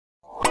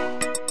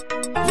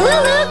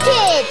LooLoo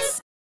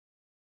Kids!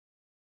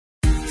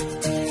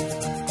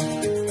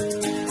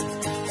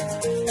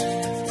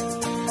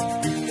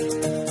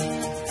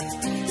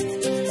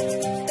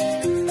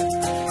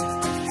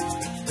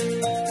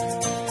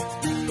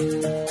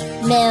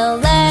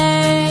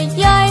 Miller,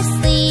 you're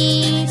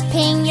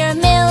sleeping, your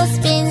mill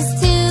spins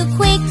too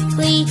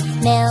quickly.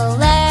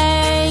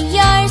 Miller,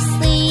 you're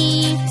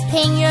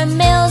sleeping, your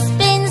mill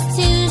spins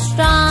too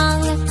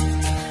strong.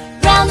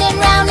 Round and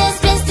round it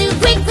spins too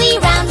quickly,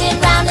 round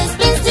and round it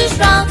spins too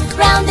strong.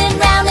 Round and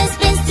round it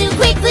spins too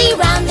quickly,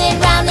 round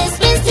and round it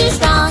spins too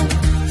strong.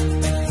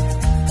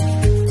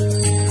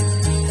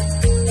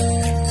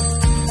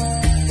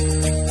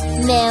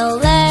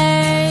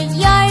 Miller,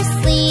 you're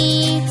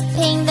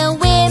sleeping, the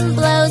wind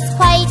blows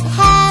quite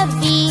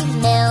heavy.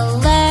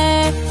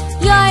 Miller,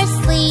 you're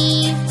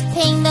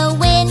sleeping, the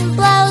wind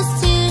blows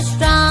too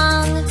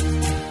strong.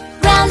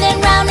 Round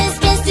and round it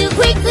spins too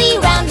quickly,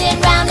 round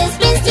and round it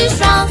spins too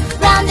strong.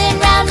 Round and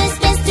round it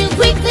spins too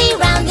quickly,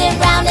 round and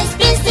round it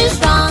spins too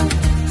strong.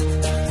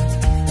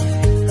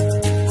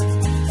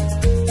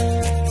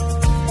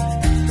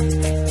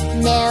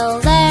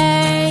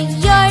 Miller,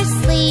 you're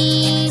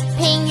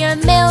sleeping, your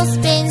mill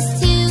spins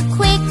too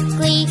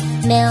quickly.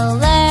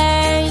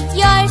 Miller,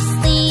 you're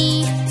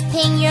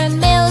sleeping, your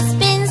mill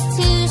spins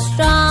too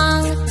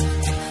strong.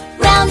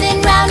 Round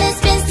and round it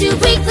spins too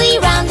quickly,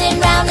 round and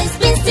round it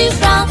spins too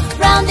strong.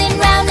 Round and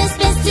round it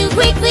spins too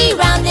quickly,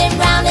 round and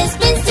round it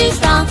spins too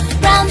strong.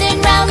 Round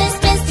and round it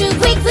spins too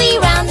quickly,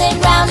 round and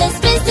round it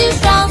spins too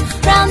strong.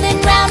 Round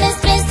and round it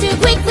spins too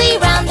quickly,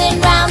 round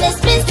and round it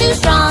spins too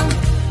strong.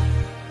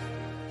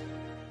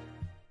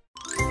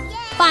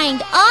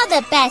 Find all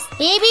the best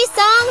baby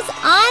songs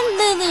on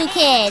LooLoo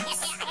Kids.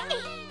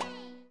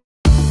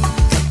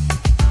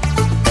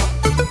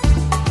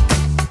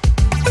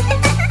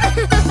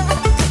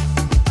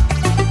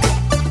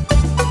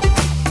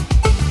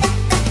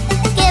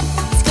 Skip,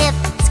 skip,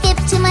 skip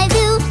to my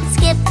loo.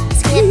 Skip,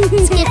 skip,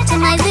 skip to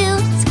my loo.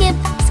 Skip,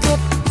 skip,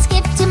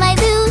 skip to my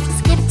loo.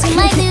 Skip to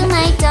my loo,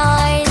 my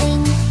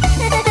darling.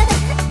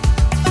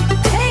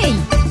 Hey!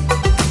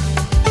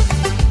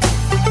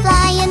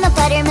 Fly in the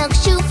buttermilk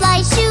shoe,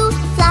 fly shoe.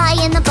 Fly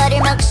in the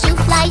buttermilk shoe,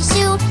 fly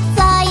shoe.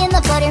 Fly in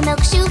the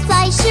buttermilk shoe,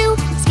 fly shoe.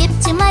 Skip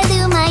to my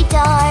loo, my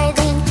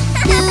darling.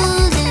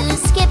 LooLoo,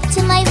 skip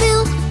to my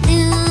loo.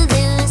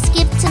 LooLoo,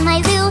 skip to my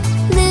loo.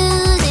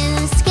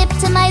 LooLoo, skip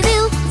to my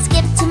loo.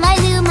 Skip to my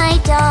loo, my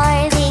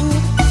darling.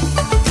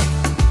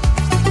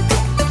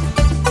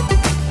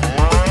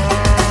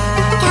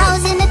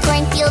 Cows in the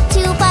cornfield,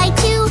 2 by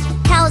 2.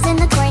 Cows in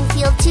the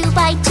cornfield, 2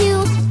 by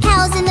 2.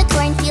 Cows in the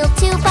cornfield,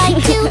 2 by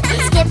 2.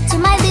 Skip to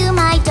my loo,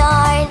 my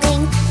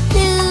darling.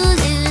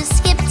 LooLoo,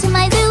 skip to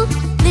my loo.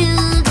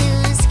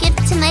 LooLoo, skip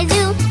to my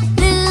loo.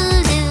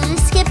 LooLoo,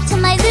 skip to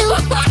my loo.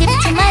 Skip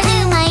to my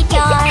loo, my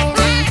darling.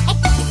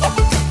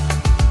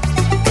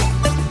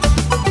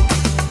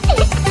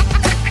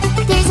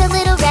 There's a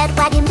little red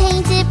wagon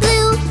painted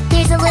blue.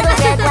 There's a little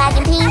red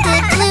wagon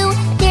painted blue.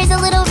 There's a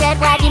little red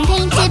wagon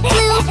painted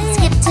blue.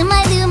 Skip to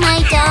my loo,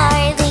 my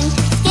darling.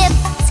 Skip,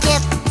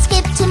 skip,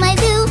 skip to my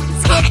loo.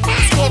 Skip,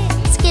 skip,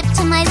 skip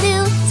to my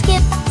loo.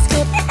 Skip,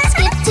 skip,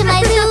 skip to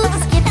my loo.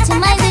 Skip to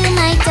my loo,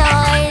 my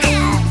darling.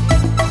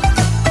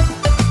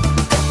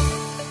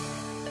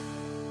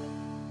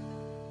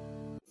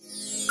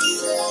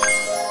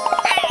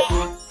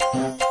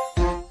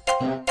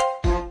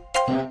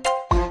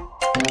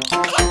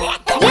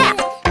 Yeah,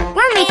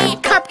 we're making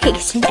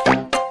cupcakes today.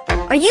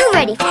 Are you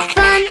ready for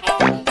fun?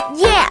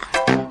 Yeah.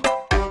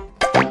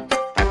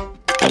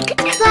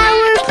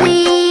 Flour,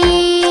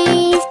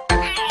 please.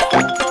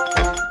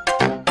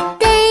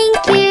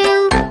 Thank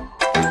you.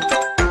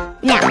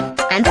 Now,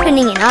 I'm putting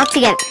it all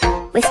together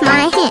with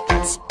my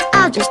hands.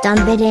 I'll just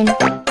dump it in.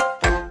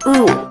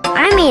 Ooh,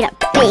 I made a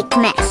big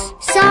mess.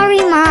 Sorry,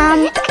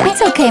 Mom.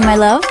 It's okay, my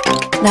love.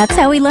 That's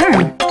how we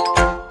learn.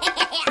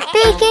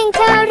 Baking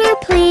powder,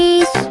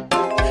 please.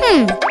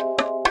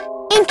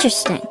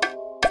 Interesting.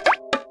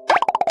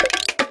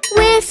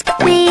 Whisk,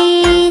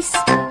 please.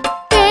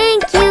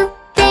 Thank you,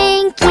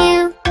 thank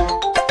you.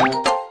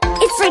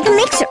 It's like a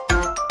mixer.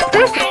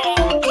 Perfect.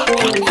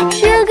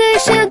 Sugar,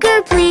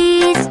 sugar,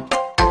 please.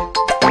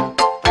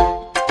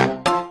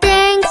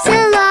 Thanks a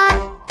lot.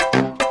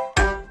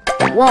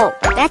 Whoa,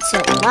 that's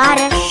a lot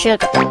of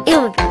sugar. It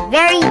would be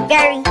very,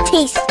 very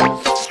tasty.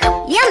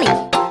 Yummy.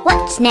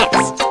 What's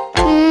next?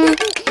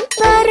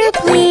 Butter,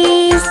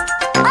 please.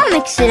 I'll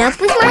mix it up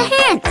with my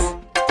hands.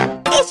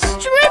 It's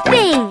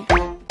dripping.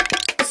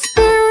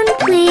 Spoon,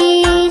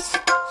 please.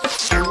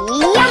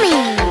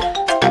 Yummy.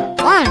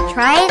 Wanna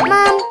try it,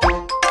 Mom?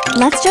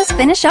 Let's just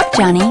finish up,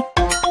 Johnny.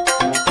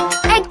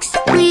 Eggs,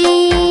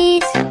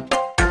 please.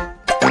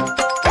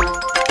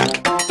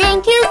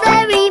 Thank you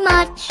very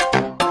much.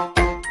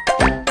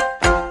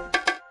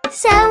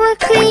 Sour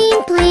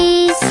cream,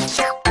 please.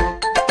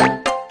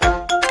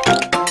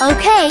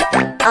 Okay,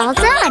 all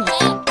done.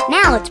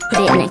 Now let's put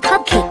it in a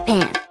cupcake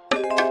pan.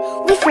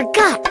 We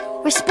forgot.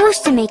 We're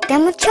supposed to make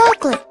them with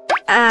chocolate.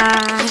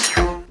 Time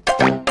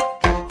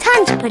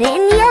to put it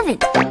in the oven.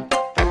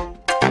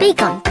 Bake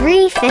on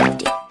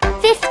 3:50.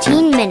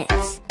 15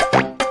 minutes.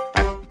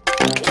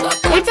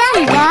 We're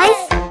done, guys.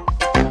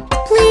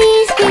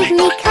 Please give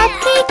me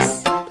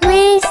cupcakes,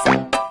 please.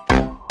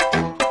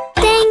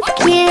 Thank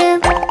you.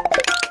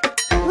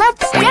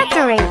 Let's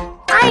decorate.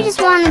 I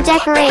just want to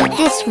decorate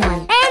this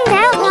one. And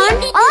that one.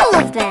 All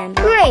of them.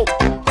 Great.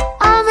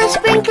 All the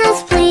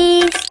sprinkles,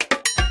 please.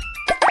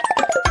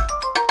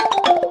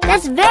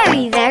 That's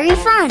very, very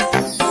fun.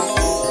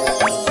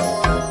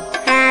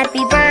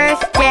 Happy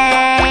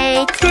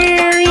birthday to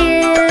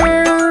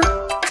you.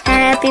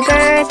 Happy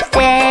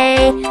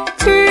birthday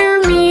to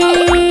me.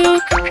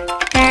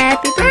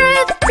 Happy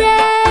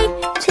birthday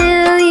to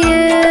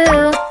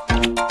you.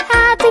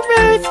 Happy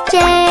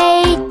birthday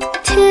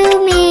to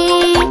me.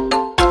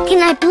 Can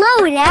I blow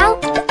it out?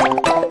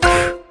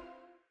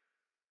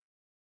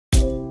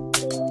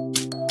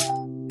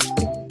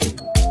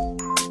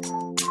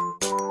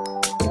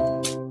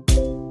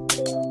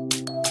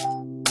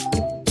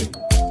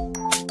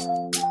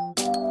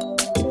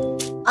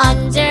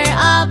 Under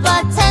a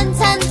button,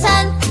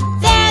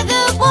 there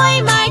the boy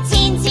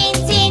Martin,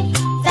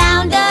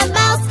 found a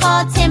mouse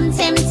called Tim.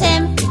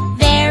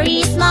 Very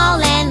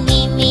small and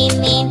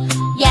lean.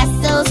 Yes,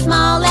 so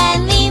small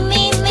and lean.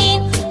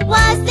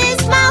 Was this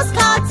mouse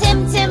called Tim.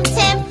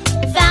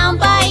 Found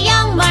by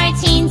young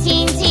Martin,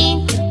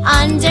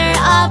 under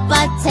a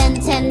button,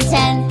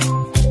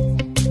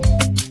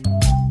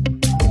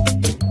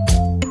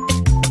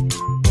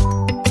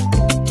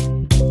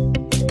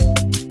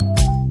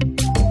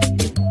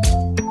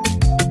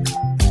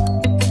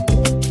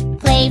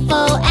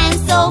 Playful and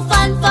so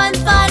fun,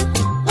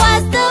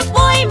 was the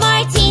boy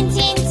Martin,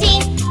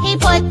 He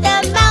put the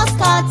mouse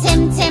called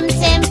Tim,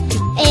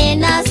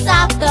 in a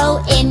sock, go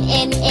in.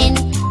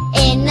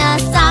 In a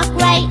sock,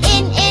 right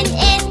in.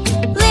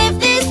 Lived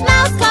this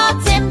mouse called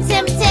Tim.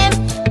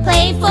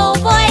 Playful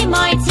boy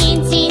Martin,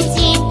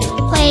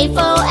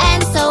 Playful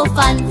and so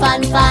fun.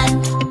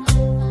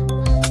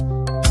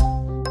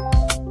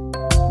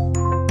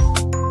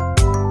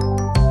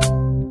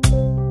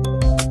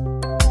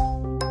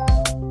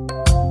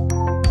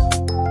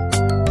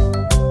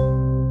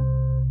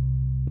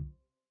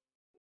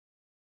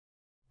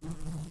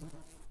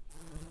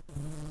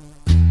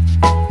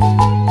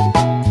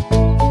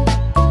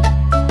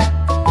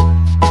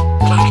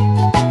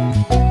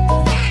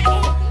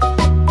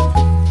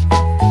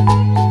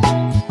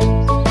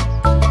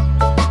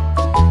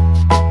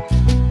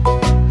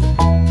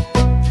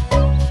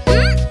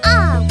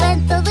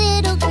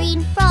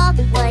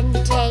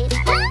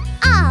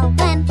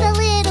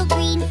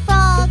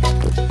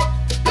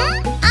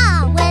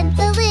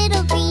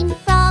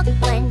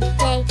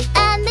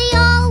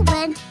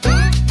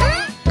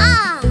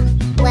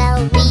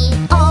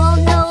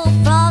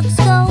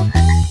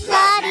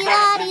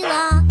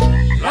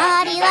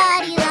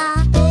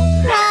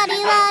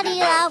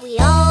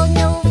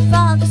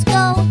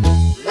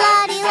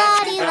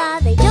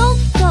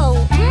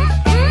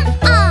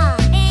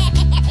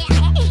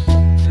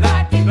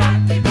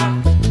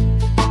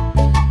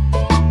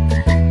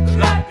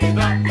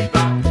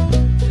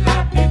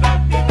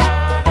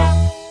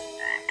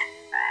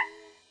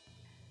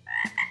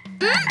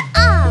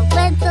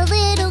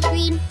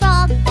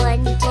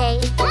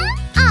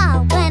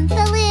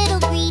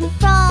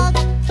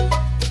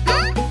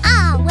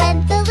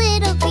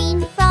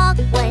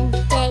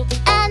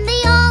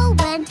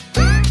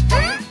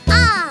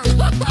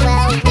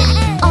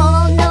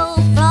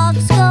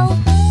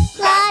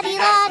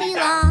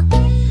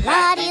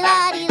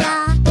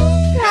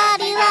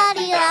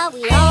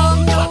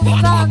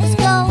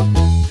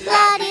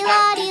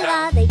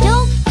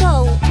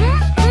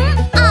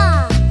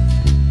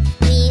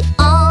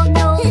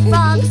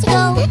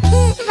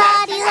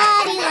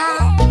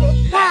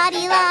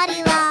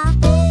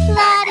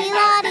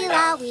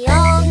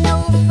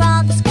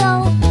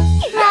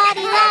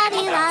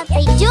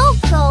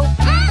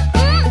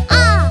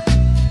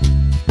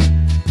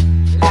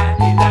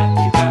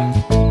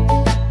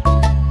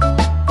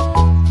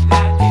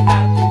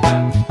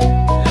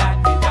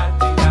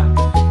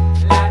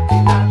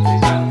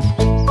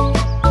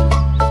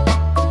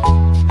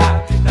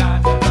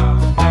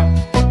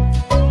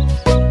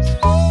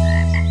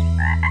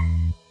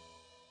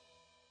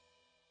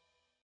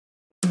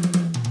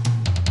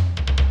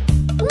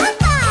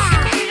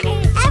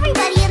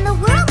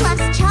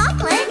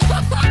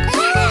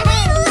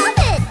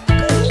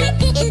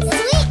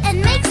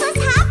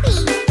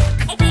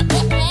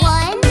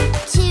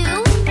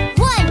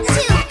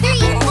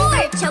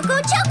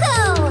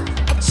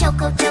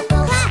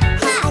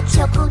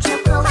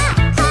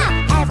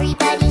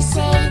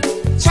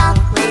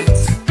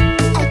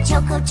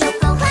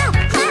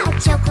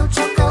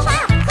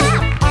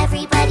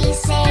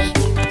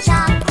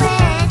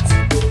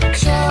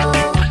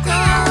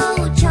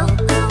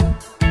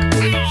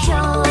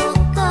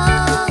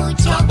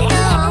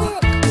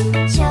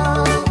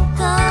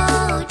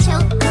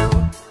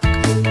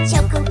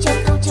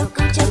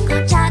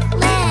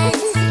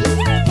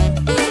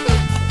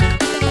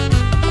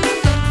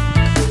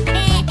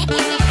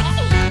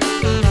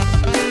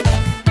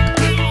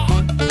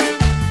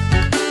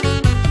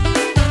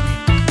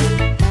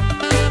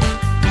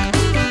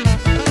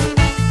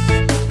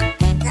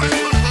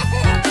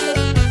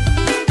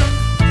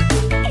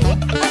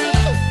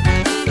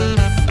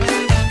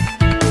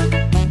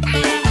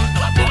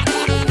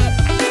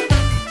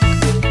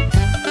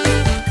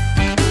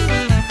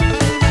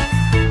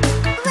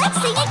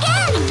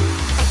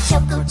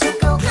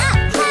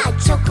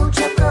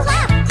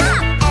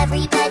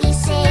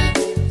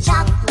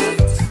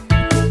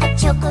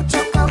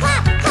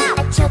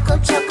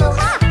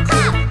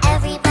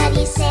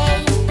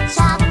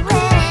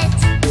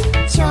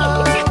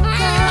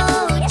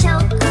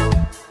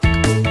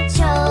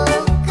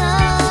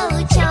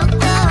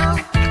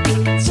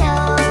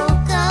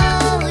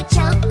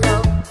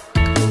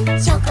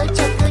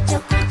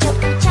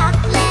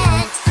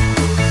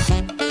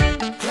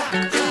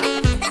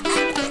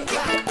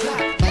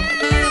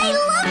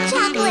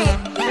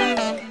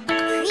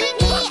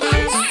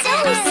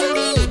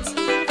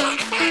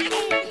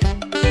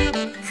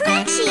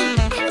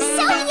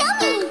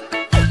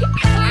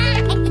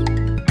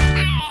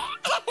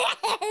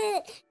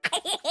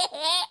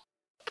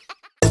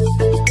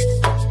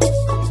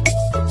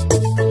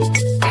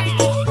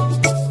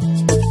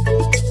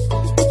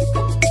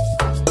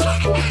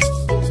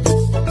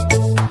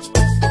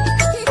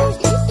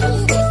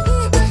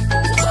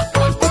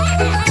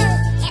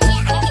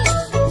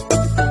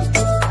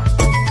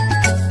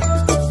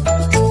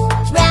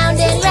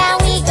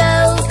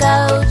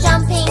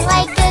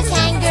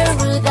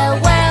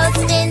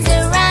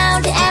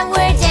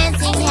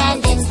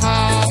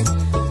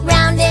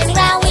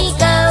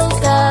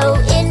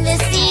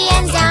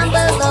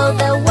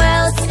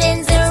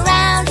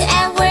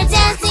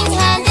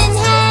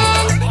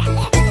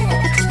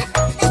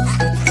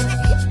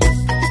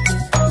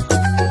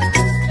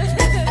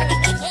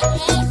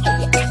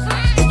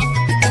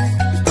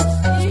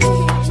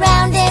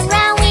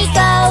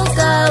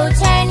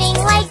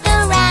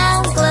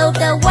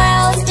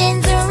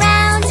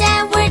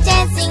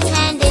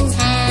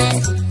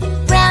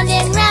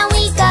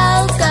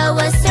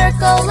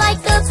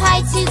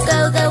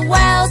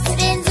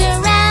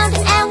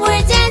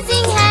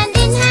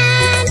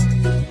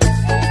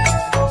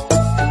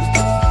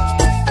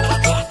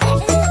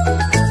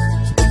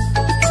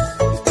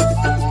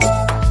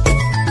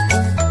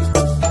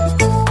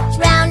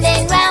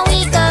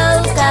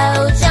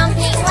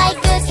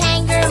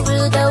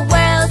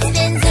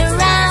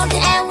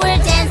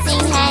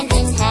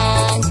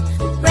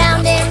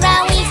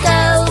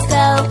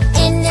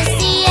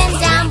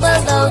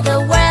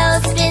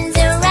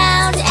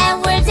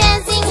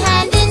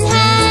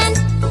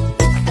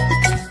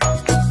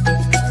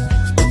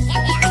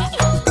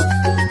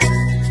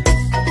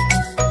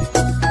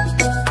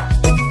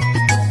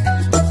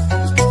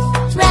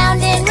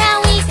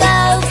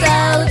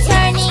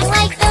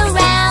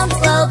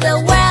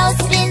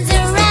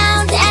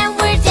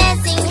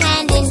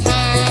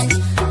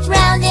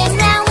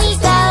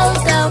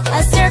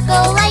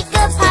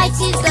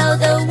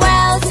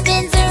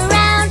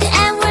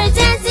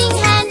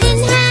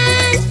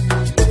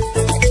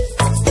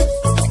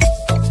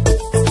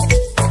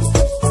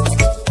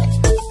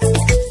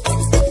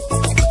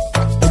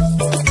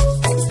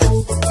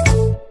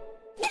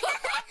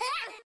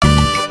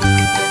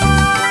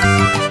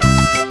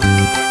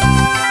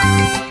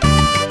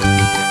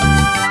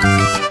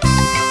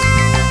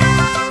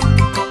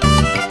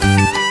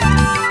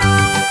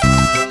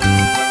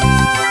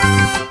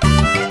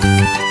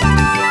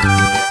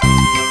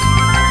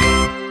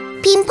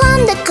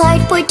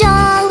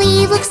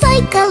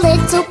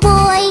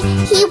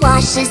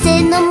 washes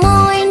in the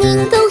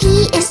morning, though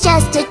he is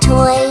just a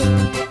toy.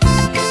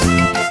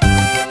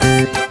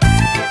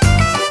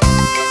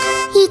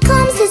 He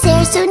combs his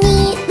hair so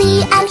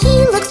neatly and he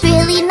looks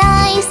really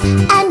nice.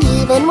 And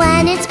even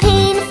when it's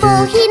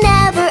painful, he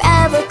never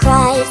ever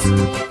cries.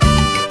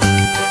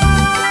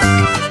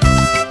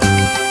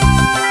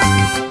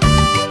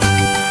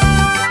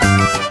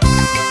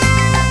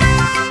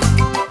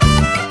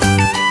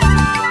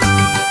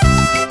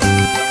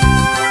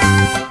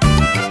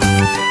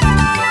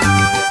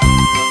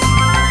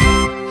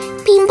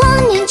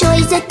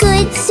 A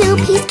good soup,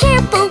 he's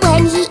careful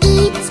when he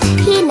eats.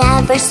 He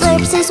never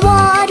slurps his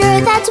water,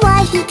 that's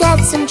why he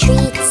gets some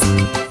treats.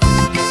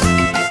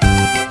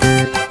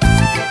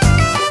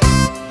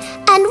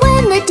 And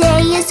when the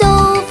day is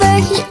over,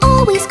 he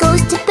always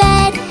goes to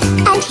bed.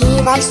 And he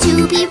likes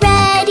to be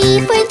ready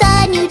for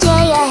the new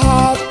day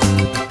ahead.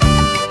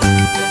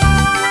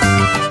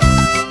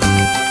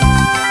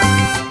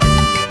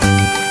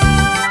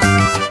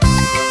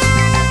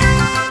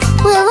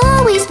 We'll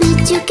always be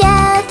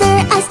together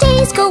as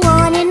days go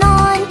on and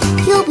on.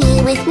 You'll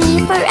be with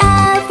me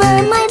forever,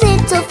 my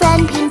little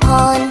friend Ping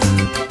Pong.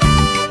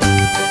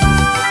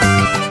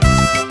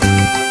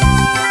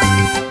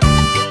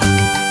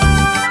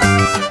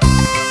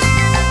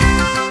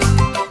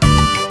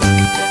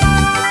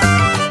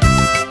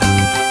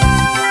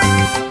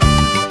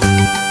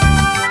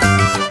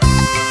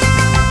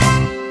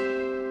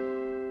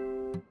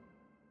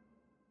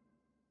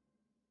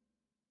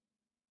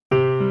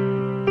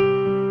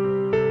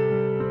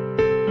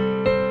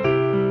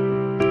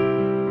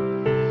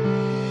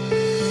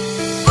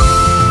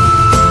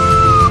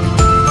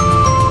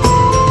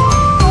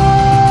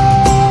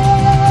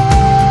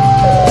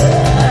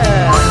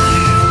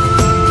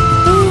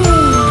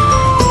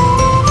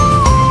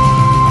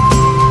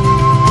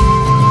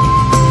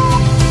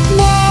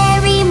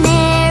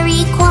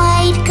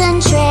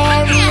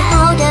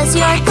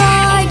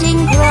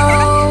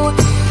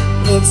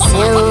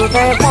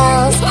 Silver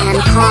bells and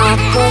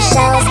cockle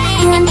shells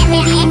and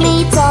pretty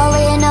maids all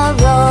in a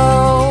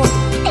row.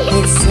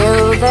 With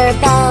silver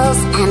bells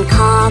and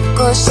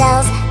cockle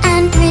shells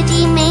and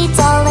pretty maids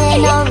all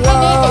in a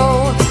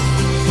row.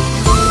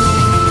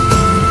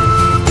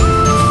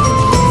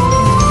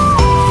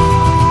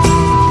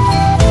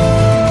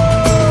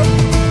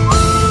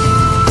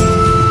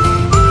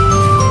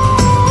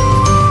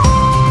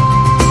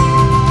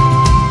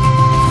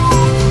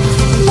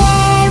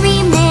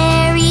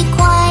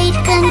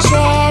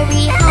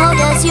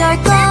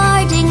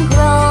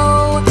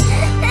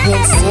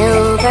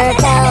 Silver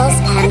bells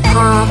and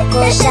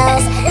cockle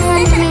shells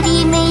and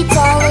pretty maids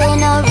all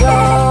in a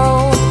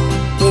row.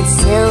 With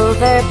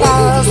silver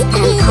bells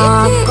and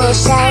cockle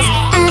shells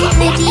and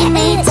pretty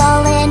maids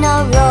all in a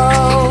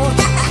row.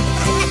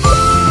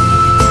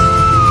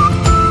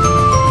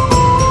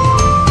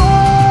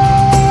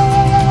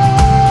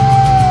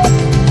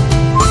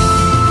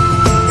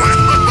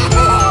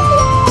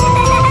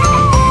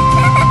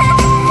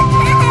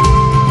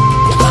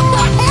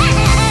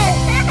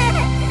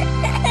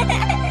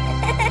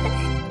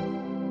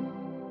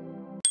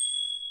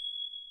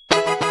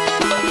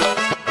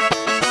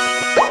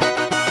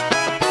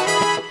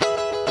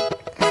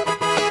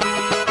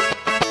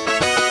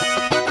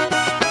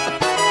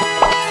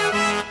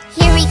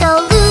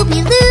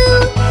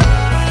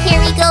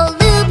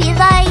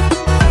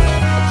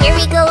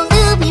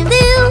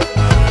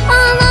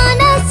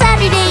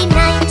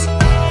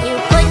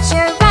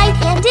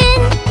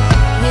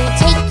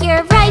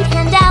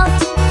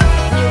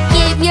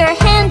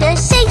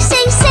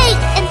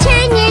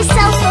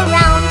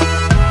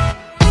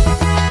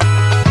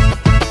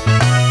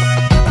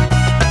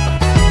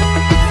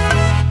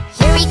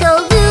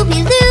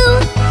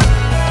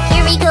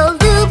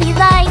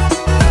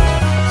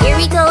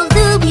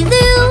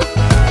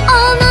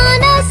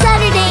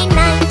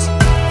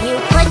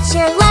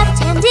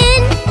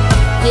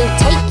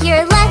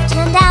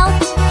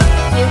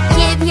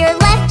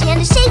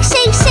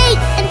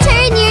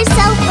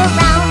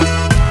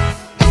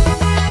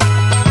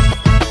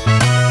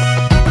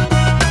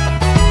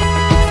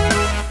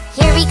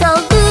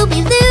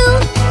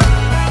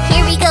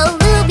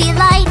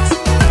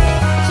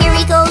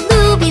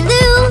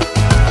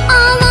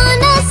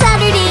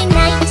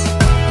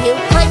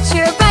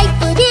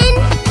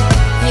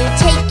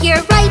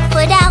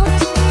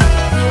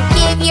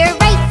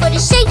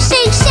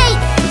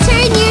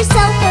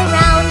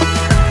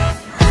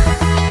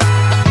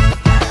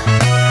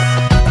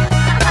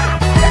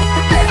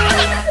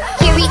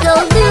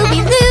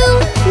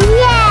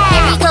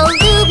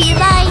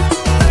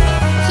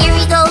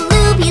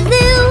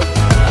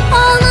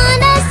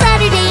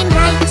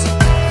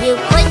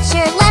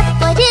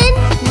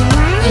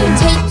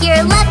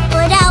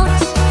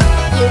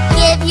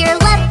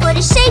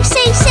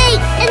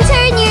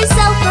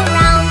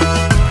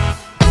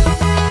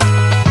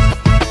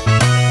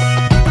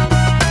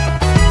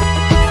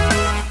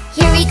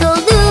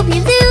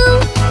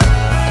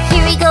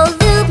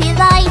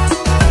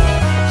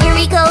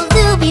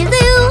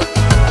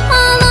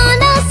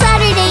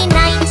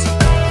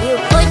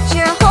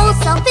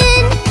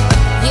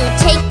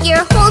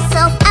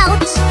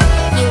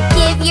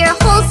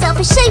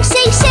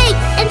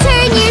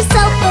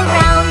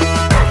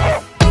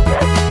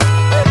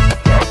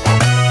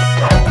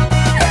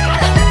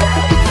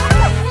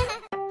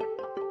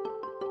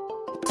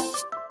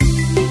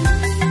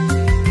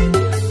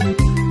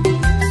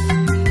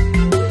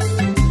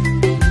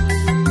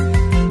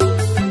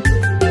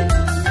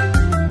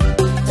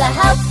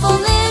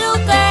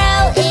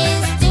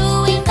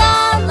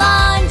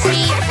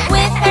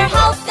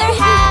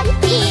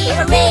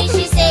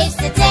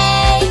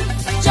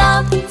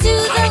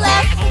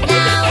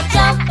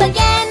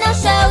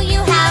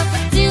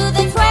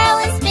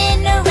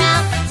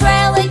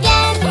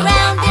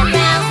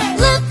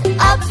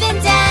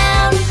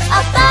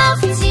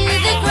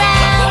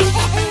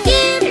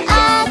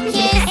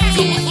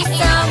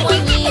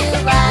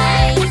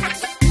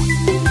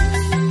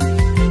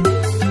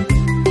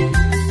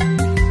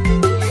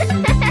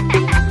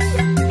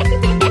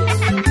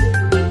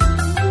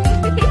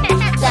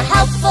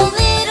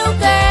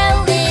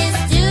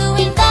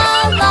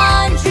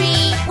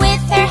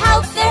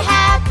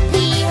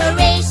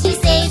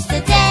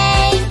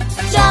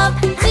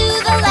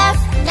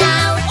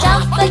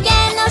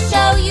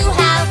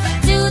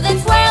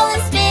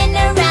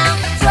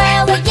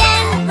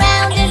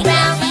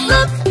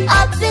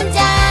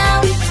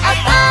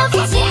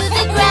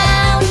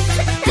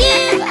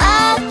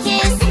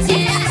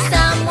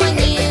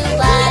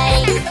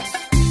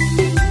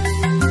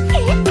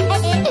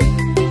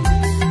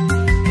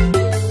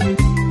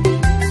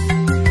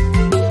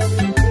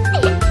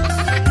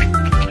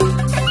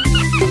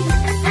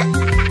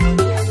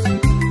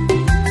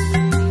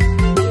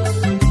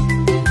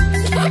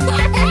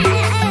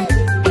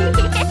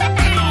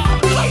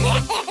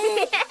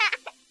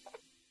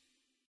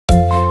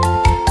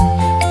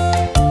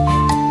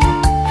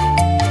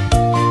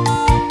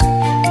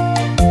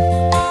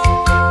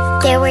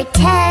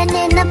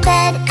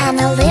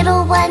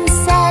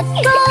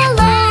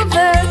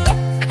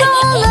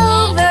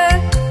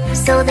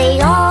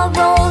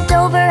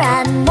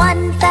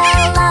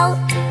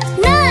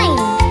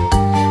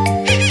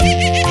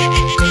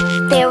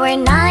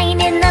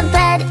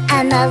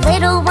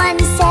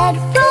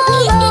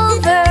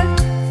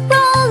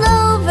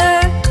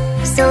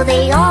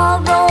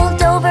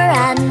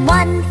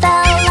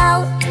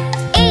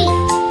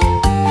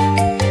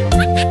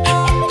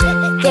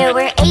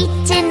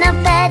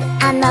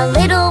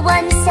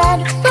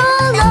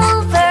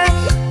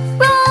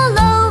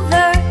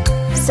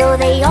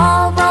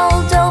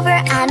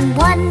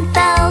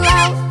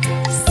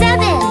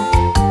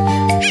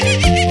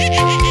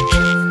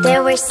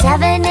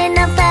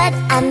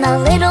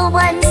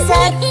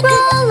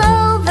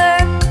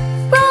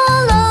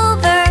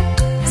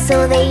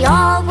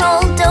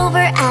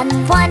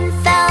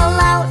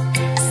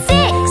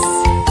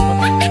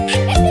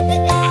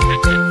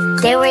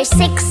 were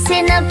 6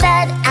 in a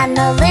bed, and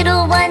the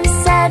little one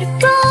said,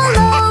 roll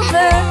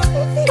over,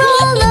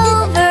 roll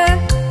over.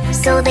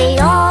 So they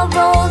all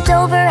rolled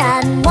over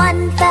and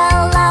one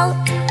fell out.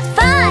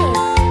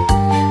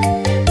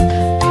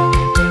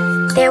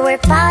 5! There were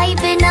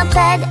 5 in a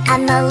bed,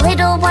 and the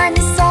little one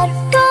said,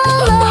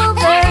 roll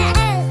over,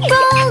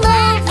 roll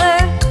over.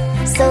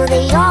 So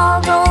they all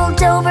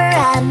rolled over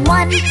and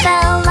one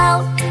fell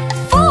out.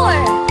 4!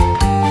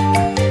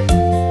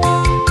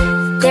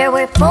 There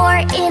were 4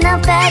 in a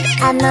bed,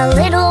 and the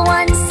little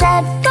one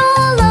said,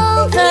 roll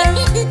over,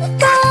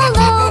 roll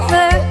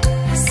over.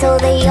 So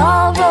they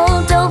all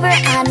rolled over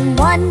and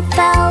one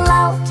fell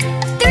out.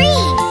 3!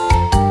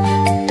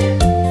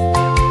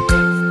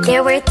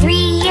 There were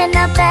 3 in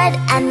a bed,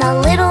 and the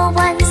little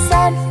one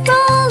said,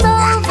 roll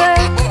over,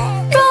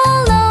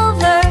 roll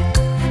over.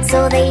 So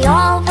they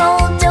all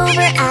rolled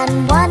over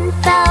and one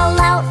fell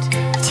out.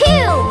 2!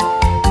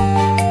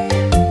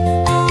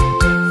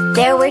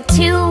 There were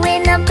 2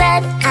 in a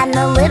bed, and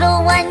the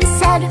little one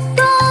said,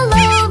 roll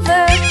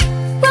over,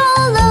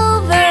 roll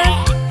over.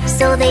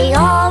 So they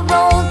all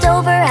rolled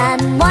over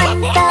and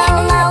one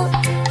fell out.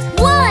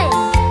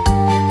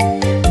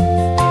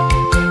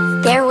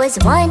 1! There was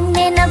 1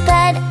 in a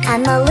bed,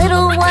 and the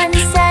little one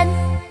said,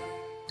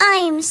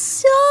 I'm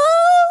so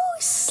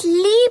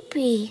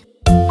sleepy.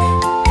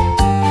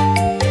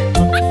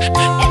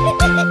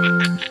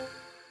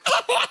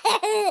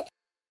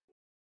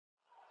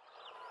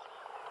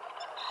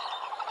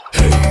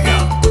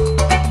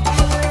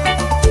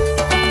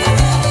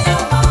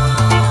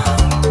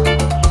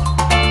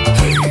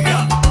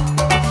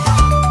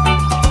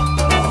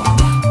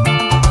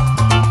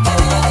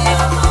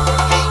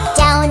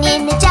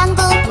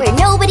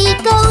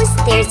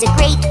 There's a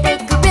great big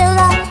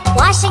gorilla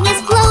washing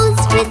his clothes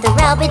with a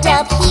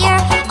rub-a-dub here,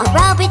 a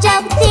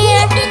rub-a-dub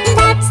there.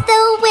 That's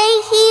the way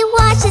he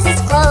washes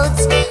his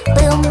clothes.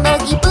 Boom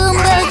boogie boom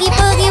boogie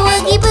boogie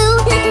woogie boo.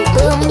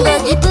 Boom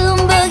boogie boom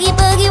boogie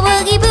boogie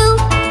woogie boo.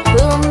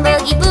 Boom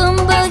boogie boom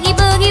boogie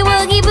boogie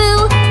woogie boo.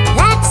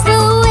 That's the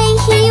way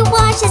he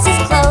washes his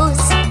clothes.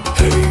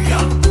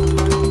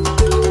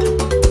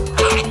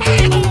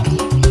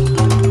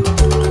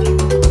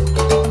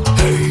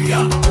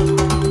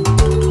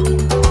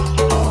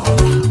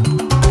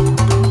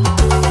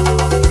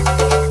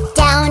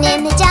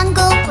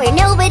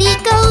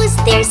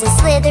 There's a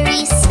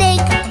slithery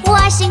snake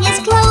washing his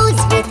clothes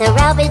with a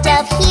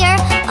rub-a-dub here,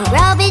 a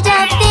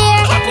rub-a-dub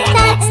there.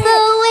 That's the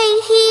way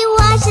he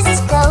washes his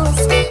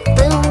clothes.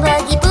 Boom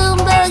boogie boom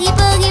boogie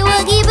boogie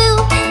woogie boo.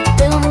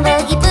 Boom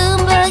boogie boom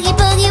boogie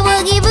boogie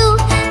woogie boo.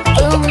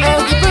 Boom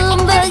boogie boom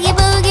boogie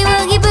boogie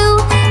woogie boo.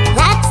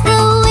 That's the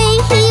way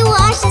he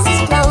washes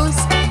his clothes.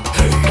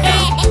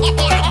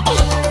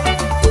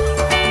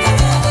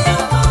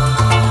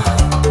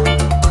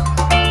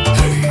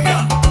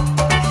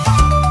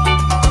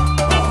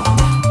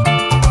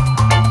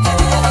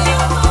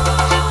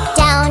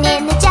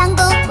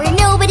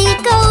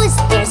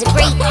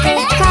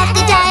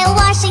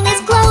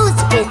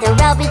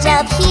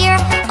 Rub-a-dub here,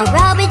 a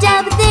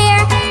rub-a-dub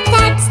there.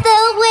 That's the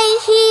way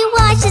he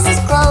washes his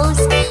clothes.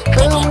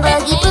 Boom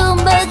boogie boom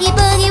boogie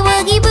boogie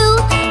woogie boo.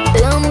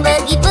 Boom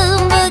boogie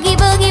boom boogie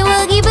boogie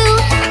woogie boo.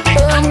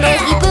 Boom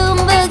boogie boom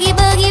boogie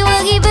boogie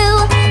woogie boo.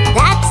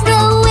 That's the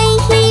way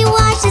he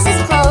washes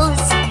his clothes.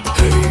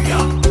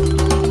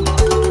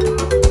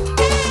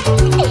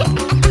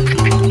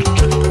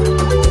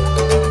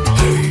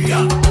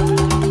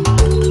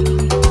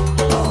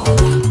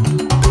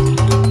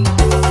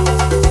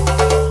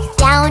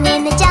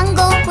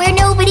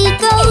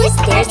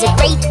 There's a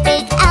great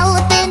big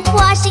elephant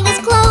washing his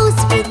clothes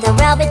with a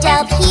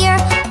rub-a-dub here, a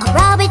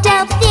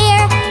rub-a-dub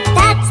there.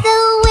 That's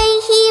the way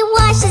he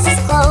washes his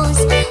clothes.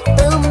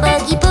 Boom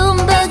boogie boom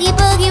boogie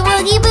boogie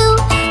woogie boo.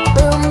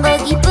 Boom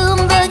boogie boom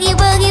boogie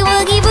boogie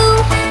woogie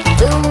boo.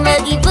 Boom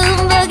boogie boom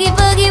boogie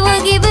boogie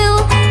woogie boo.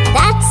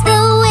 That's the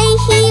way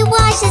he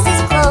washes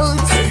his clothes.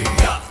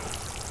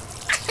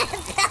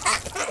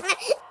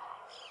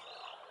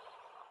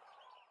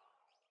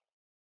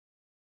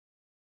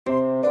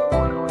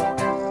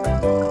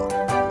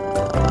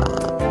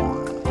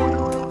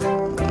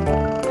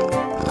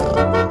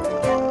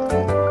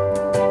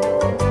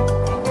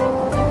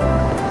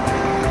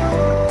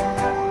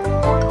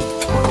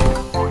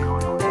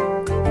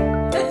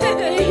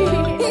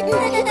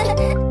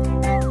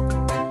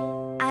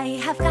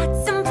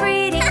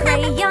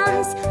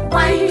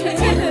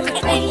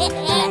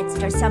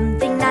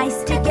 Something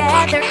nice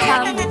together,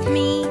 come with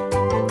me.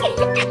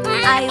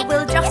 I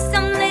will draw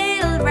some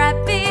little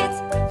rabbits,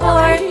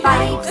 4,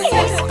 5, 6,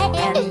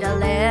 and a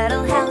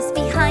little house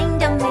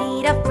behind them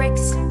made of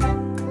bricks.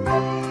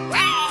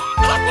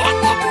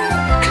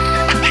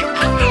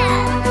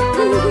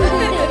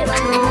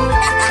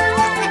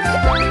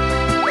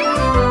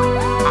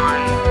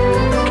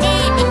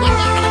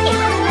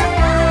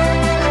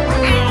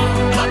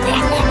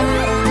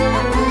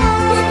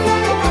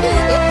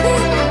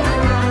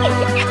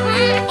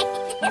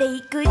 They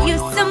could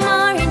use some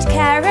orange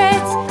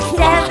carrots,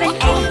 7,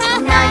 8, 9.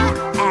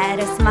 Add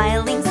a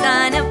smiling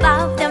sun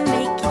above them,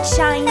 make it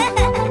shine.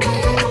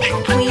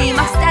 We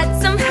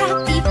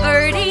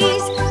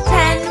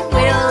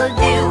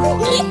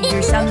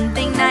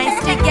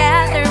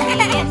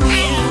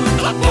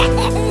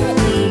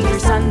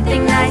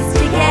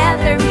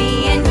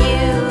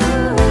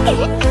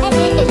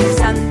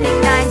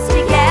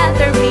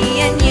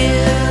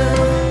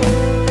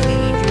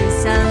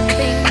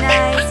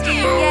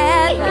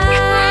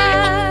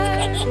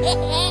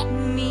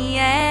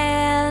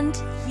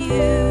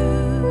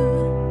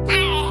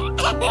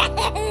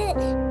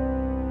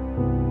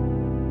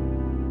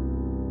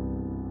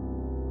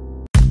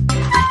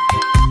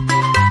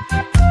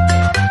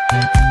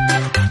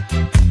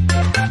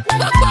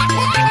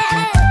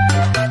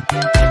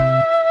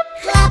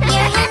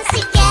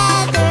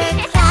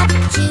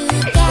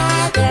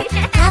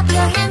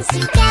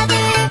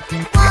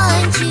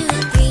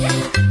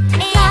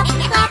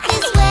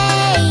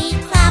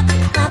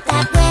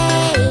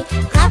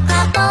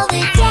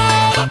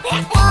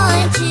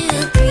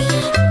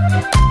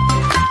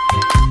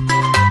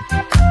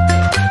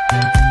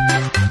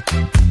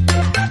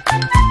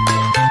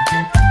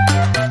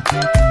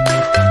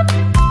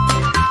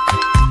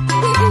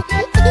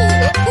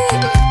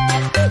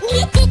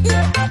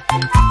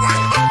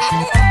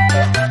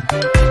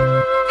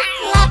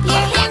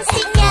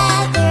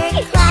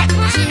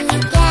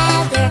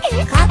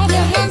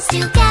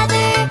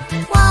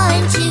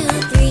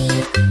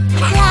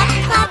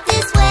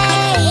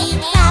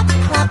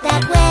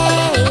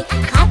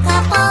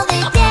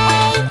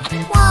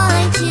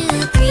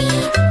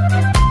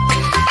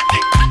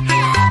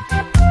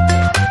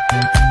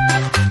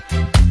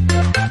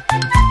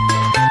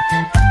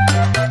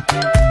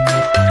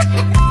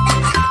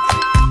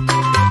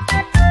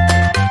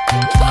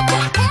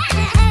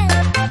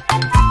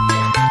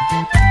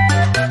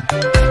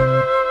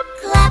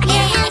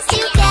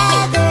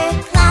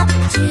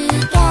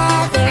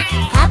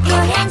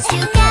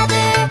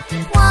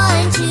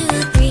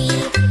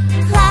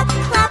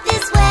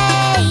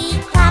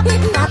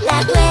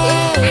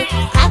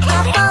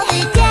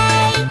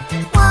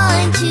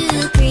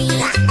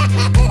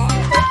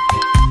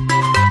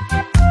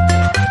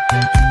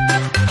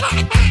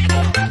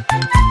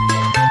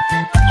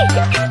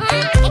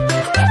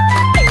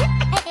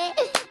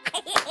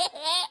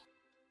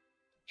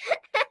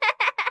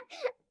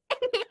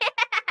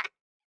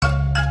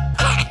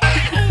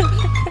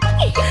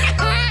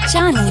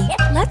Johnny,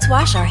 let's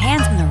wash our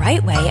hands in the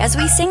right way as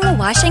we sing the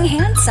washing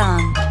hands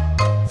song.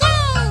 Yay!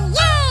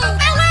 Yay!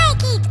 I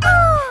like it!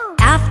 Ooh.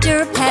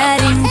 After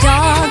petting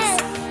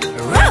dogs,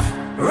 ruff,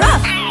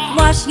 ruff.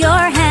 Wash your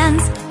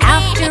hands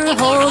after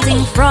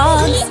holding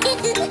frogs.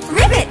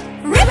 Ribbit,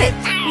 ribbit.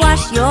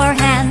 Wash your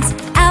hands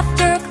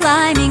after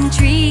climbing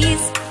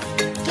trees.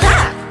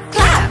 Clap,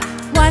 clap.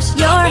 Wash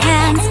your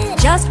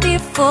hands just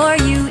before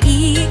you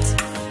eat.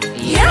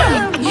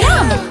 Yum,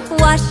 yum.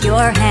 Wash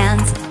your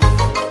hands.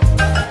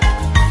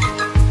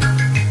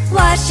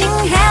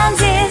 Washing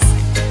hands is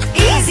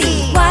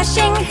easy.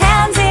 Washing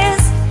hands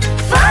is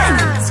fun.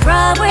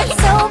 Scrub with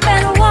soap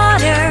and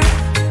water.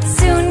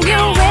 Soon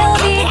you will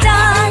be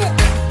done.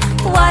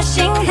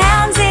 Washing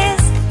hands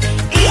is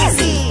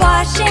easy.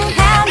 Washing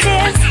hands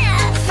is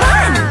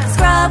fun.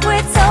 Scrub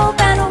with soap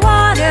and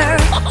water.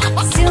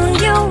 Soon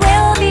you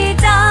will be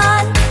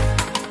done.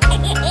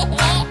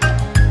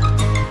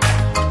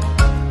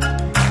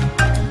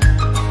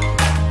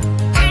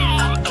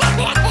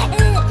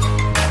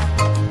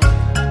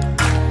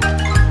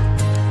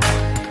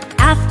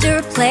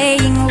 After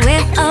playing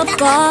with a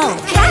ball,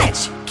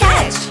 catch,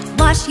 catch.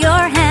 Wash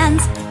your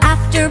hands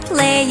after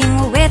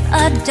playing with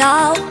a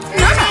doll.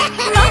 Mama,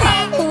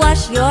 mama.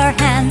 Wash your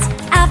hands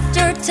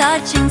after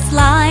touching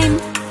slime.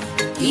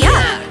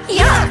 Yuck,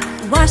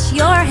 yuck. Wash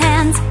your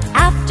hands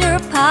after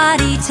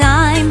potty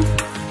time.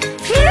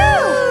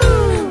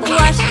 Phew!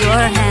 Wash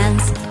your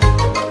hands.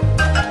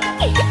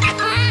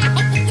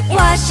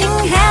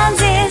 Washing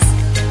hands is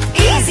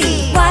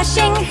easy.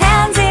 Washing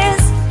hands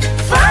is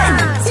fun.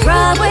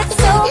 Scrub with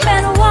soap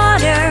and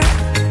water.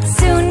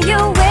 Soon you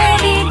will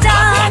be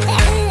done.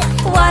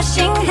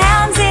 Washing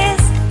hands is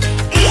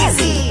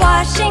easy.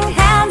 Washing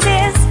hands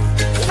is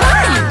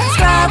fun.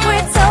 Scrub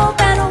with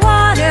soap and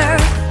water.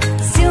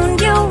 Soon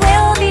you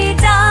will be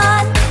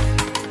done.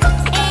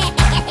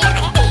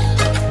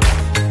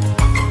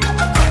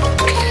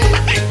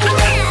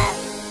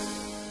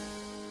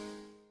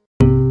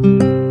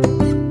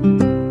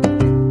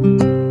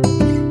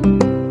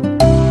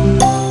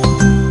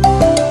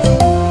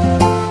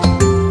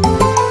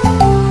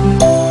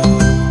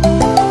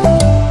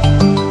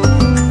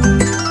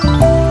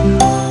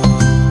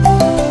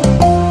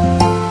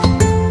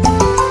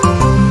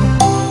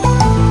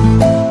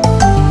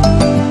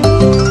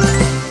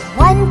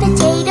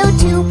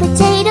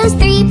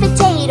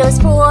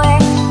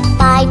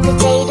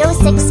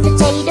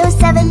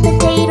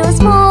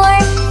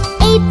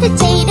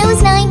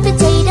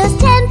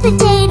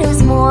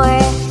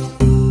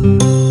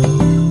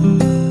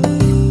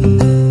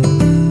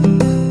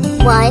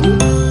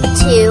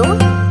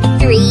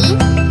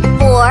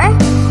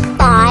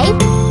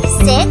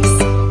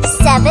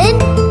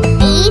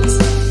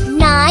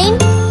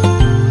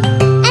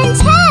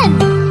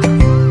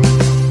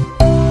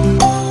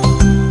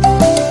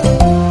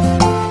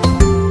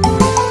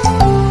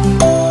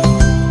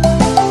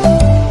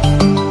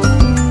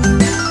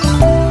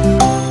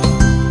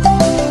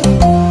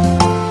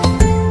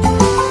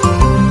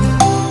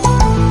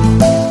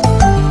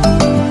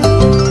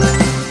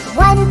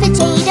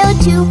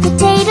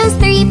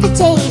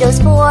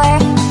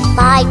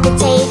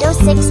 Potatoes,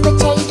 6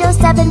 potatoes,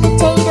 7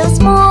 potatoes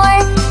more.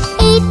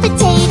 8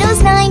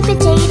 potatoes, 9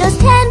 potatoes,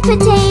 and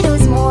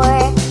potatoes more.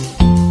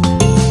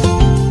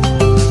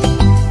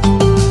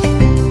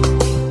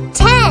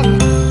 10,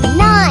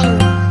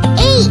 9,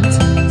 8,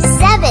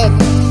 7,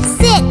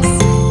 6,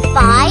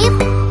 5,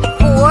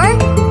 4,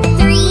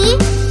 3,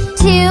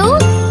 2,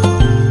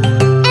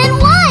 and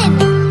 1.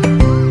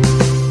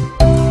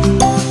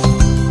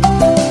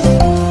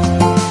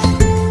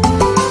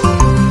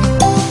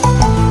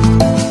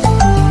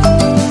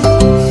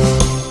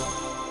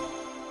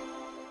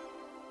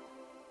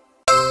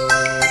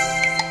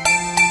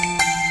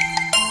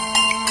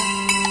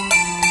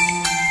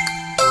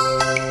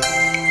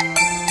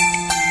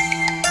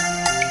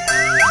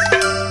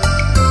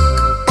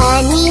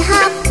 Bunny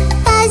hop,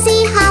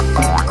 fuzzy hop,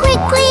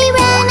 quickly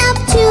ran up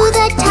to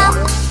the top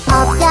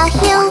of the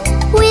hill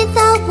with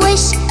a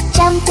whoosh,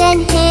 jumped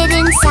and hid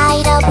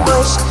inside a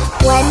bush.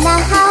 When the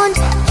hound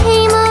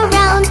came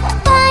around,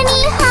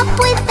 Bunny hop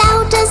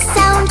without a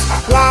sound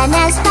ran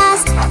as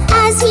fast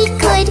as he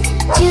could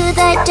to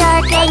the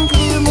dark and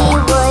gloomy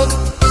wood.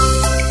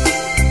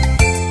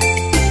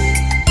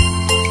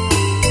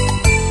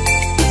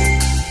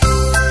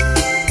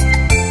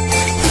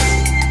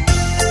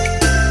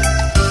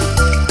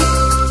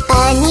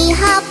 Bunny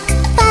hop,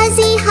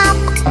 fuzzy hop,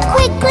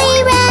 quickly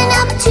ran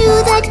up to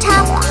the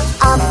top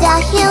of the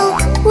hill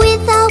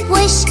with a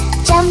whoosh,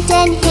 jumped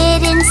and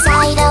hid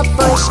inside a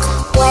bush.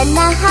 When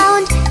the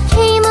hound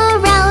came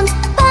around,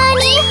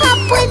 Bunny hop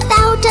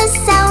without a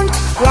sound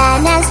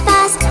ran as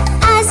fast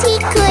as he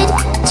could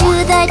to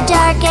the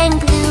dark and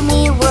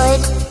gloomy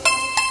wood.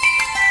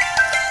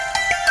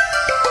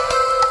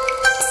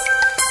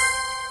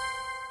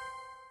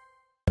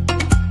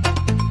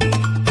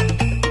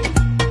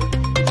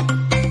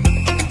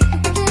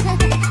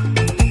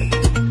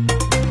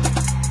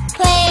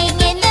 Playing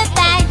in the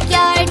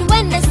backyard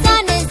when the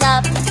sun is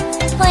up.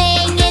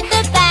 Playing in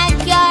the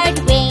backyard,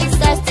 rain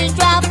starts to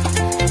drop.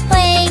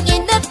 Playing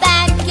in the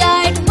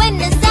backyard when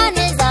the sun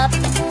is up.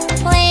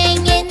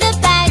 Playing in the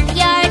backyard.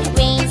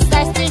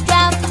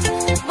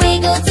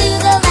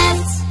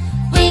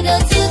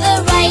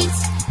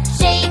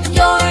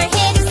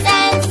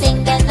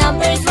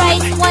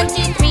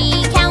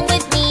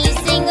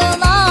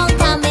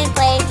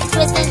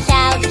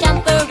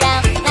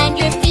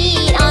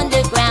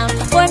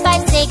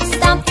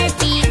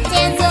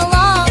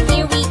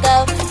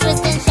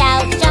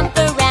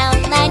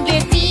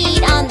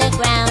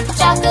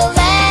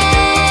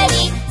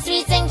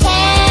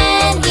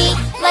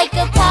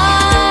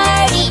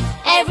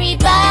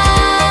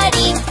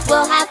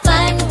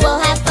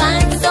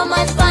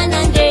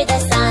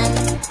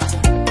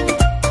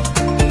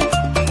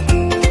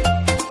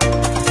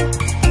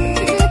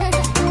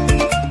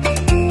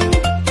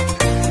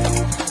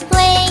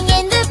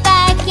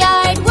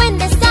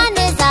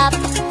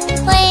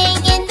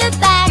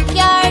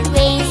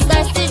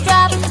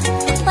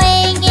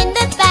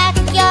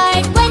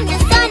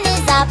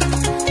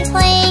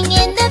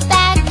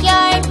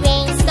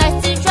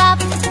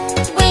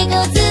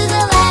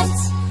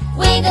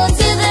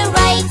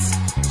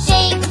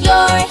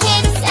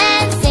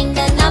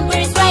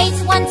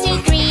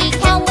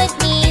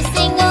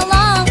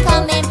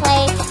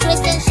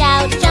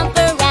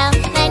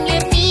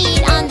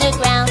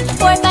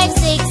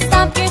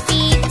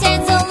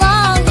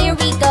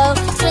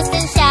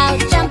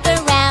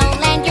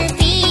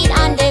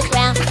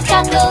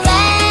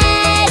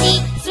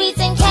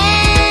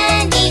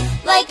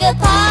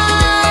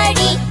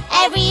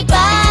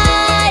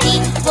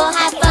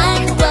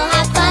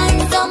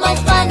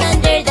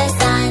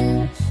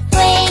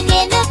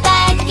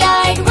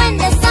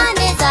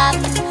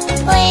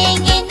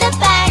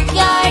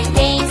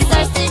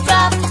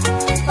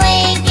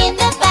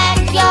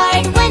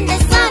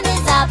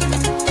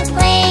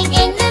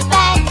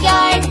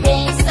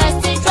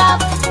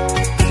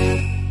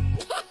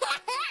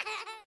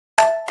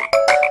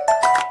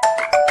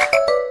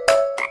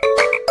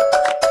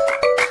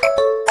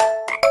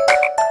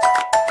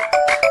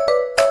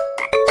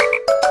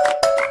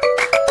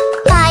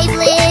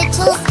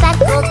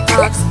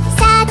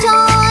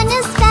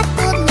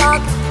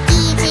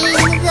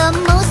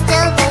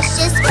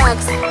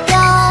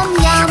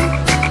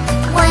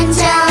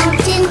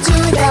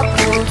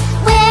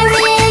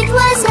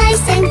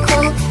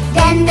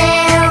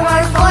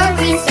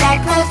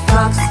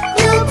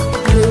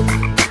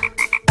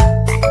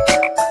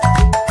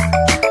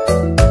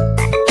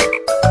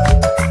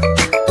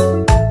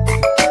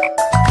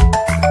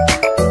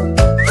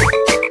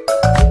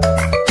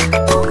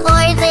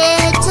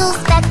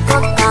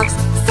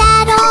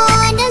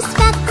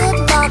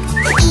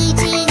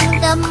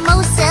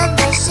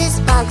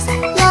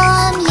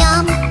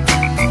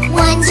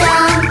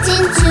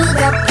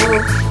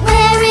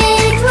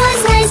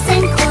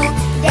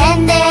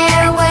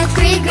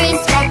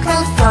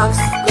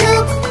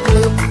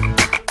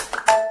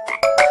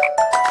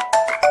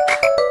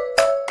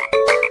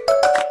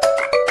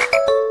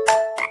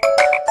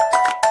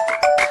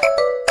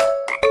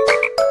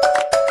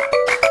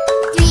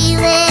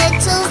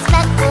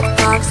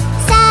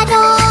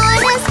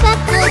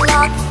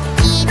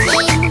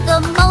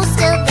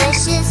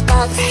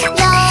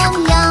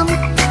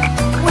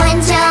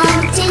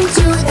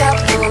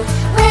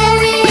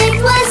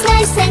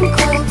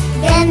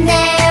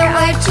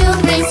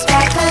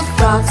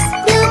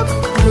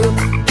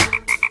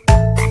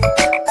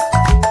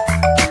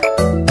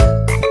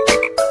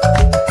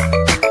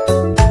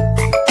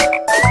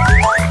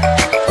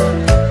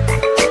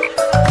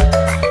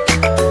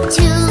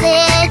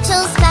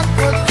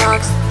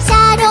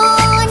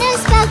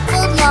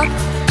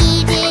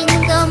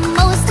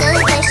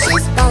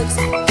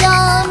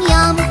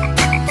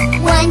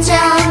 One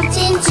jumped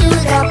into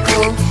the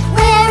pool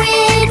where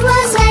it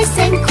was nice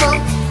and cool.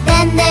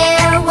 Then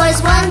there was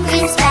one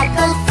green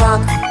speckled frog.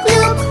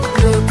 Bloop,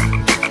 bloop.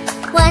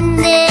 One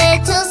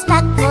little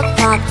speckled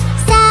frog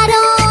sat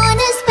on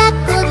a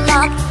speckled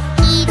log,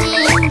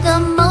 eating the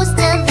most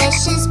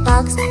delicious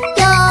bugs.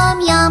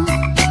 Yum, yum.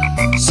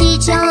 She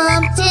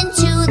jumped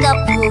into the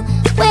pool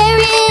where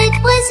it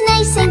was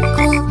nice and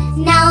cool.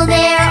 Now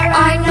there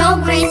are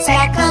no green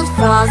speckled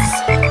frogs.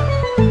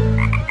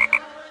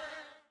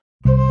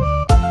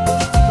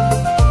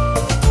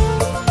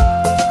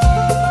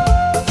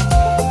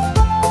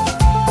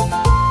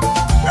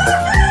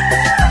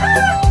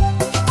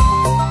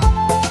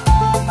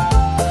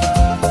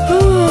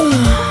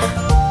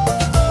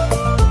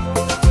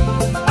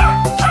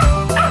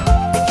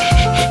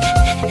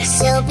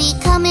 She'll be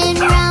coming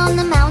round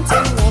the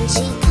mountain when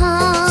she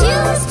comes.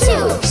 Toot,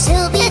 toot.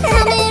 She'll be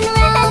coming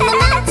round the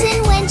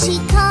mountain when she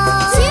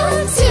comes.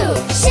 Toot, toot.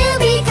 She'll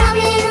be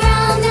coming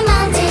round the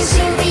mountain.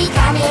 She'll be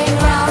coming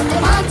round the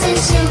mountain.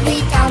 She'll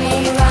be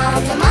coming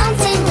round the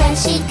mountain when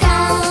she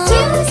comes.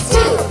 Toot,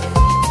 toot.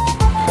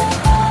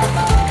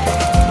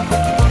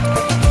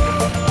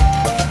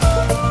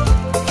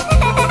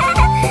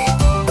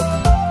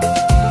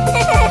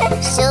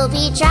 She'll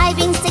be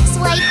driving 6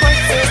 white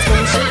horses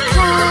when she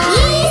comes.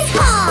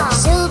 Yeehaw!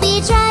 She'll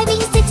be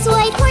driving 6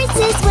 white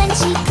horses when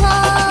she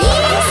comes.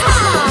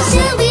 Yeehaw!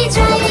 She'll be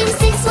driving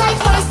 6 white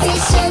horses.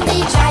 She'll be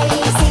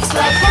driving 6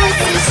 white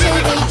horses.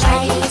 She'll be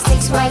driving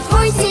 6 white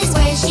horses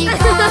when she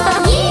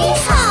comes.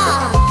 Yeehaw!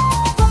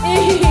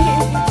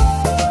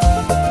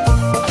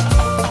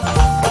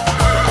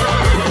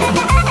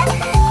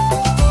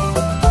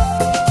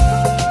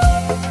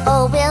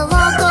 Oh, we'll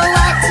all go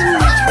out to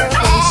meet her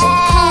when she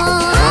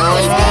comes.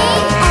 Hi,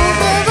 babe. Oh,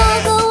 we'll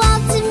all go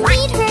out to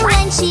meet her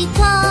when she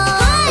comes.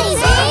 Hi,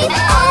 babe.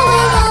 Oh,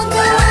 we'll all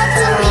go out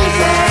to meet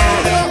her.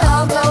 We'll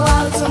all go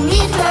out to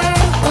meet her.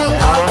 We'll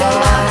all go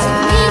out to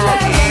meet her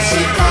when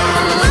she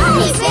comes.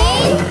 Hi,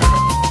 babe.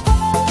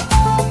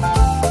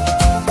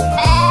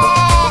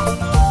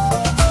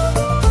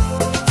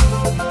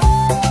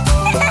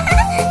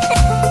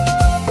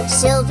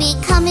 She'll be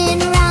coming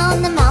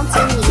round the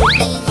mountain,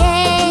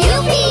 yippee-yay.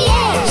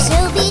 Yippee-yay.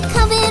 She'll be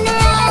coming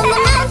round the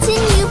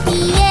mountain,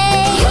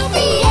 yippee-yay.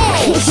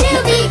 Yippee-yay.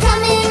 She'll be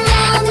coming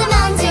round the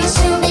mountain.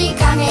 She'll be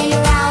coming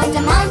round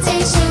the mountain.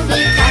 She'll be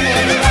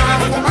coming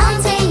round the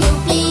mountain,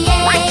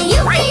 yippee-yay.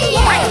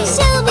 Yippee-yay.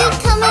 She'll be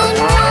coming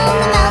round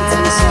the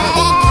mountain. She'll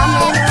be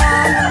coming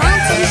round the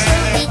mountain.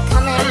 She'll be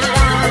coming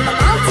round the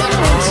mountain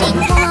when she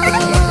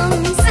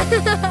comes.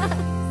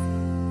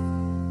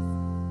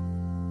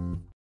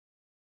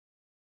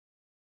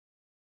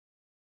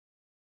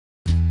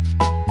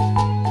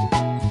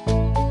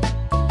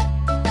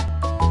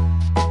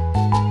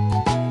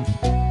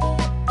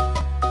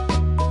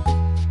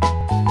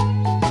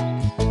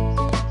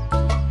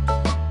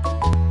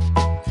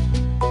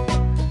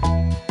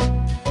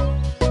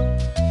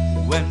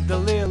 Went the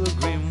little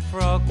green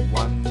frog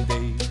one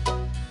day.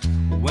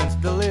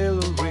 Went the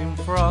little green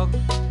frog.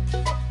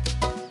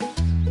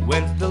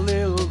 Went the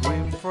little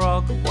green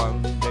frog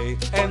one day,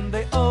 and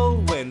they all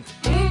went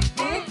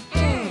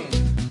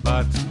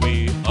But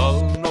we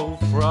all know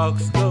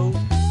frogs go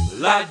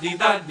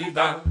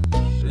la-di-da-di-da,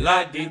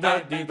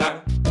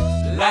 la-di-da-di-da,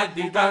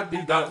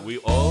 la-di-da-di-da. We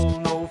all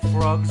know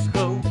frogs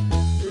go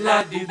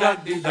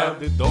la-di-da-di-da.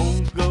 They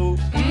don't go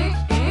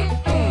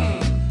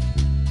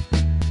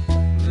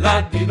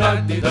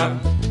la-di-da-di-da,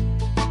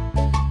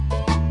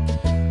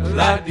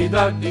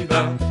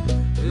 la-di-da-di-da,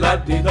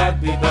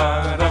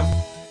 la-di-da-di-da-da.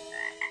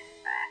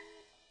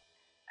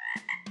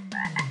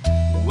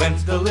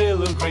 Went the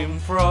little green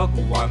frog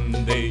one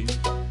day.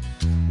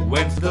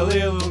 Went the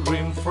little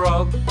green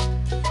frog.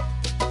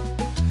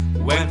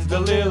 Went the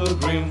little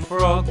green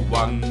frog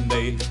one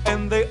day,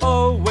 and they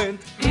all went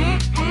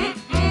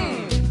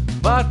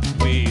But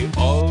we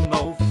all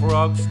know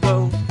frogs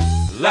go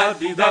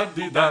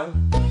la-di-da-di-da,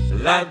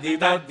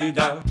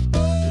 la-di-da-di-da,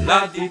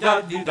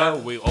 la-di-da-di-da.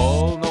 We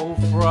all know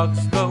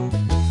frogs go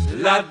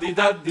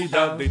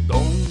la-di-da-di-da. They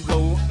don't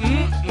go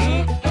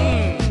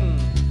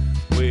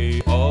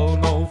We all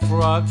know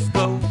frogs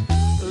go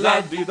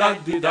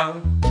la-di-da-di-da,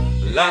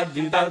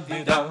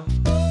 la-di-da-di-da,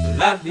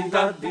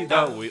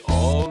 la-di-da-di-da. We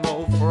all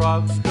know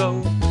frogs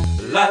go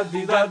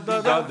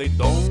la-di-da-di-da. They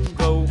don't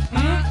go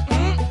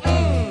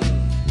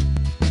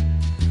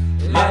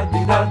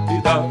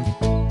la-di-da-di-da,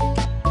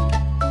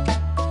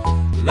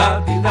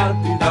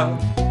 la-di-da-di-da,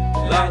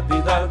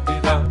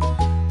 la-di-da-di-da,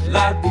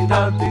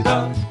 la-di-da-di-da,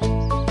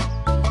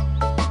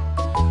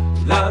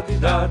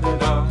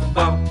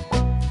 la-di-da-di-da-da.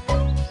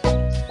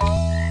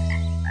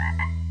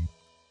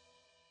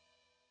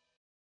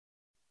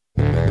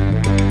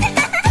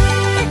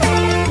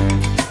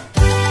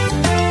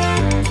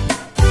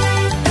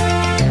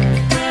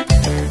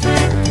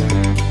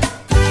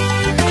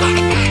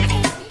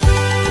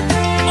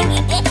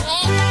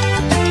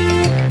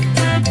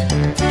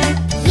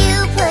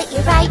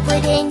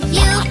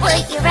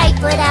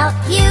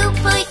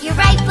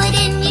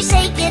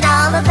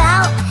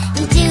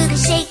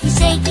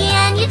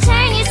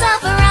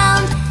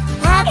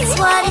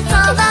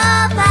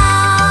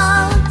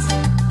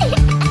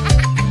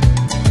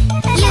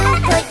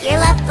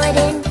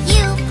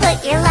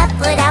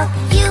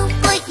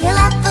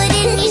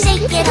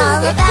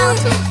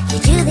 about. You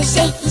do the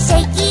shaky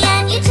shaky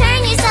and you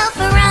turn yourself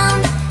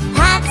around.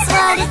 That's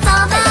what it's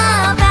all about.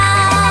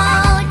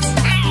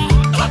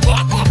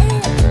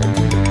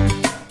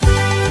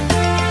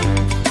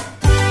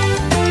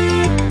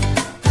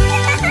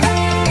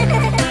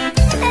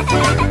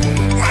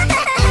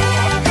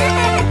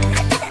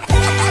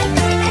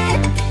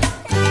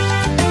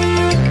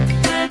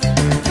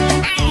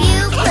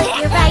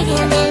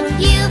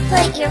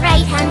 Put your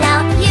right hand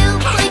out, you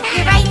put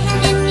your right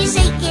hand in, you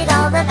shake it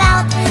all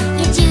about.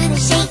 You do the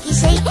shaky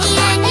shaky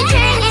and you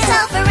turn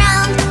yourself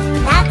around.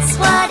 That's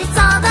what it's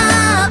all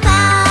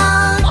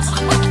about.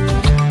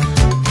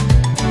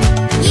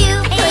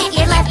 You put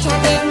your left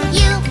hand in,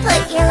 you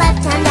put your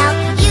left hand out,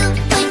 you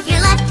put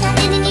your left hand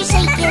in and you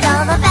shake it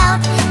all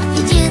about.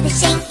 You do the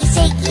shaky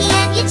shaky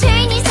and you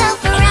turn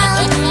yourself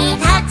around.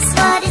 That's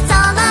what it's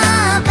all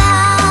about.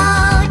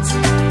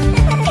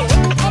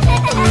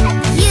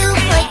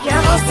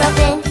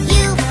 In.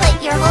 You put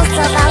your whole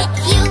self out.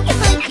 You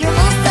put your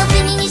whole self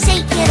in and you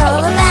shake it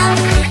all about.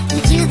 You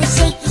do the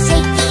shaky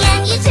shaky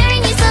and you turn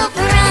yourself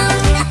around.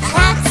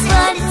 That's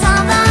what it's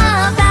all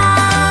about.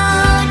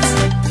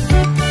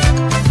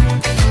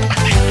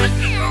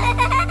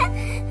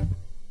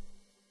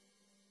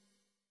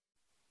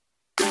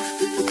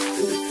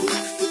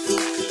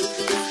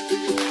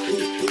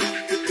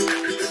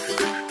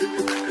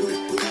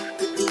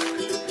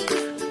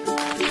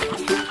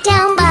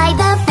 Down by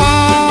the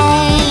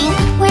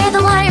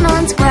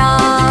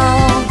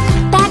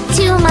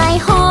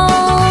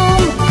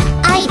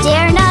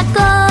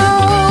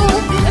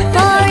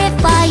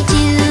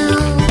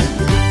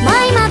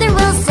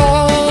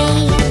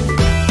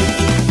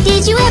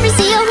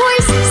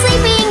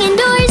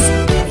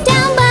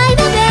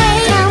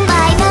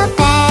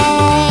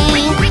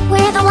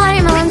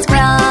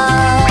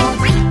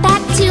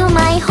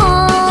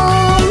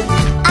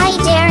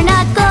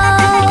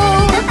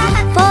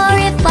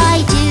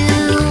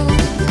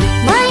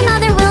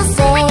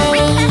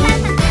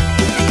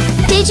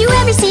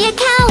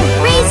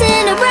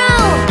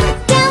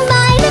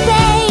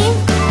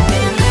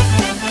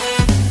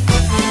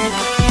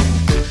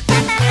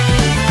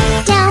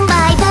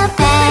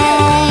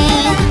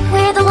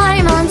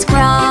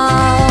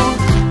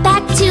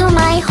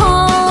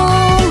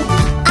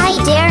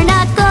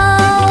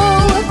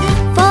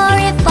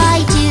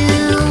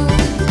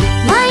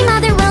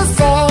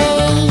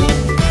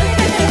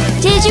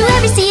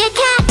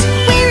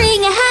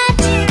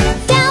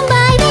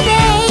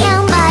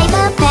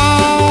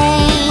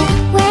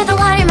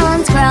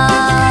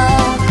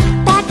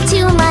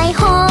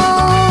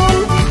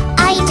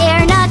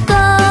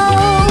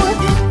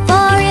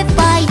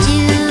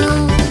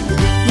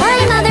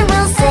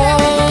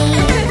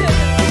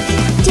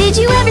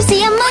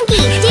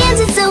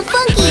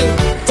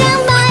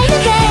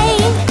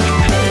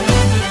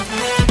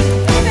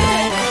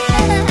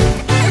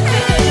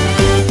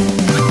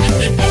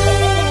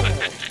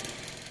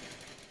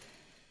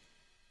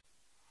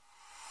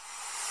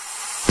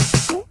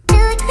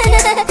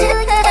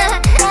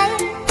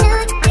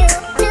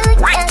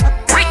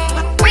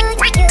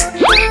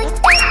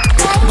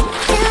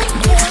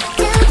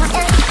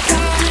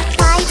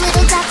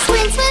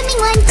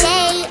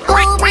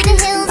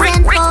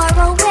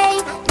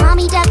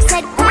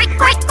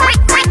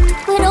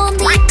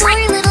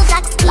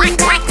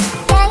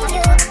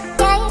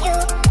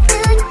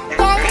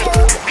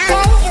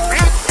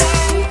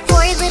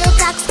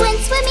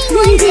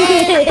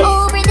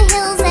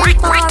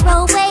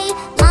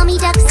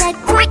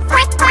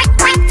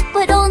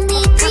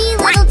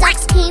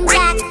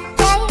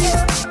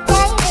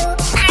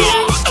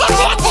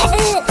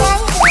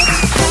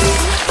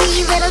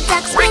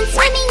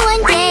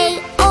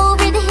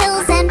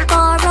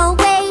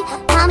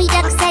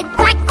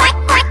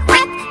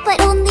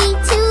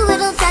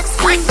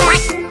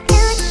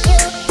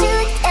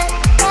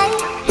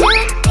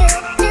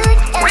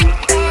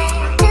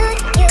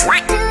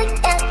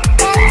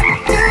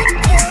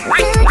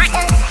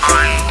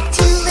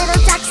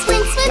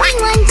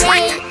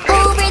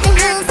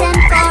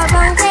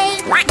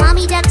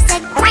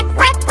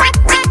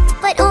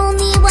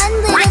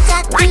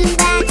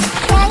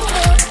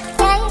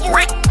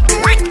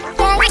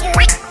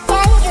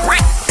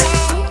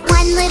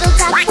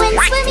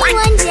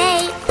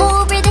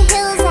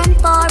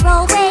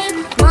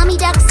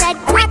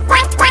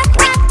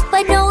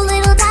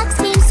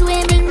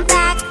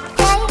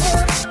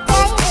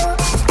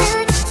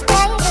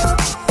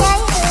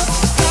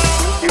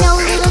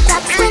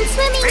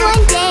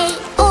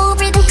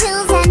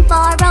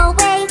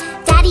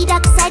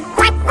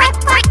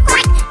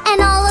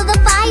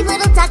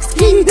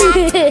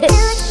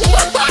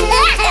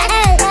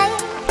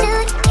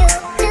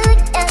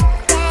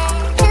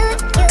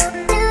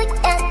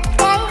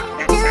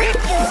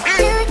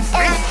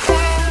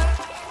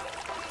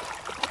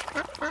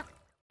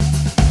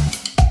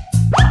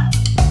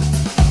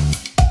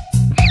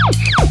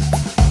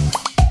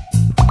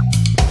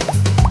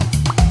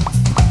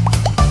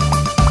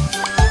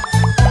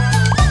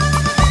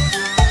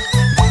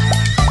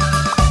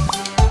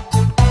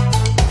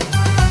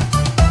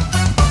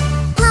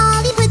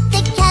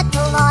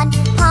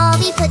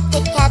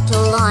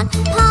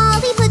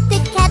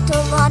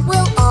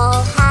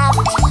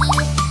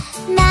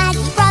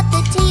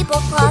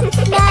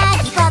tablecloth.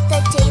 Maggie brought the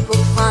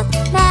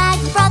tablecloth.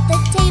 Maggie brought the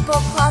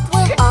tablecloth.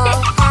 We'll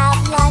all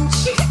have lunch.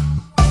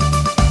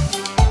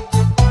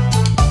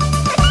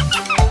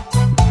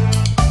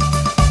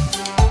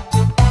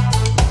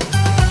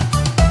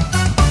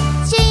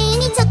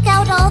 Jamie took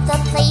out all the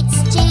plates.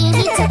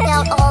 Jamie took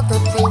out all the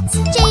plates.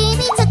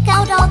 Jamie took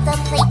out all the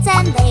plates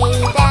and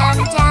laid them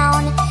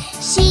down.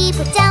 She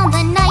put down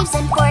the knives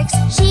and forks.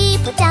 She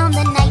put down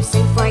the knives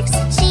and forks.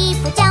 She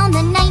put down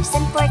the knives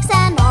and forks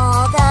and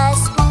all the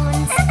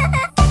spoons.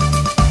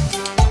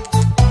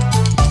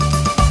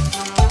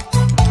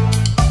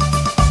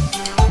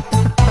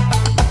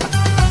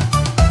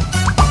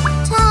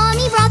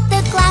 Tommy brought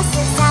the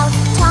glasses out.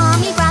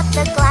 Tommy brought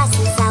the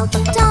glasses out.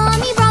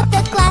 Tommy brought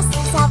the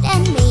glasses out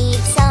and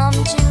made some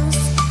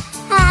juice.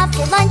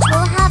 After lunch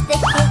we'll have the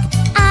cake.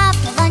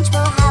 After lunch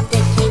we'll have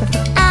the cake.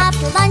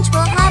 After lunch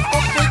we'll have the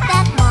cake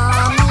that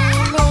Mommy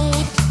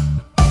made.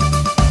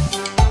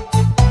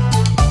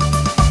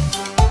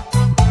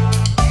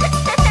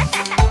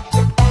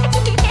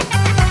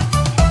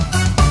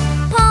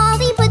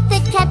 Polly put the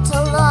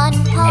kettle on.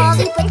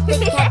 Polly put the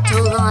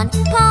kettle on.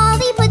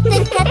 Polly put the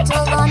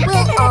kettle on.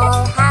 We'll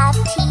all have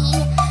tea.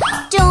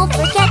 Don't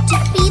forget to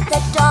feed the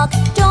dog.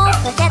 Don't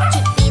forget to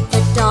feed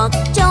the dog.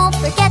 Don't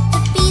forget to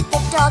feed the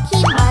dog.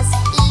 He must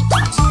eat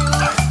too.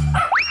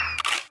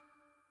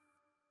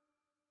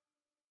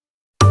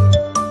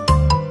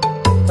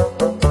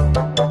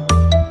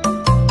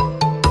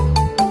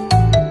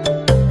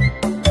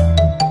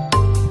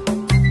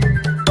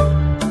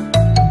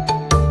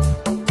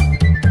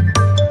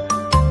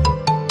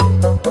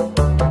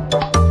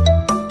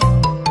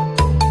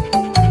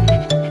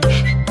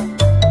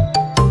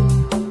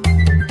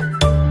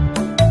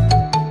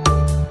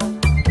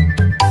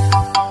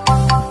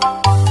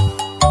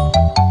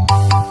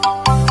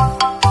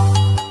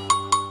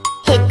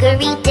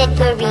 Hickory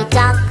dickory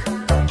dock,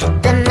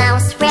 the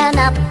mouse ran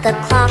up the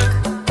clock.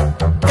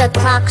 The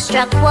clock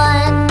struck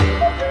 1,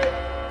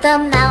 the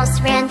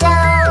mouse ran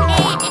down.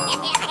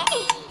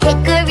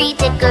 Hickory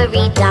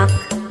dickory dock.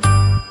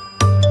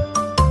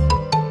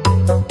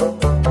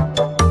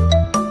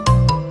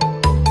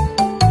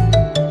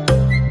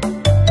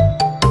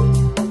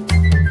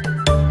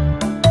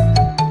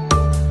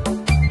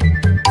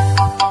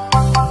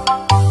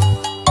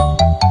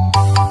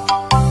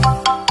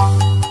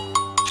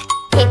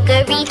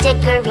 Hickory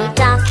dickory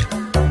dock,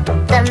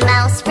 the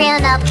mouse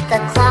ran up the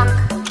clock.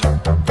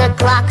 The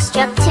clock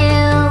struck 2,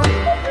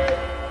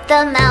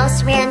 the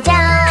mouse ran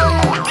down.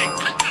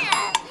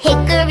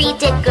 Hickory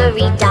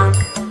dickory dock.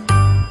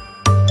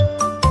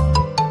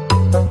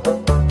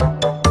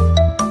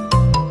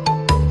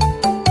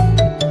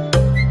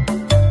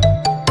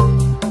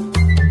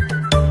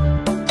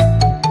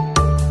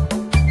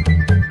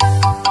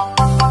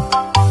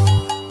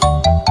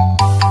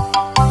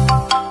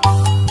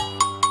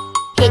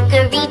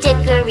 Hickory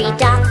dickory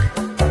dock,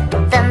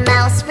 the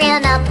mouse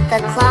ran up the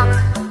clock.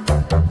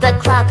 The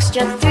clock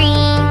struck 3,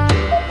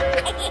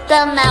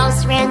 the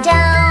mouse ran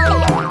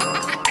down.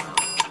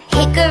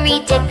 Hickory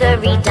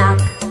dickory dock.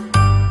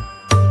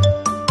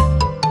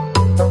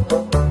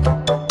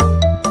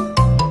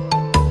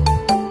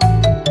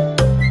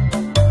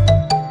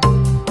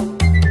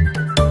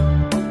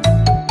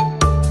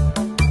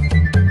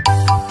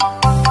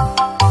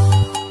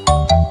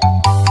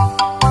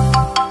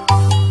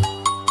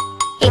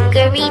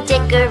 Hickory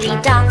dickory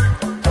dock,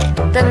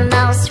 the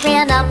mouse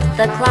ran up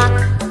the clock.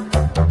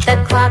 The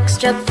clock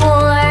struck 4,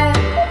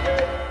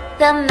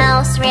 the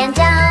mouse ran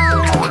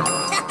down.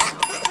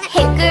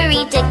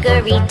 Hickory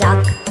dickory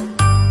dock.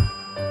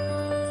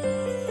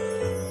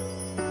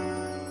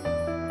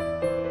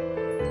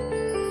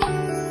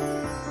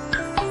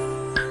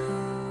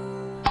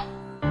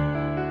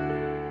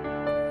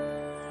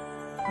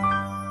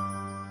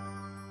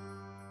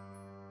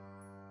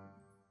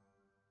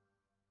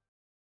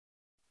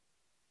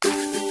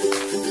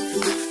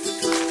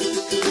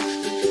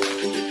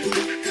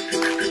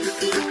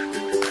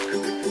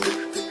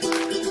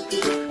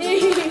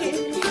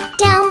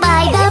 Down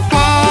by the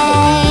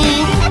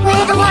bay,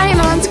 where the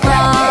watermelons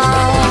grow,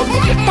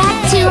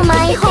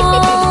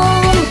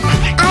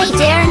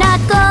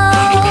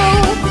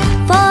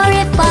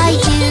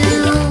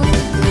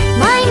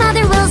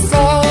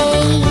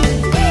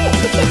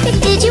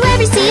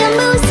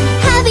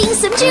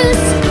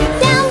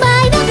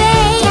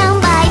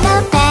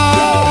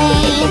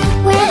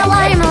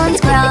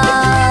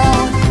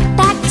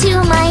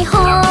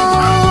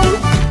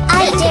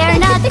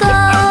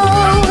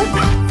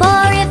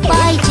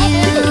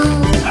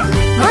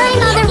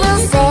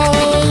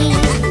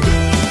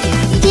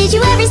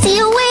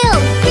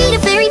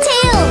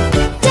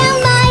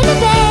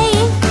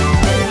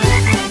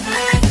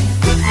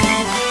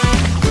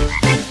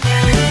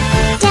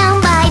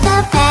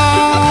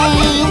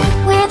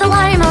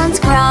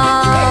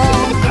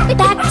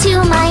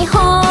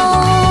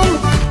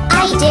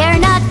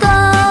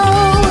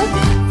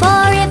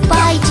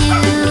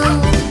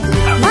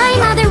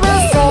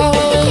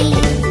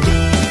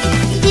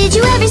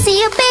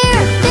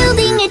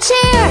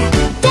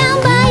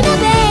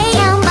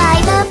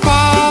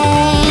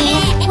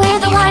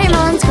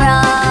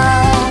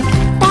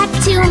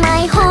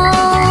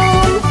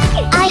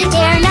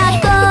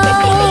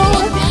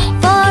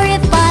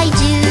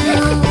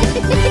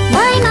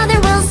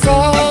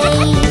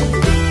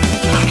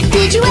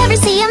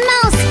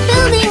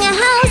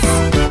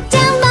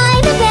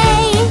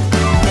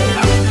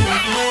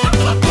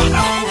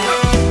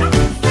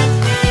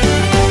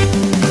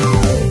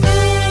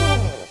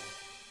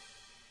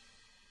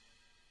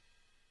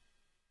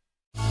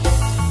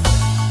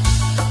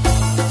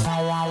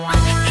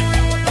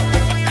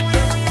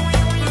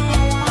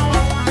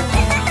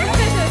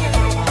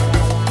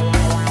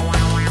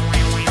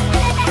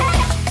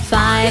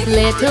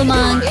 little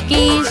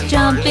monkeys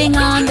jumping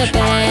on the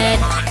bed.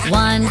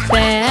 One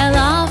fell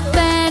off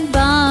and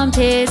bumped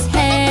his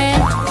head.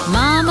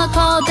 Mama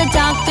called the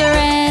doctor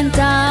and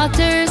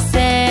doctor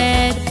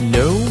said,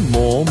 no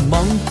more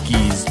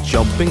monkeys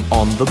jumping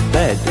on the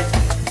bed.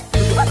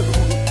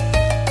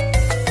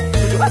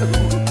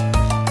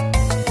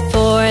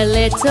 Four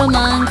little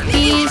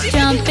monkeys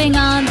jumping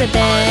on the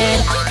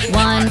bed.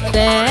 One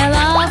fell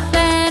off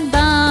and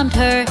bumped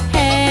her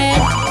head.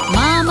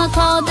 Mama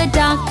called the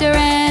doctor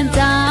and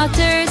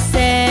doctor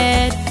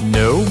said,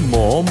 no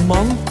more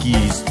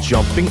monkeys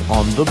jumping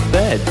on the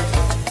bed.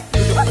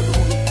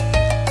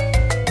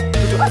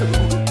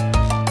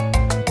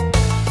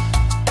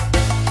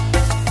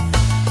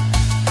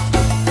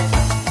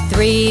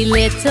 Three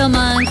little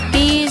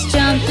monkeys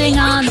jumping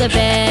on the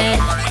bed.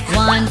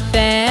 One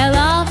fell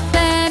off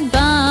and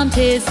bumped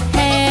his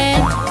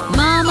head.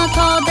 Mama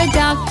called the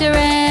doctor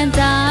and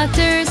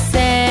doctor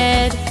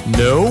said,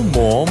 no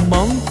more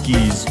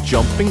monkeys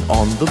jumping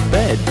on the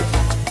bed.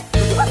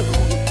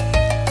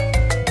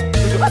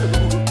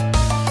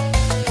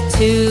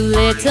 Two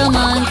little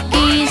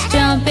monkeys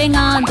jumping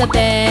on the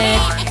bed.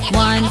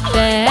 One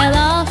fell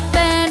off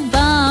and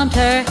bumped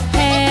her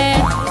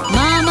head.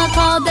 Mama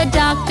called the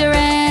doctor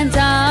and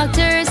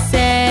doctor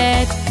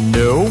said,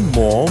 no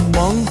more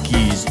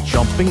monkeys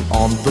jumping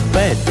on the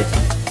bed.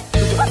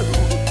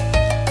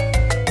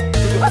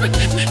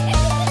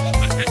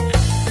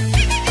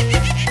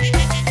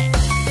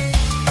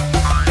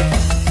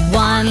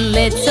 One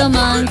little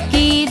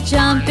monkey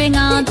jumping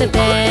on the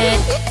bed.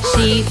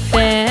 She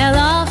fell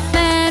off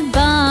and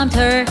bumped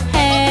her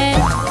head.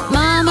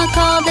 Mama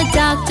called the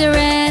doctor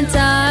and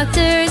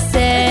doctor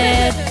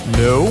said,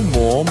 no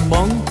more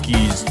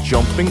monkeys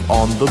jumping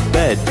on the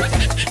bed.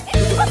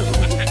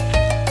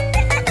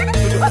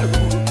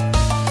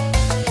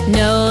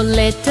 No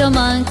little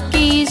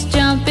monkeys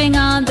jumping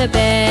on the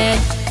bed.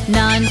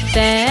 None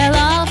fell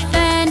off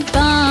and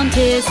bumped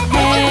his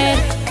head.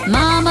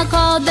 Mama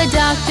called the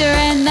doctor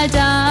and the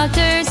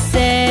doctor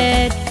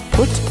said,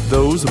 put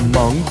those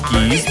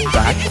monkeys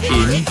back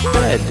in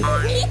bed.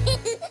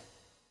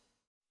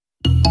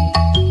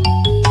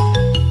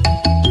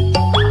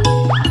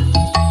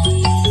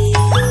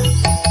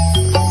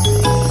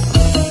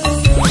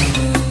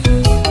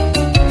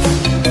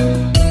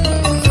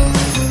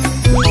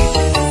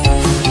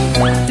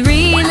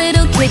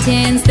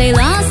 Kittens, they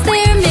lost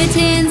their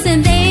mittens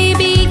and they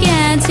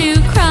began to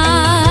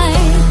cry.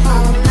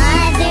 Oh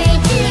mother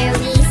dear,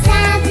 we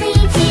sadly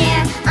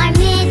fear our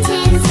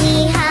mittens we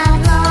have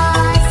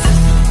lost.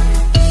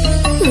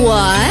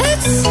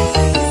 What?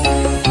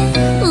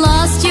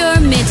 Lost your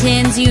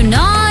mittens, you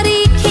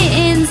naughty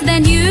kittens,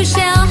 then you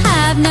shall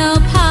have no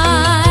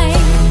pie.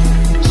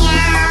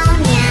 Meow,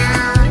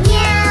 meow,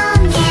 meow,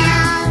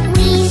 meow,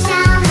 we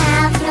shall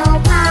have no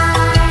pie.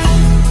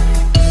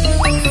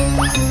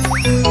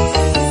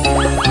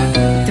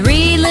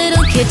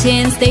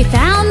 Kittens, they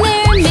found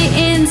their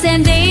mittens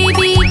and they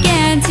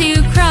began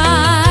to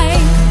cry.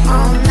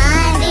 Oh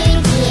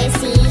mother dear,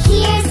 see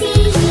here,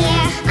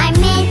 our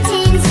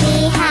mittens we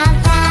have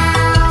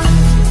found.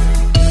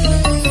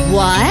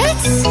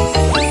 What?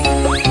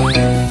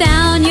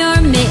 Found your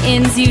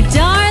mittens, you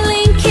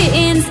darling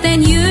kittens,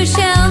 then you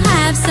shall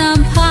have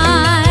some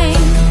pie.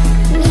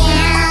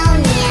 Meow,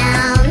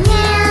 meow,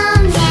 meow,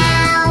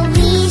 meow,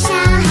 we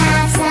shall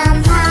have some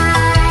pie.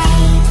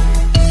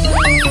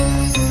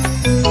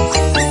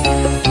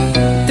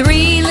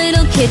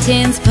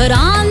 Kittens put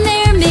on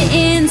their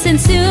mittens and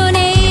soon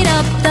ate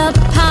up the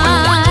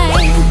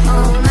pie.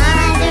 Oh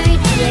mother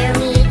dear,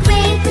 we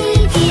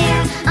greatly fear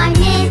our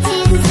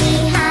mittens we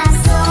have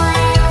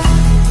soiled.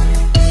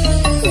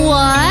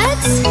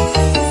 What?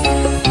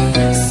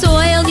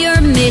 Soiled your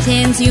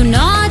mittens, you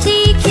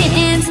naughty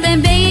kittens,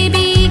 then they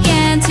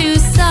began to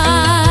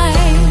sigh.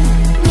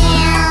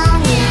 Meow,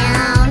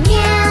 meow,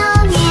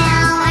 meow,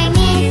 meow, our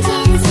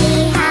mittens we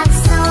have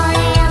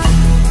soiled.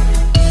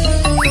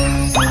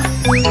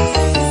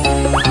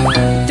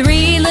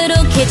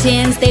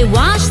 Kittens, they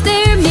washed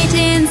their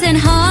mittens and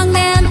hung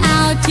them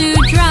out to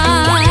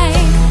dry.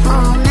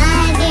 Oh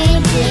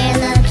mother dear,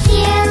 look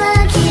here,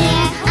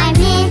 our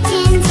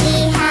mittens we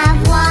have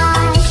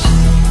washed.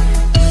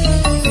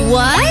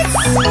 What?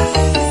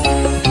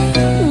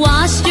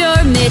 Washed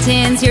your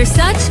mittens, you're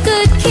such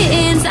good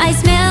kittens, I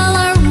smell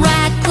a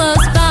rat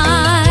close by.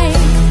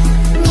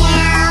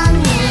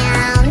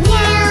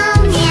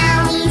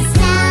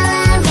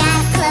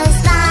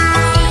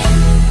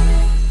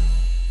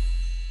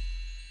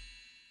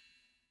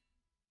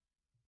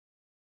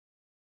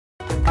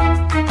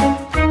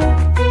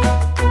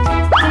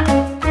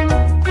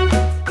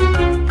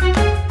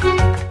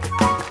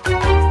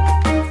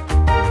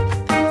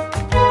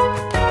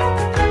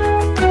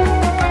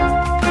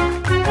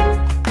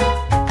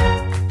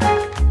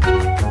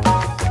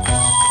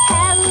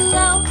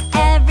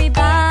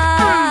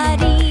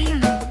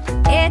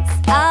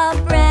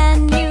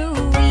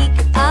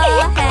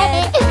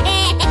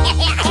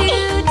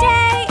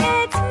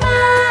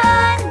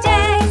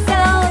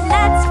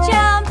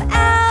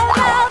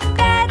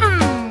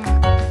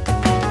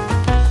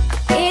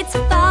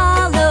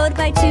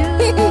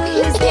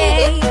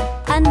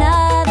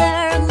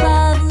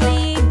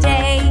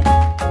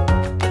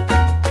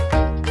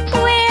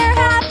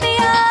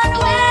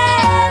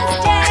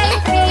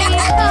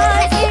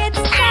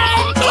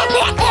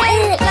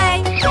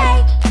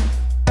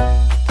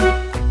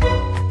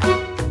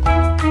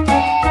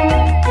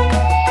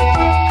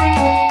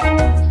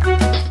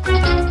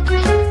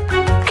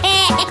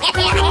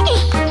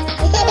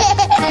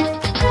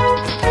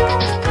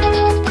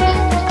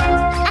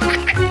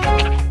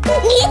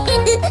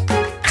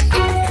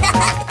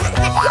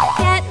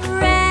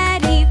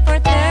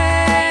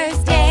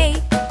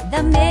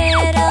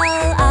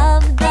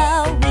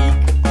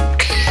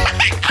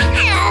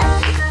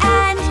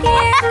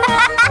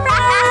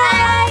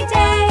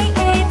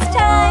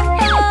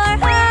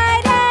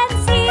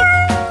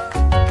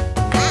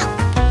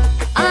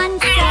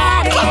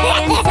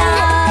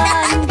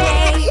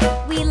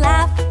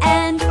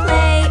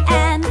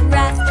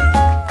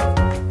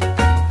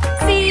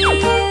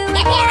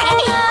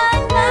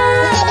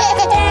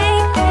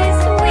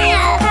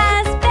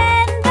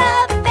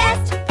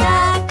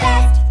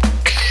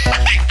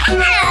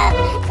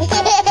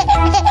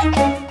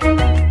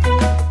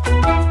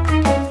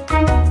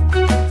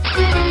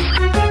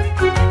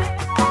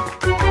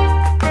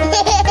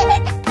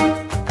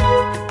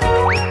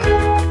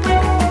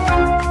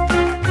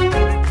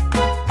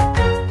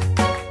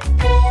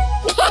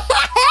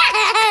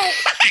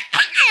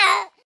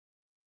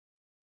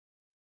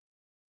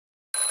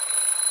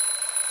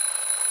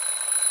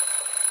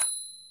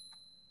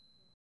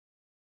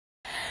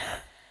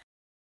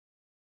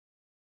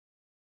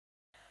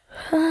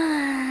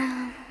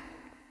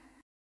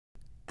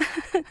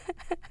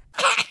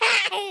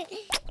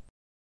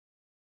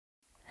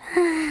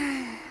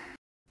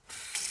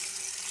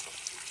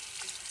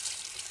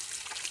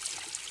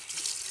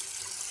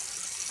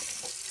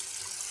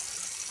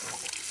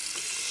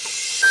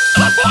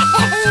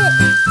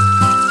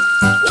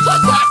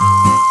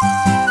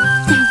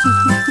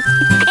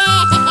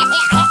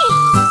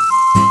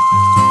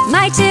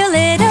 My two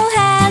little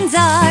hands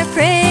are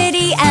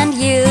pretty and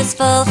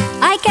useful.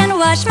 I can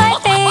wash my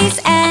face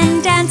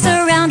and dance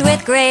around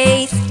with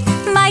grace.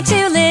 My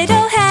two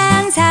little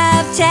hands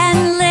have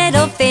 10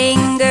 little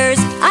fingers.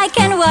 I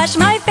can wash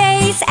my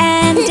face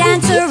and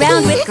dance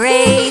around with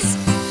grace.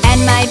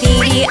 And my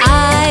beady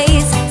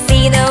eyes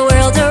see the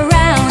world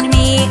around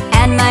me.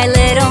 And my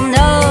little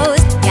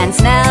nose can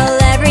smell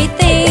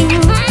everything.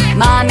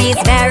 Mommy's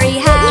very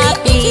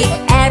happy,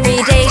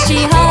 every day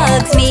she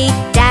hugs me.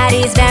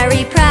 Daddy's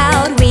very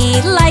proud,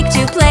 we like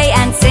to play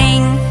and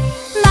sing.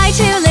 My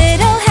two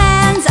little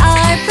hands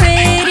are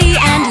pretty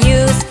and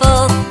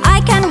useful.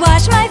 I can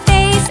wash my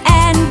face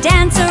and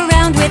dance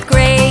around with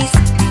grace.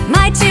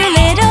 My two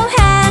little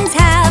hands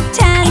have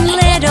 10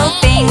 little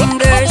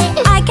fingers.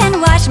 I can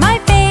wash my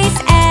face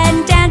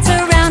and dance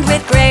around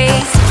with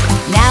grace.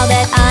 Now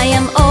that I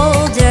am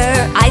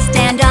older, I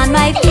stand on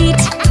my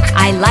feet.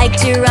 I like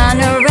to run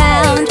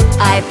around,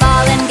 I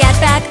fall and get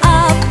back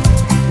up.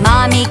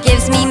 Mommy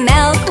gives me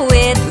milk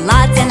with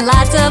lots and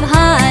lots of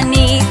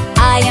honey.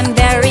 I am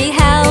very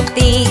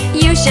healthy,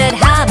 you should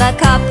have a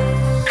cup.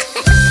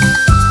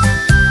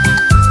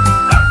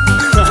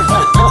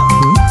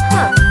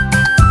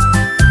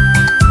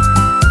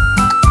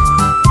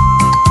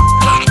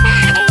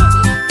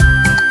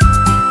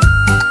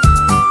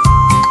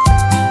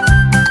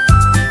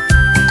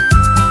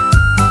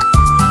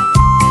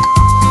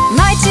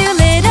 My two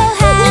little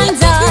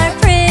hands are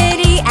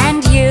pretty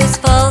and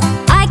useful.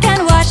 I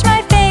can wash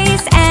my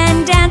face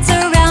and dance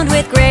around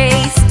with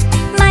grace.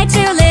 My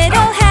two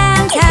little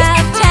hands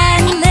have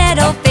 10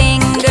 little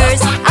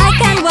fingers. I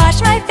can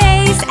wash my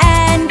face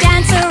and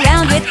dance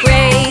around with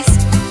grace.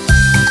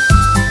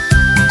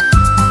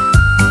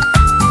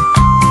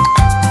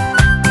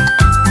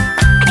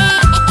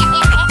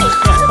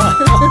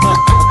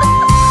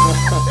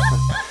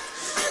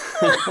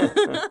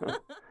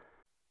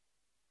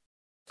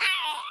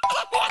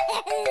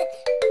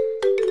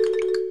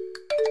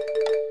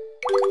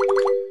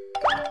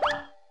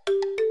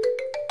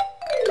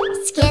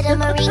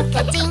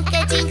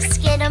 Skidamarinka-dinka-dink,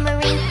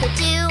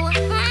 skidamarinka-doo.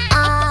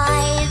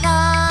 I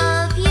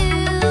love you.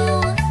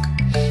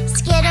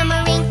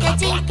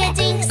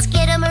 Skidamarinka-dinka-dink,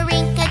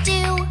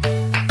 skidamarinka-doo.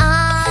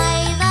 I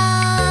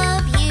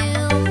love you.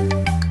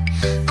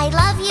 I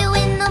love you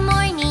in the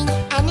morning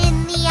and in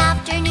the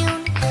afternoon.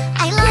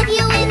 I love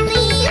you in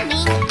the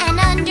evening and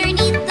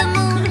underneath the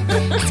moon.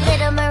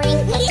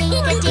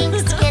 Skidamarinka-dinka-dink,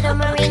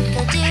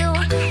 skidamarinka-doo.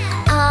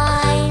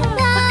 I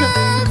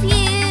love you.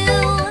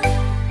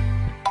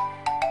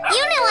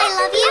 You know I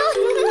love you.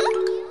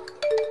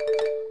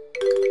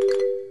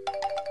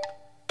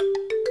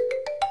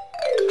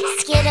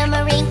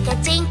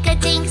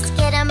 Skidamarinka-dinka-dink,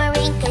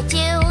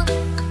 skidamarinka-doo.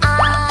 I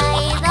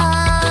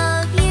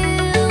love you.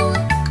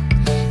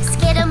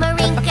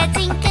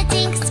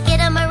 Skidamarinka-dinka-dink,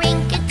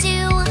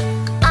 skidamarinka-doo.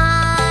 I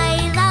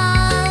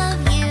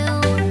love you.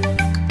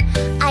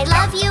 I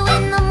love you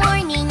in the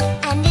morning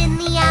and in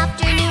the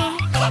afternoon.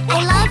 I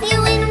love you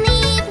in the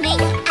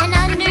evening and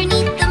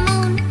underneath the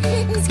moon.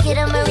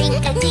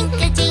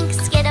 Skidamarinka-dinka-dink,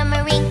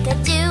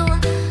 skidamarinka-doo.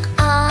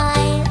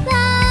 I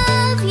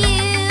love you.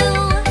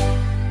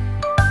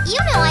 You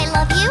know I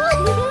love you.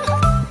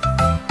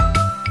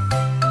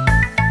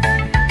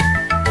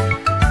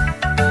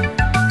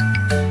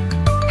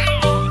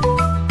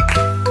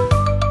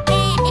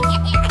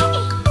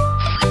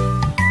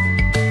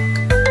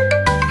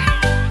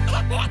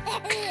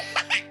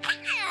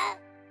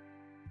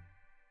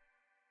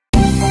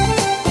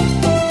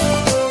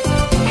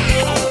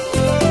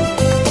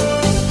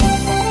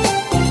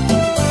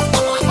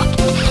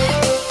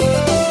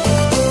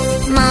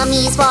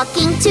 Mommy's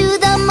walking to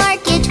the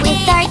market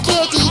with our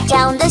kitty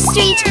down the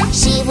street.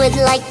 She would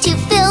like to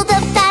fill the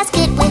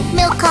basket with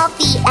milk,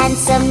 coffee, and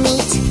some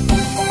meat.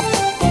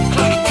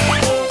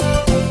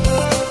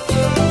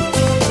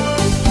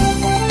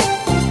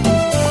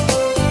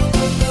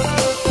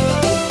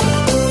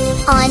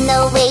 On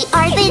the way,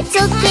 our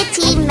little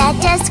kitty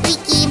met a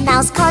squeaky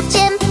mouse called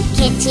Jim.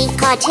 Kitty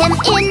caught him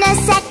in a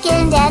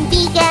second and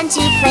began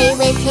to play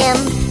with him.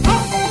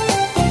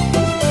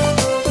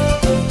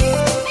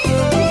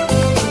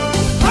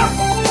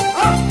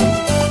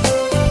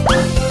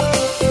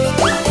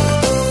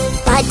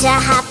 But a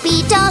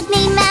happy dog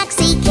named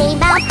Maxie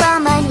came out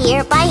from a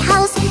nearby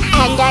house,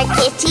 and our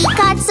kitty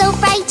got so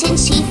frightened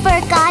she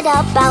forgot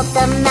about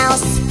the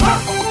mouse.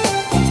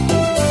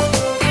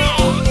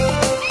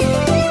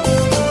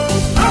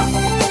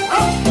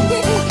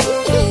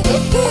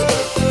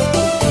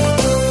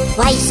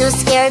 Why so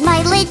scared,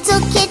 my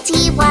little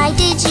kitty? Why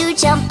did you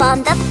jump on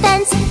the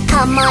fence?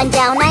 Come on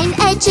down, I'm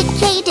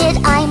educated.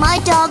 I'm a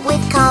dog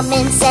with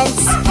common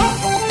sense.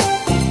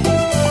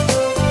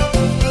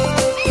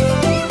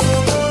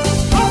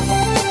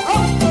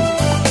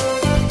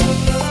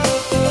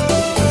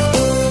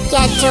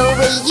 Get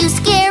away, you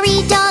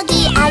scary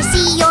doggy. I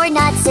see you're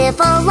not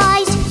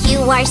civilized. You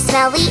are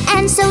smelly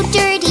and so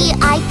dirty.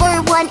 I,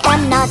 for one,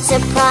 am not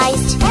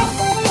surprised.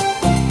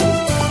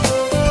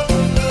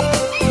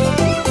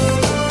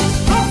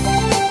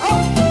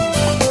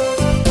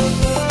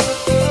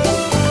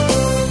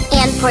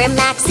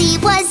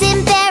 was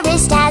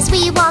embarrassed as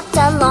we walked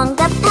along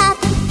the path.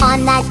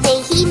 On that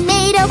day he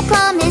made a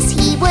promise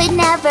he would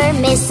never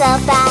miss a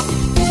bath.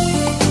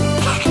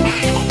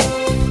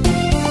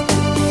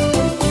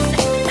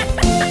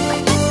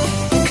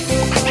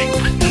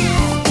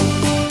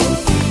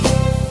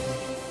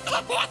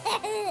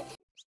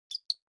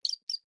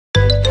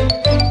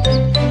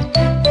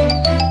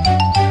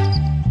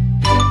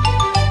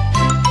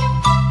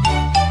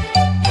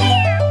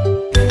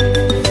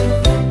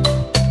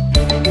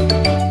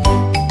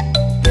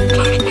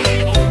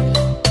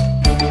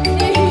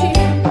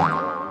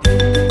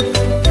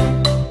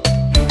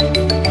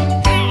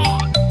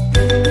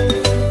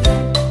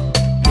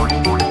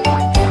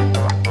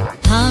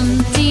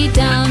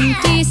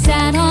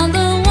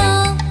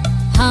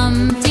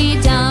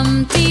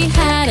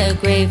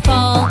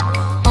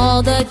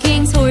 All the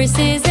king's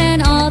horses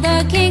and all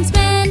the king's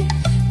men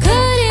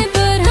couldn't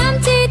put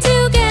Humpty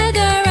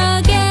together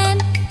again.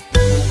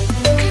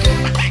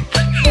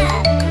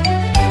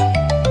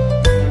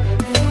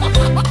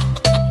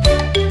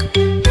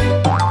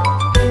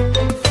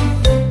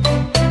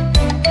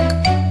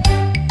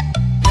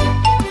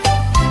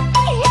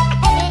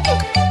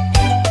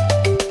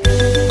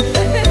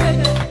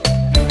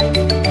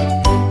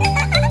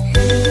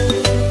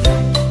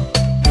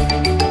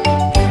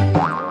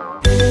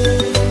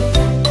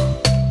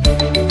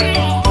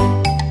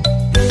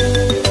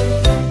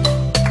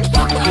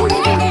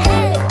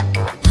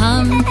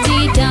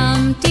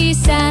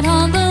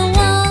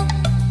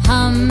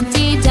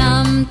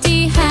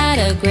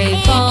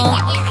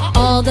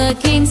 All the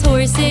king's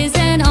horses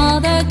and all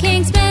the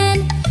king's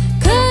men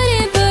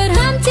couldn't put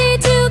Humpty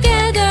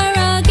together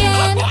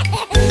again.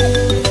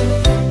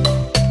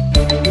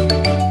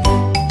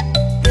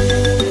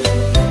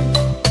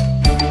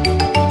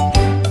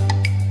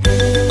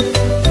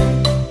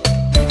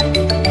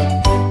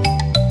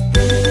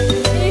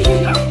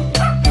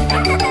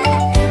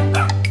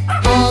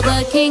 All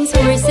the king's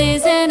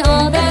horses and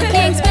all the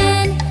king's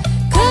men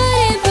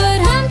couldn't put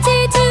Humpty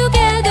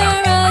together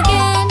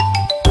again.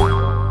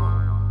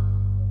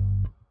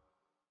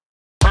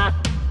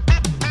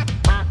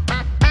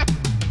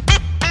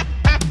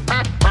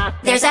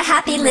 There's a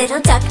happy little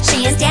duck,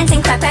 she is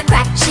dancing quack, quack,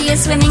 quack. She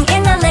is swimming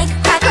in the lake,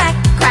 quack, quack,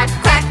 quack,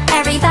 quack.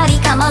 Everybody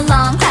come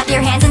along, clap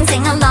your hands and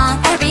sing along.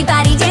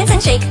 Everybody dance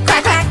and shake,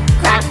 quack, quack,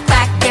 quack,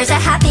 quack. There's a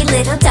happy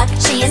little duck,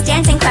 she is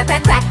dancing quack,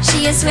 quack, quack.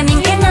 She is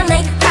swimming in the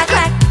lake, quack,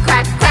 quack,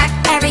 quack, quack.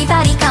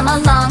 Everybody come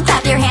along,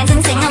 clap your hands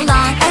and sing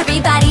along.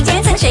 Everybody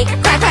dance and shake,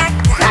 quack, quack,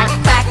 quack,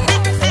 quack.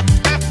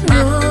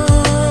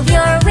 Move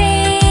your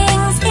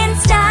wings in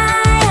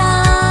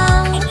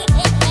style.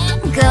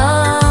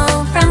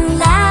 Go from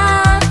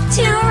left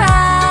to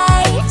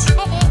right.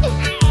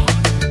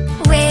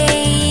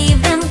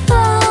 Wave them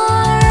for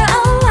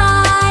a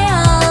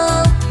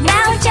while.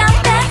 Now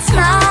jump and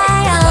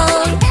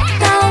smile.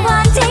 Go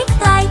on, take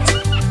flight.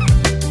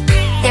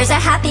 There's a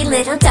happy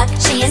little duck,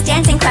 she is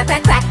dancing quack,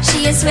 quack, quack.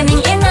 She is swimming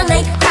in the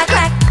lake, quack,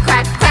 quack,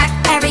 quack, quack.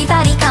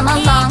 Everybody come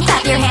along,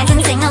 clap your hands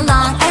and sing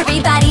along.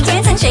 Everybody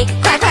dance and shake,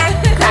 quack, quack,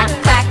 quack,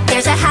 quack.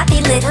 There's a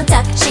happy little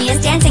duck, she is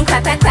dancing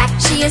quack, quack, quack.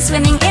 She is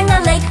swimming in the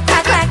lake,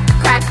 quack, quack,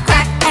 quack,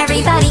 quack.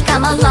 Everybody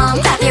come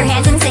along, clap your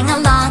hands and sing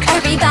along.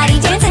 Everybody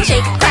dance and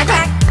shake, quack,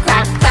 quack,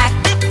 quack, quack.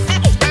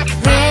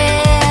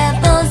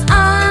 Ripples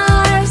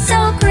are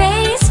so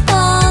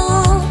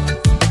graceful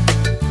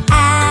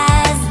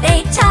as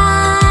they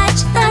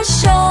touch the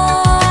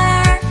shore.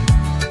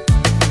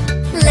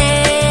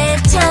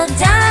 Little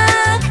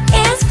duck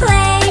is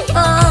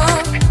playful,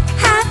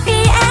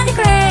 happy and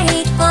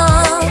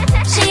grateful.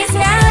 She's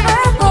never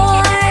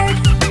bored.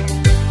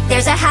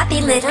 There's a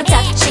happy little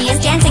duck, she is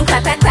dancing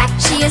quack, quack, quack.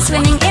 She is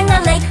swimming in the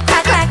lake,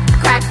 quack, quack,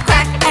 quack,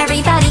 quack.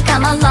 Everybody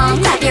come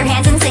along, clap your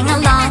hands and sing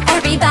along.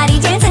 Everybody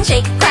dance and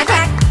shake, quack,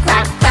 quack,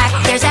 quack, quack.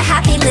 There's a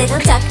happy little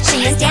duck,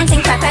 she is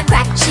dancing quack, quack,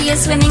 quack. She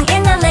is swimming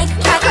in the lake,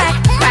 quack, quack,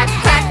 quack,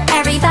 quack.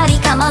 Everybody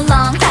come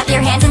along, clap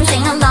your hands and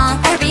sing along.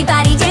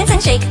 Everybody dance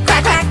and shake,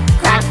 quack, quack,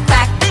 quack,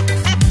 quack.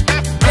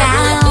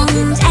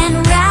 Round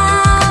and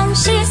round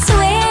she's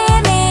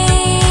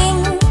swimming,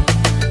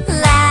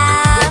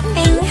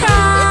 laughing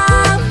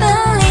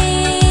happily.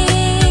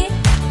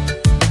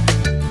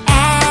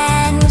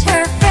 And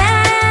her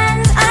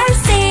friends are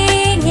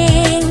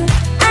singing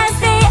as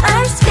they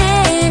are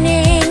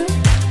spinning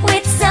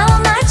with so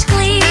much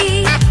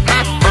glee.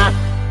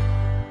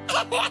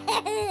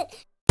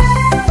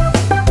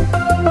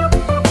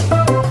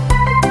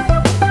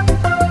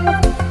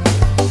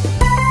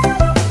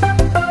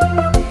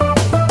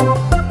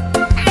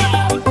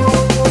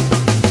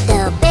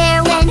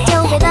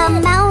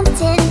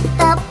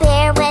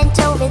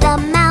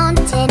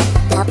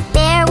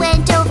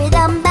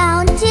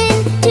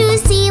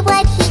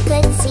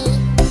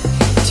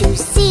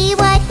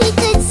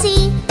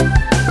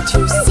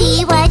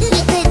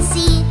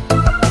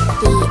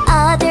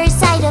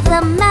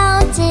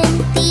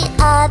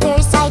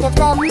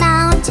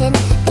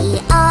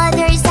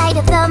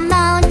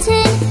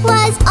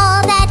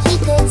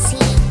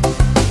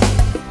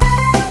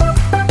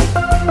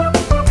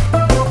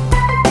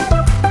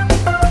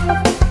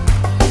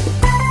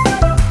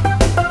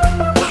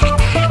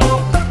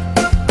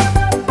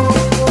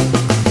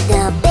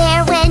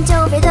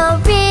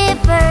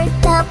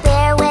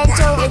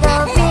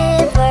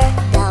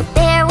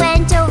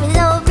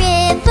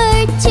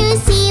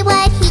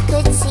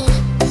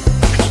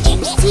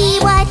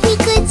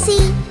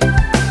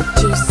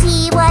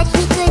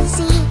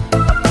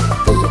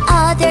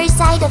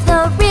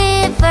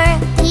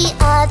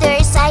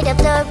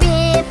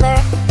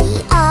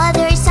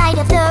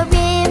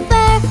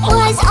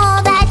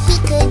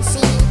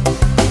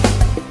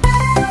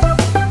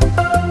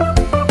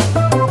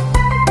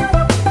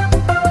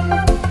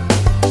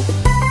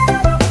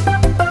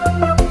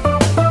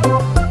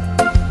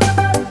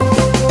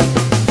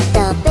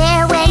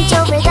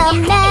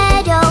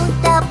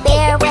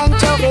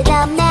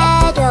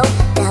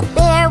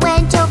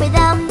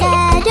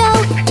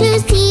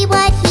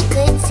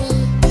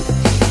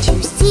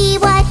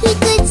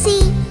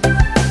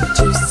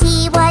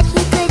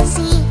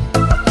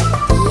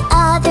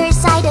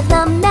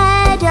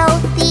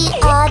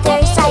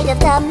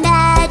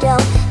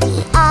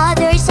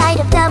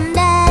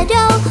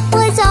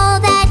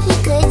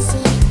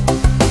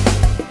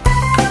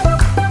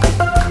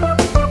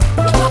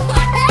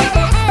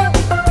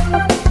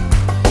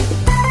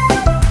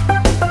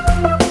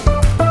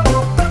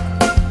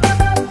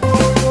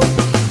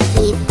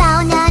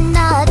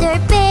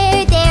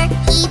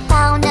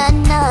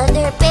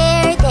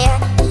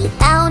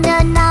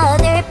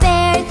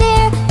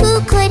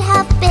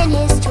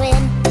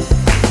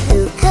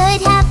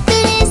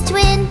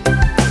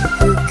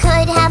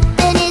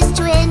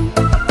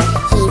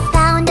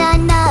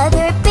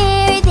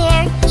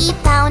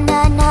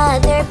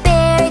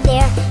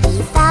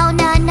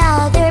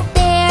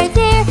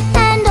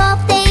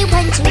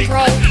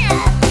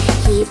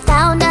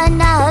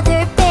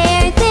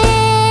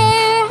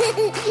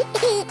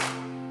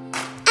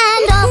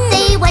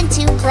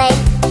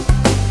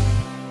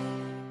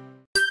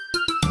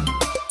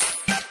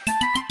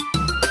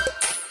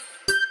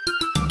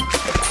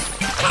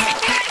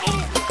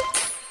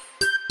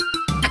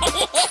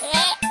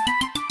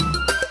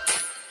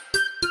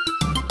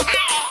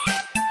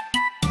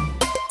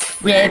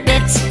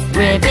 Ribbit,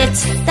 ribbit,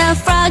 the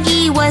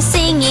froggy was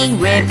singing.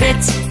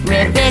 Ribbit,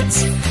 ribbit,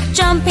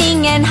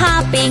 jumping and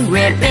hopping.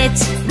 Ribbit,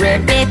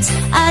 ribbit,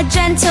 a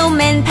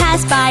gentleman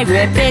passed by.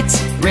 Ribbit,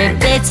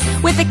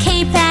 ribbit, with a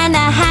cape and a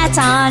hat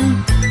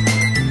on.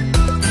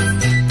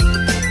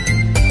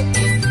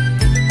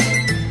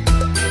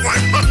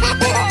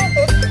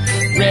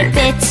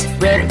 Ribbit,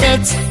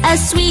 ribbit, a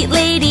sweet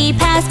lady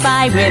passed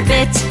by.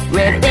 Ribbit,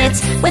 ribbit,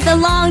 with a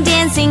long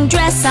dancing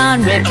dress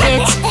on.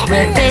 Ribbit,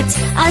 ribbit,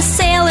 a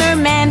sailor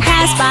man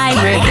passed by.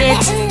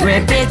 Ribbit,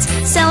 ribbit,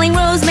 selling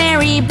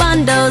rosemary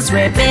bundles.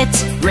 Ribbit,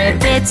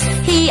 ribbit,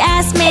 he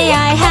asked, may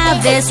I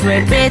have this?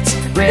 Ribbit,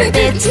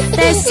 ribbit,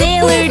 the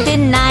sailor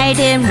denied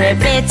him.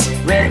 Ribbit,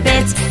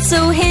 ribbit,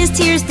 so his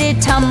tears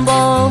did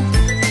tumble.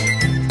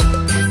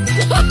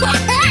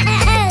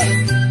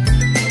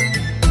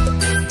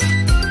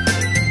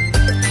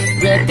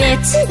 Ribbit,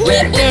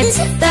 ribbit,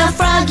 the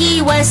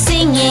froggy was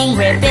singing.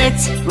 Ribbit,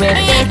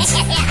 ribbit,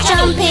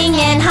 jumping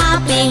and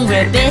hopping.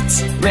 Ribbit,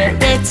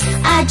 ribbit,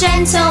 a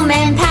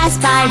gentleman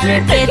passed by.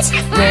 Ribbit,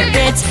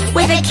 ribbit,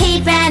 with a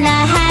cape and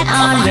a hat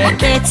on.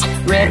 Ribbit,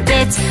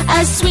 ribbit,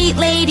 a sweet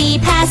lady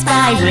passed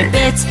by.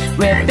 Ribbit,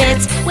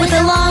 ribbit, with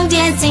a long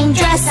dancing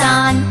dress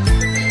on.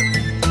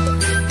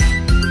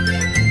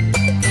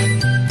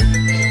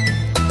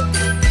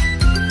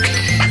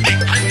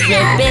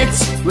 Ribbit,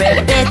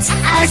 ribbit,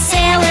 a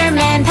sailor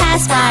man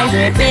passed by.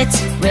 Ribbit,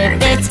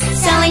 ribbit,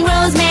 selling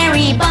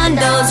rosemary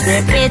bundles.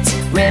 Ribbit,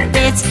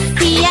 ribbit,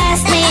 he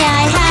asked, may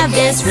I have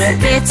this?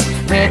 Ribbit,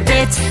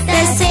 ribbit,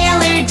 the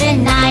sailor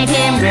denied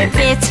him.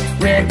 Ribbit,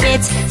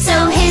 ribbit,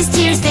 so his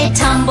tears did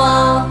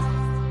tumble.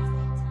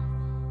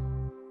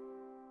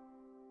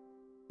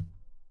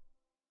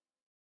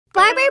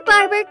 Barber,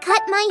 barber,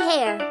 cut my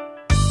hair.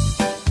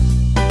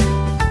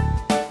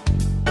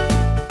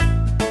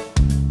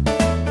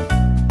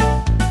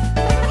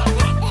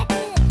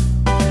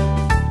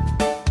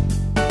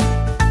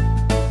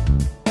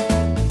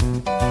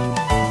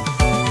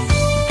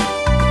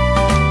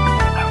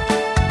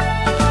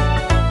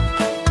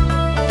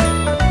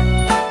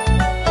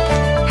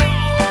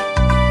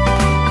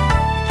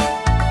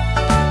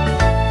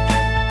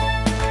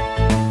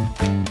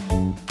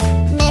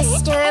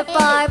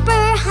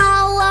 Barber,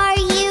 how are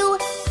you?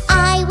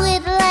 I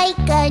would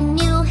like a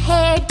new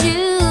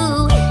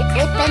hairdo.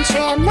 Clip and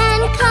trim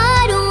and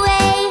cut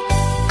away.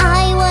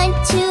 I want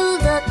to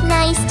look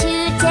nice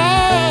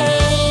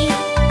today.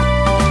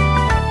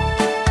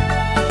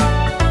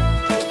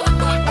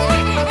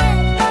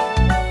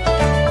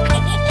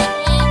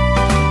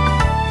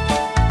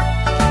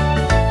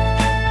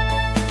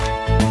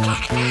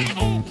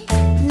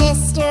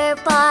 Mr.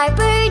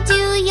 Barber,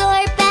 do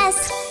your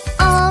best.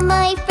 All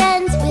my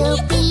friends will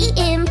be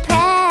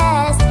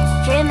impressed.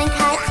 Trim and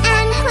cut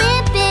and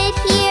clip it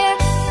here,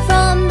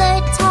 from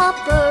the top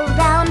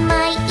around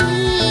my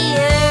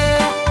ear.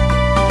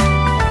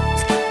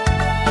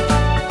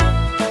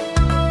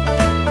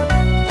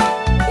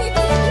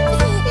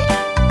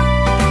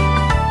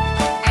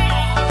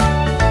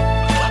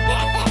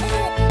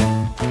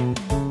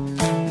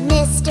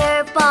 Mr.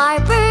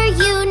 Barber,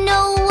 you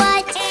know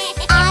what?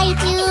 I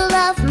do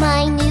love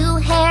my new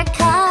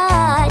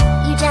haircut.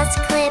 You just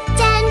clipped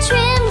and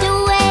trimmed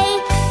away,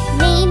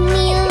 made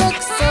me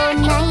look so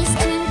nice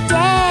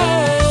today.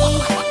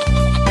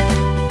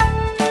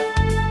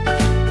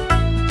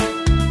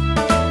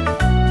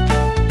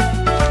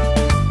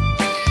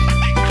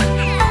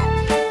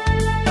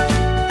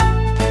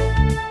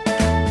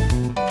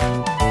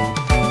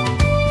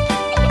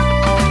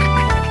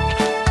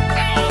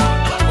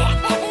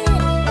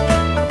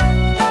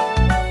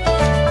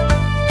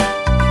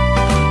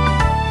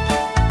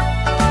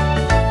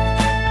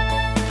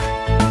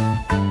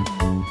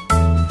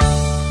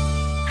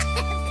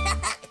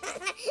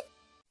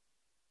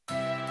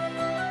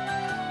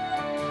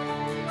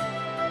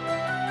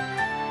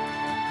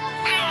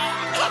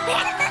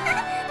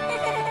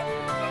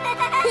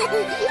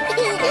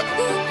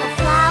 A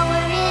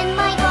flower in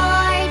my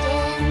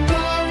garden,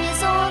 there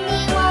is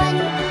only one.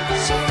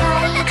 She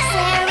likes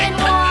air and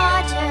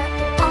water,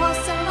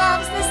 also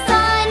loves the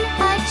sun,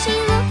 but she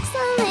looks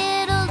a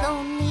little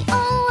lonely. Oh,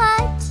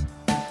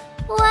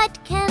 what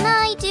can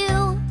I do?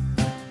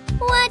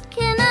 What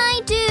can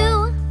I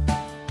do?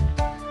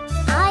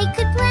 I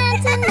could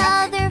plant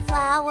another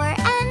flower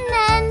and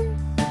then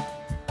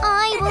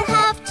I will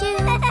have to.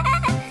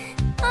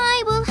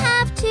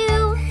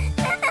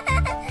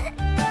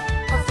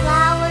 A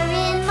flower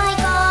in my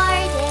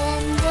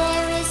garden,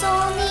 there is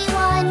only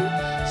one.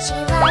 She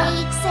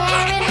likes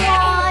air and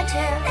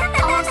water,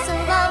 also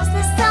loves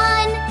the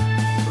sun.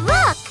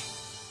 Look!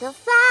 The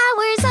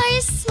flowers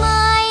are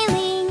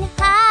smiling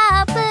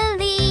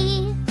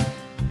happily,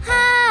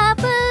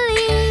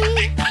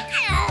 happily.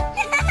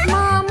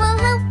 Mom will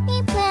help me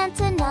plant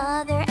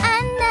another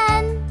and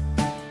then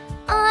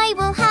I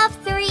will have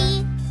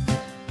three.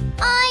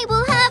 I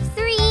will have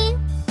three.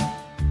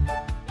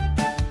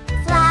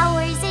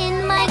 Flowers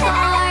in my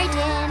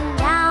garden,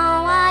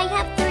 now I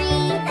have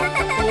three.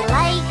 They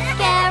like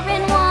air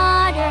and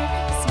water.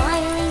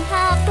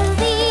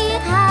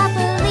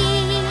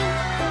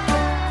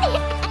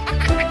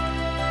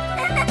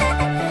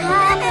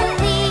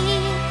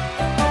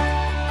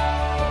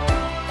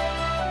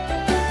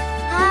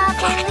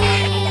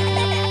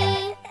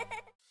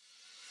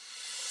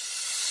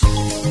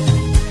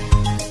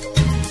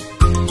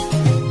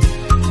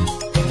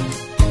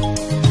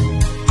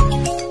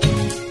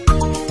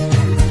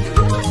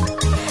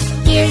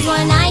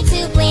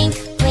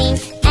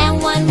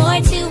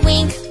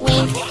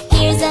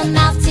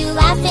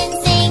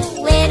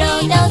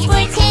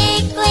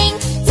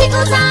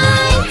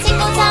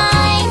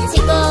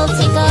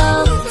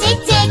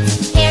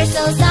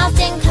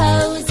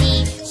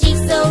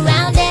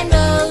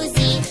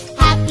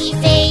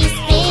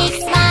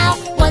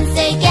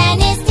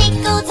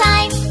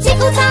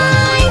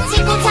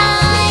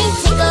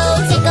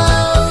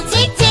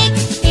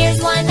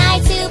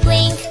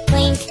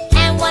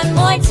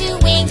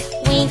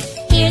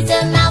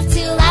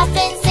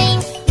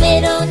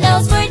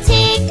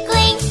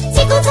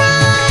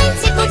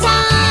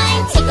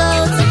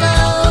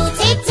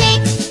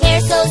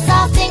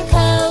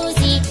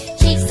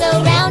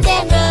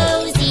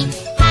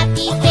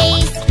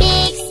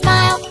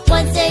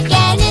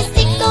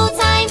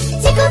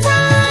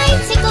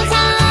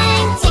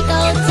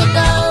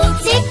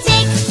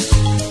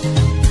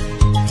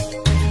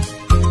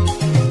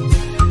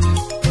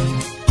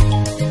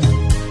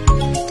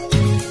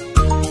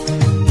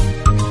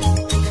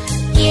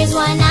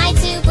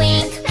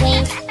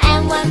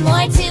 one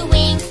more to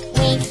wink,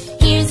 wink.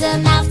 Here's a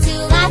mouth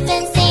to laugh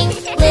and sing.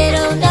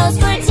 Little nose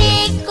for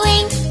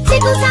tickling.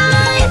 Tickle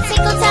time,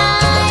 tickle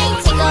time.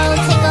 Tickle,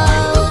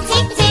 tickle,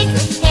 tick, tick.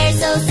 Hair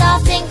so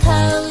soft and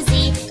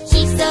cozy.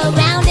 Cheeks so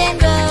round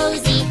and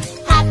rosy.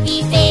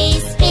 Happy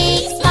face,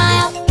 big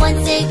smile.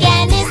 Once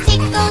again is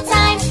tickle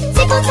time.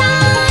 Tickle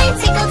time,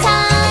 tickle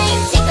time.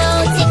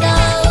 Tickle,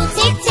 tickle,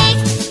 tick, tick.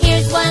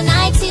 Here's one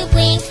eye to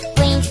blink,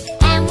 blink.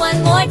 And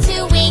one more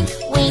to wink,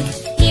 wink.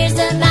 Here's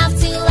a mouth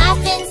to laugh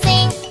and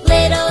sing.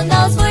 Little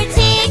nose for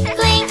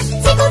tickling.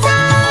 Tickle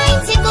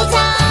time, tickle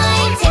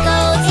time.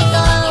 Tickle,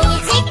 tickle,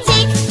 tick,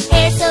 tick.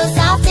 Hair so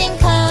soft and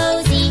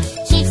cozy.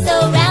 Cheeks so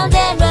round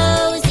and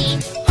rosy.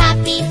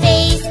 Happy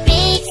face,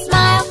 big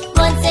smile.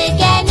 Once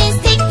again is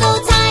tickle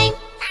time.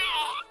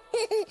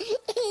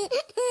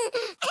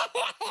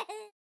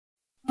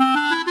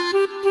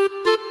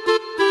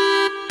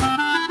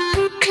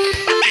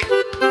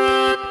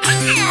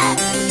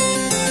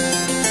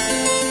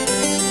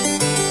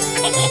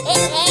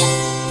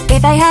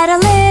 If I had a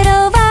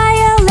little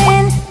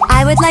violin,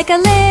 I would like a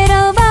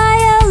little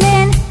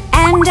violin,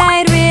 and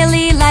I'd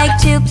really like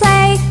to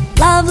play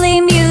lovely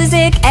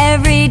music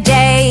every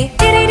day.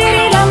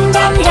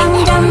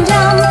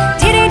 Diddy-diddy-dum-dum-dum-dum-dum.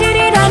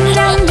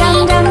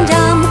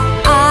 Diddy-diddy-dum-dum-dum-dum-dum.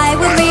 I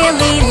would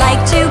really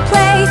like to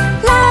play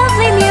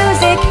lovely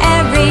music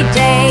every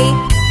day.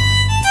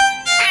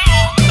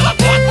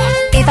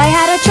 If I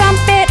had a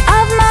trumpet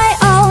of my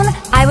own,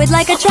 I would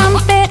like a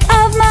trumpet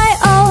of my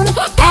own,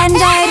 and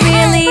I'd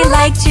really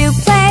like to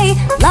play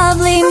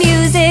lovely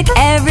music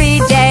every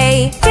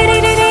day.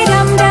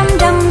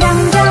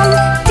 Diddy-diddy-dum-dum-dum-dum-dum.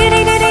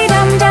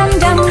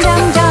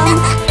 Diddy-diddy-dum-dum-dum-dum-dum.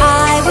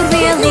 I would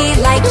really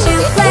like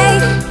to play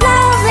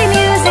lovely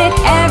music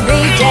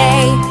every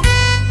day.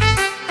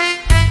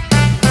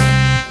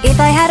 If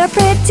I had a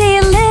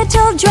pretty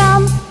little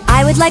drum,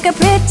 I would like a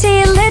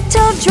pretty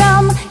little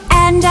drum,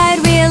 and I'd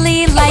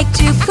really like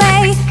to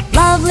play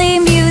lovely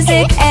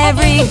music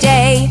every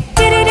day.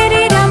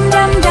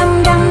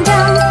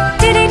 Diddy-diddy-dum-dum-dum-dum-dum.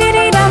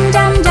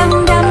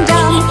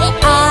 Diddy-diddy-dum-dum-dum-dum-dum.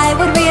 I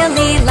would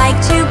really like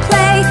to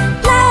play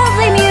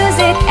lovely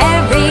music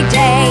every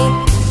day.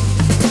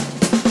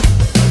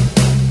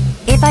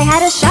 If I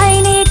had a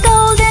shiny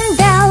golden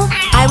bell,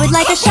 I would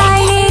like a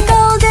shiny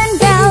golden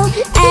bell,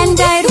 and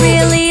I'd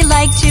really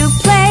like to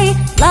play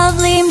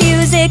lovely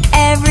music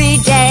every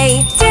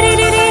day.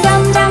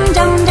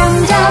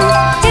 Diddy-diddy-dum-dum-dum-dum-dum.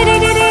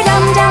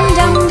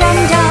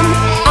 Diddy-diddy-dum-dum-dum-dum-dum.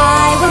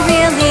 I would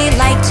really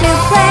like to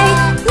play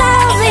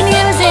lovely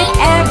music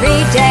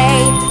every day.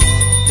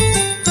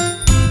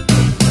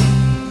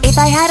 If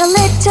I had a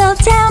little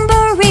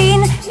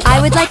tambourine, I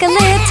would like a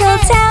little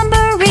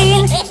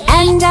tambourine,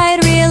 and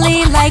I'd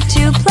really like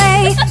to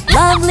play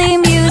lovely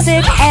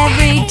music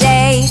every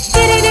day.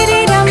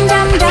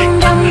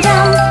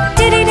 Diddy-diddy-dum-dum-dum-dum-dum.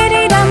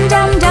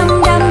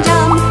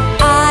 Diddy-diddy-dum-dum-dum-dum-dum.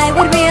 I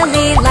would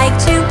really like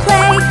to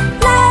play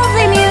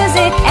lovely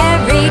music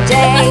every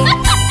day.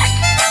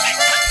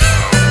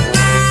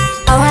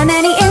 Oh, how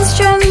many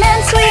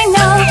instruments we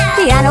know: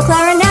 piano,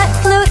 clarinet,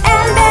 flute,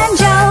 and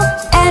banjo.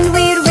 And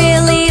we'd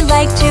really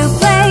like to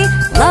play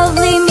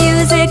lovely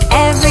music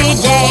every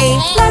day.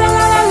 La la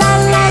la la la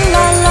la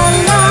la la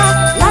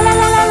la la la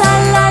la la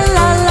la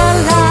la la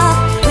la.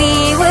 We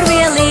would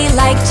really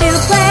like to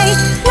play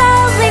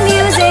lovely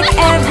music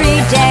every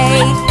day.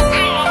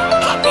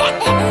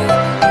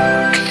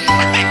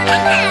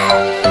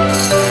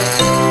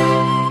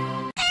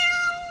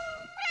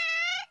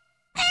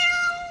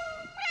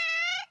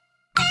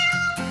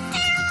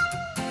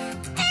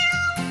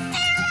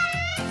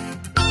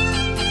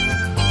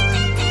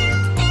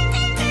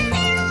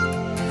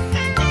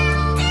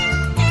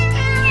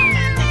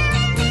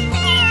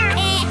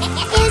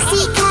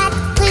 Pussycat,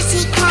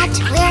 pussycat,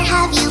 where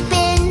have you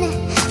been?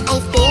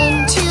 I've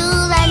been to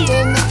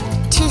London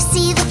to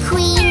see the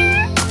Queen.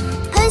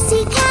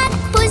 Pussycat,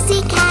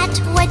 pussycat,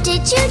 what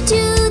did you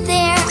do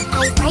there?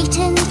 I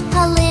frightened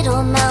a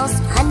little mouse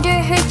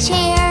under her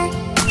chair.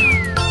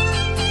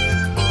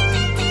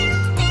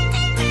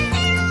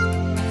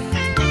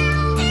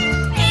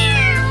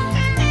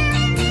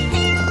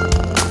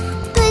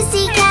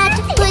 Pussycat,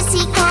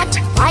 pussycat,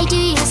 why do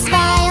you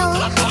smile?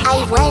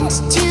 I went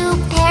to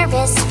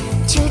Paris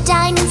to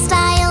dine in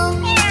style.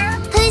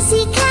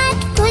 Pussycat,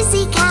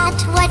 pussycat,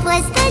 what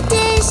was the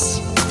dish?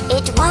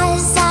 It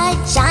was a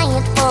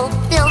giant bowl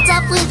filled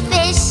up with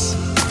fish.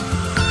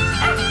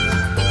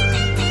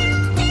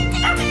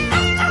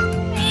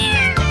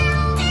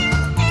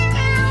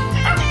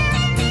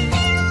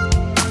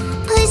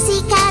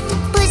 Pussycat,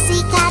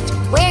 pussycat,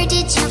 where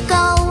did you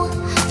go?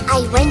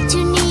 I went to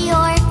New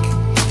York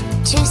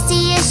to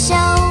see a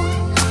show.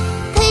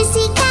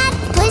 Pussycat,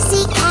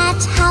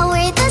 pussycat, how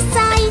are the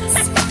sights?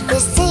 The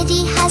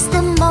city has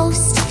the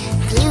most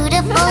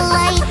beautiful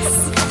lights.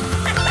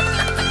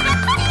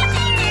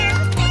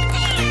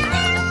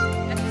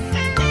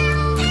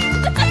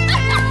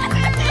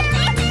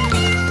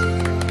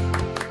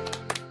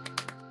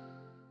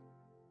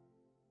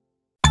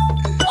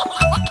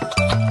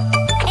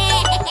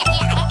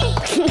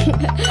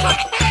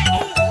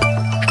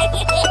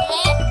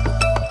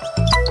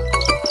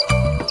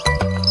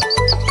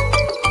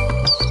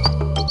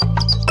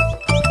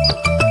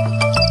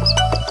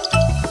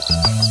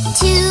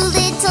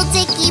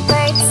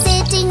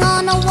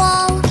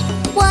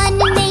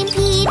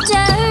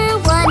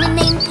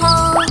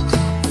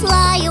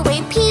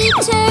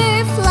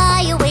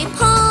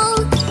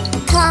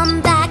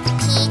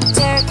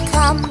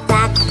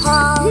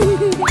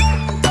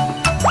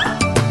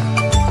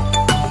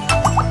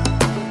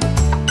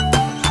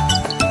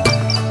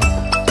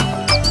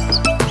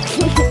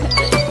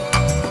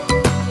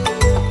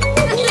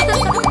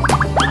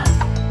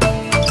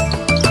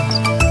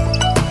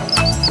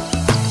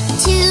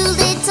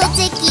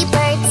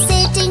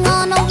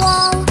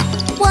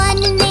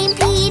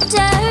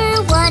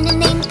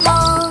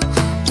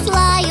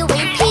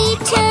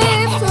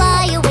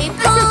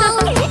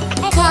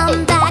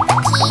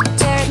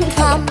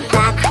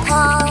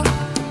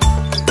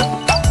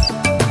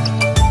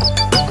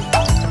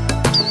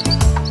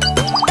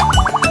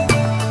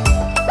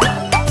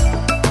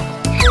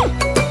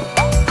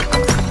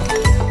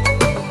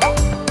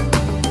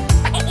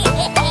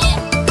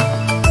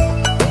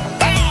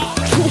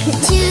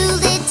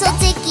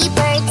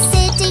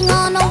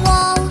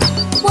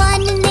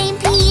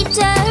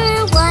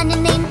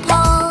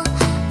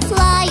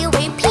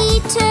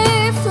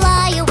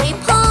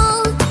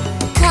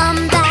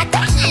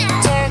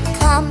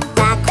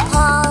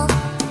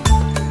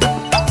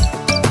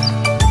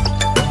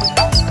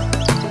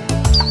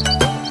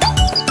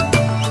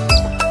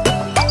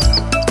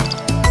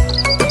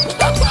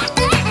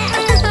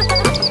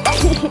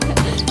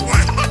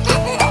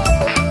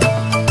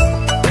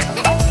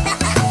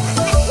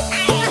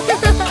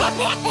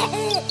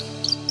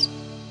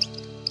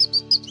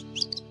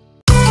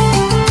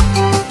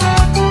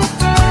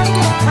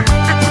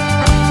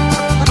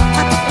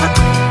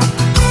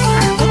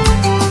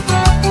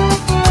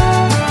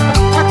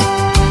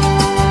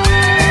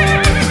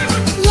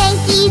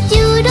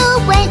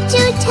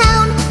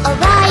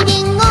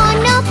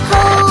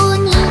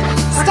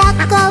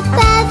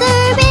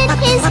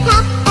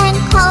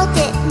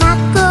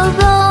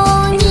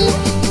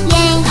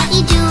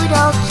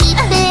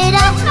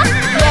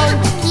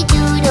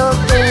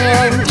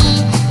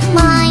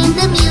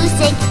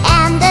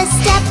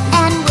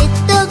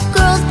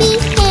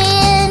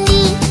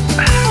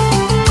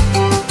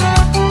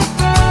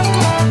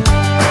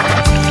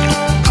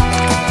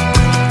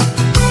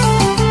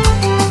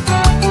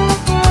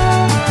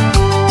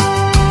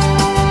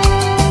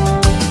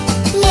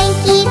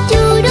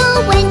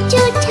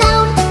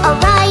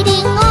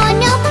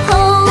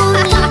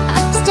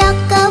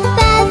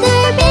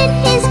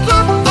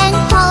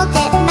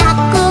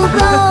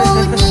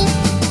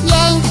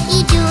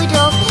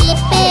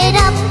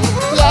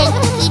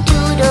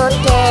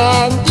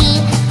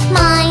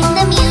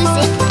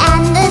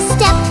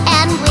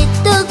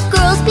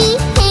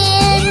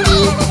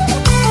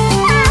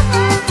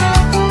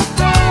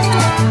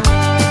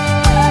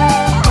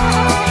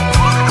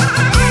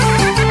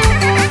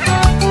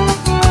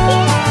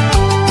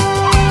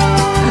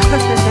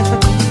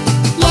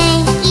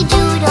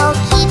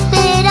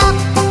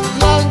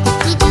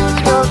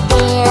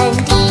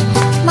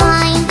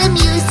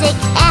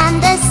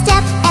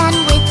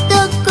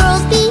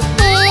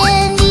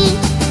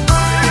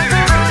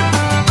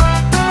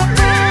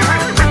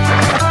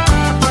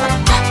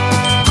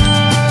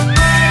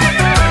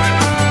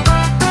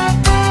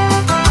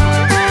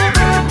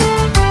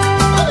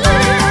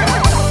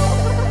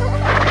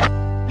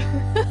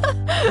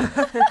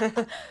 She's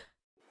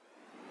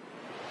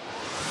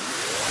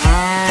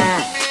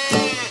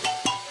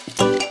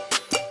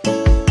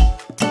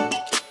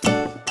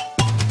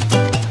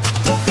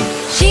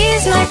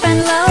my friend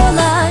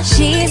Lola,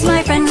 she's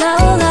my friend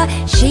Lola.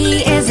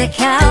 She is a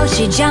cow,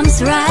 she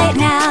jumps right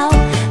now.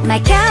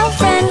 My cow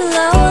friend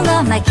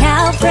Lola, my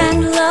cow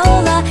friend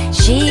Lola.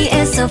 She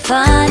is so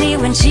funny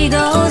when she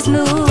goes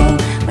moo,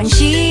 when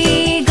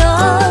she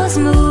goes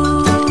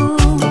moo,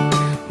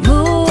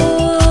 moo.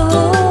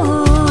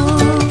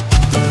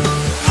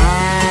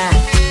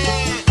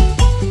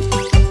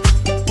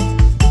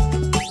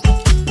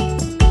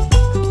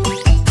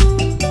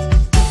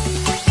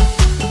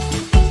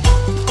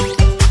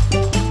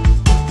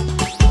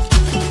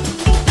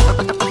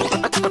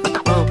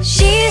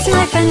 She's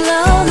my friend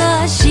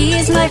Lola,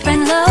 she's my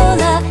friend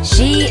Lola.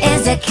 She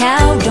is a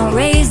cow, don't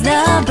raise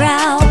the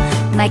brow.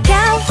 My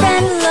cow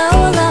friend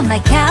Lola, my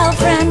cow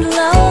friend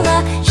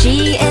Lola.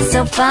 She is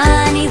so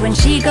funny when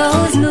she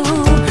goes moo,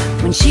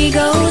 when she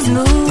goes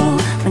moo,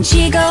 when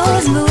she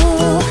goes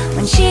moo,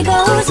 when she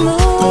goes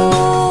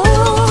moo.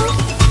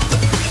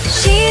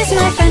 She's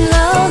my friend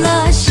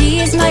Lola,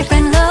 she's my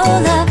friend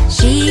Lola.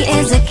 She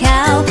is a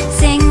cow,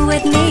 sing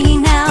with me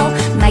now.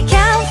 My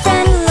cow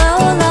friend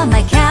Lola,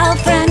 my cow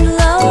friend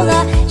Lola.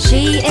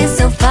 She is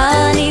so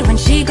funny when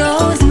she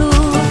goes moo,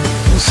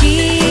 when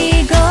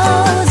she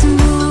goes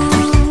moo,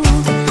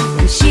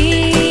 when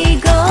she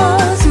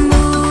goes moo.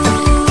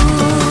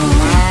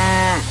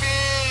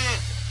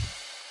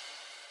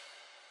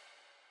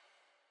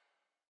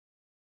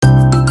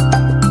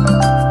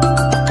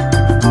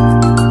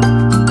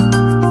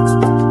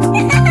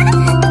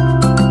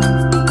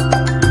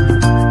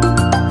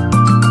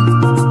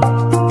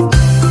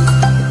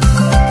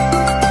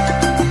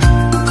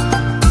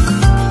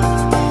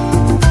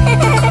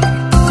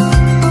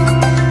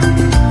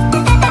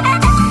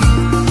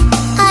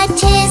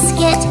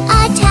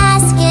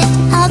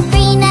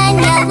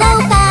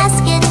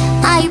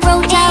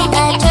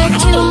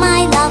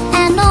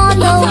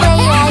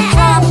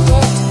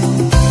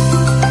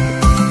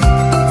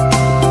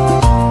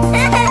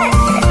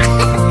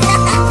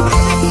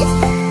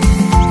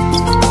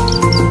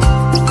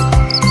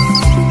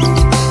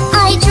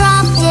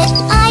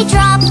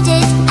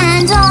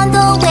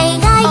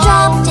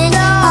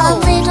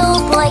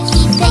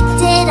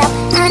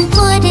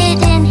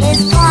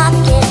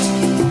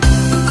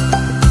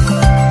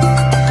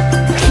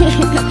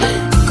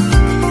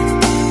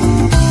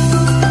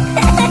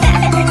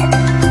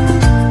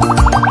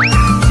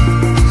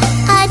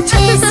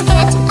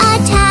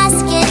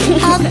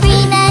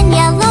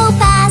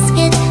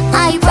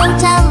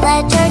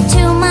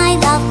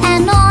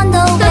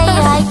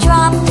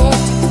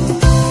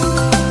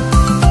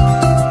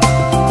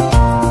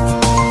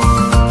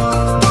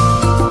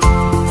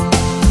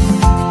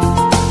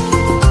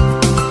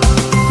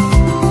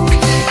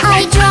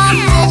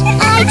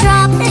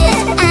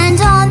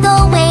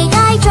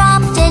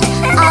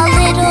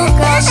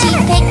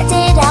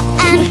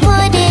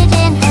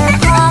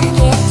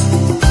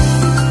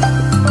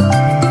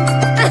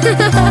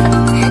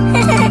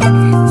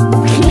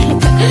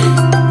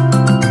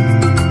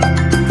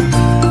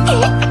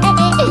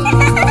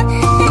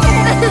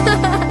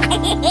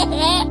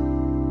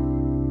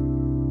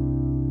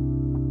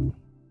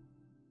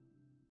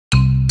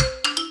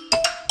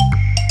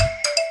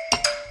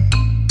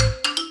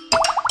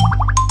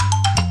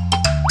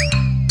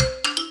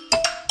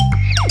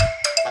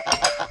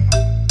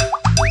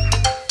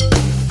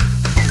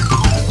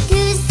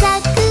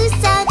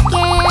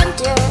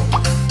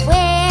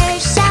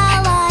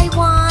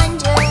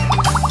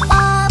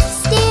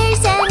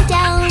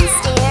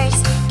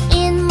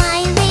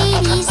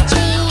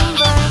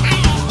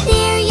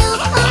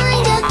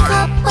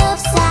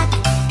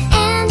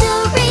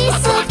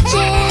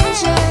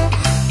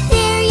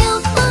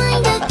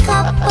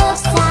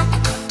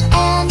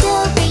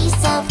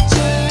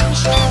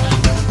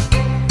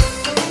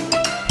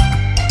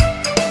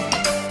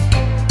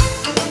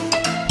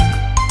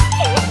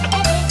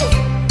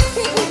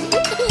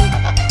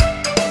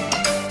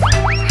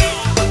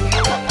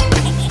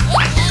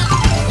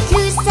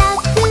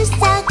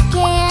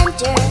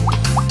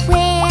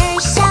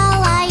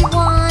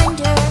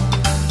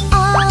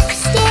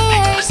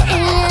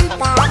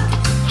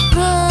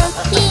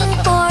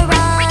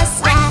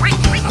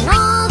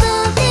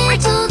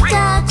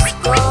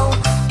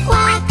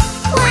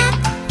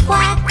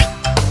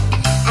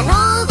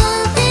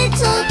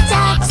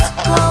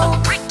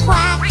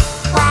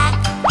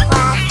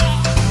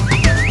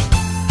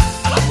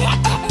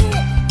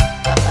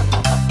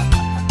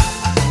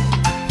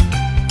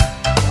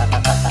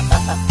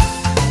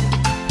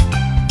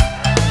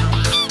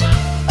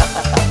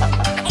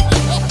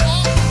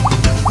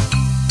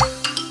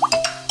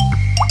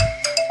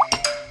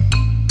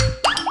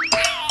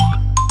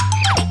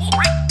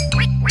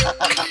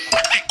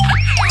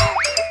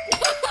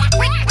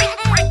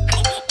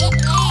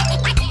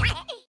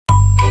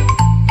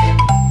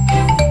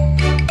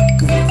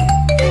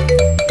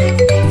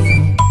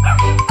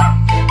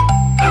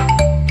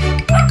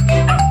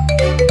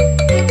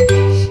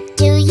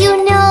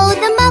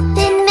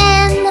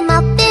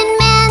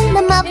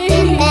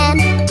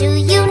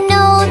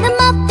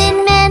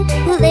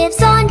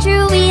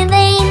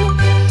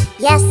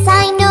 Yes,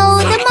 I know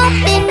the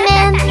Muffin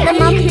Man, the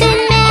Muffin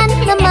Man,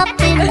 the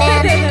Muffin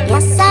Man.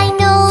 Yes, I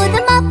know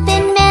the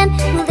Muffin Man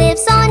who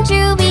lives on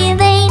Drury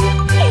Lane.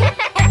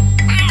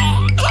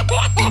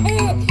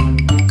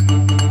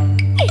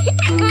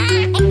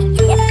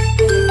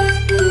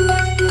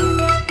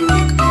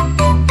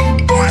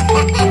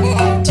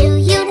 Do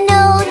you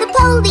know the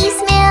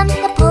policeman,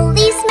 the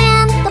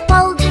policeman, the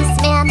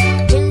policeman?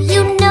 Do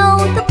you know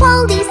the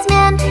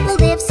policeman who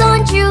lives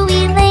on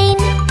Drury Lane?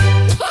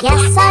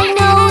 Yes, I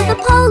know the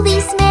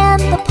policeman,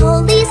 the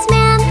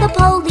policeman, the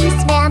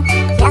policeman.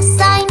 Yes,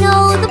 I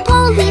know the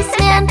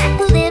policeman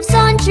who lives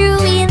on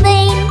Drury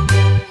Lane.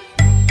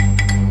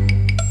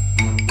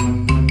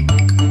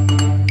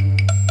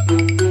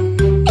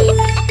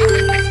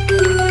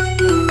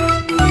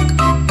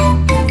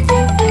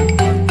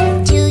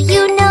 Do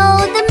you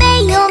know the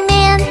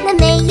mailman, the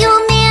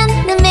mailman,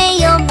 the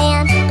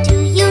mailman? Do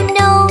you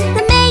know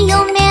the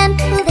mailman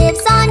who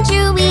lives on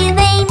Drury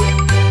Lane?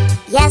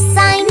 Yes,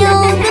 I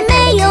know the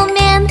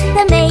mailman,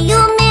 the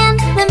mailman,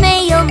 the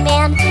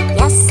mailman.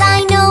 Yes,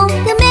 I know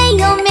the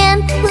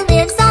mailman who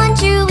lives on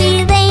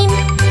Drury Lane.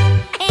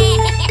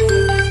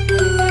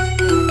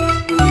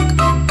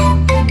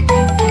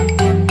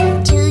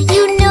 Do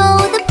you know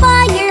the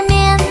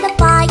fireman, the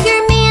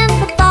fireman,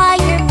 the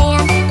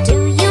fireman? Do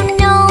you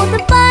know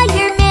the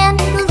fireman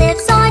who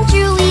lives on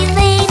Drury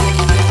Lane?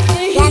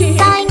 Yes,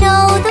 I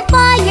know the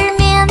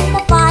fireman,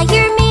 the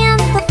fireman,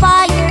 the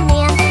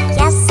fireman.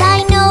 Yes,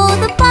 I know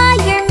the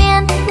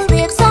fireman who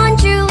lives on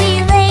Drury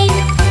Lane.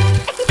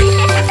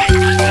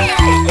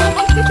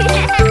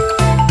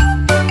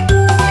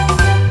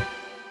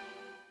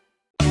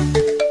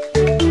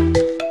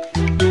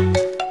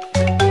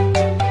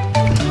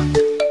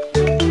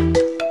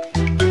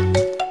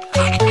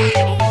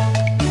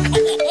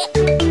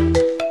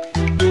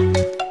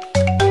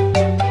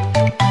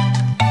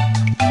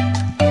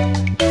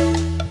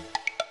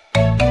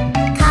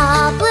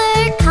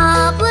 Cobbler,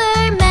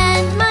 cobbler,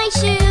 mend my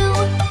shoe.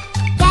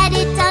 Get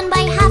it done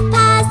by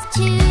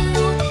 2:30.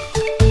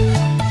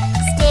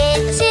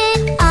 Stitch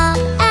it up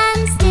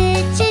and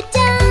stitch it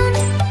down,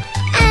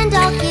 and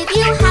I'll give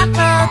you half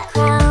a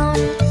crown.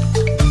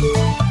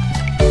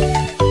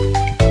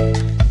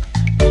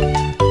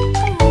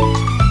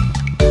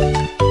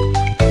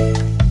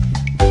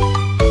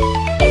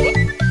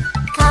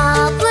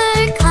 Cobbler,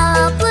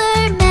 cobbler,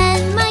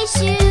 mend my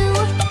shoe.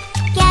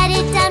 Get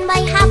it done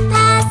by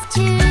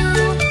 2:30.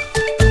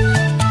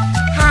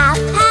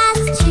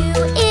 2:30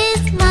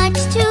 is much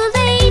too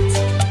late.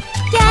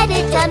 Get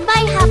it done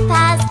by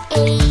 8:30.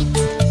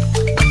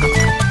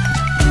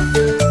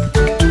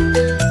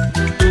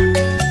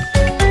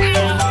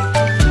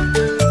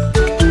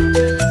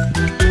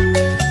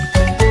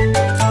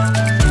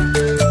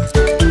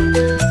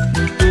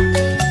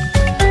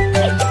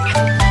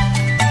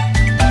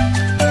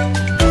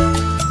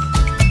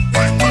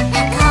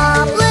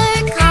 Cobbler,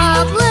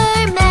 cobbler,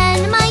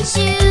 mend my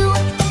shoe.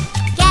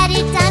 Get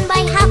it done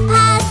by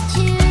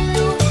 2:30.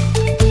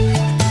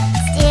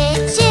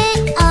 Stitch it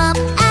up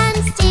and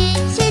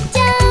stitch it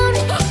down,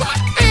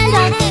 and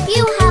I'll give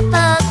you half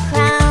a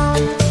crown.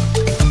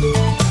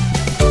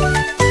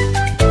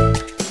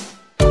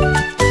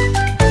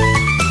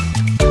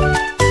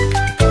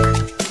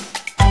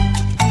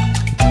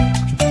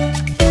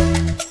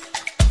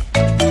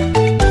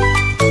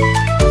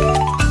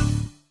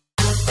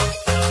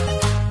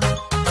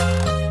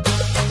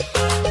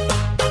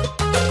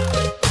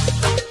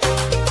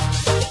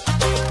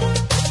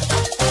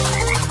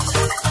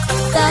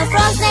 The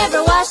frogs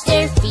never wash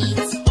their feet.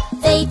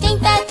 They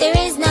think that there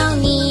is no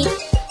need.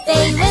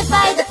 They live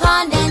by the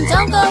pond and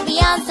don't go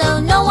beyond, so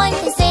no one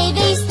can say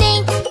they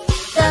stink.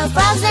 The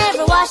frogs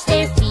never wash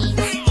their feet.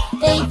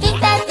 They think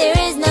that there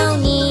is no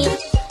need.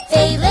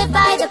 They live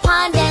by the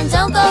pond and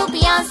don't go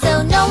beyond,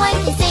 so no one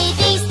can say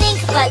they stink.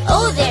 But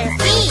oh, their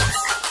feet!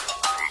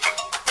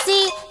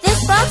 See, this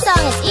frog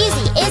song is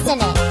easy,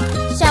 isn't it?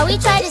 Shall we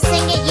try to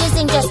sing it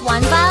using just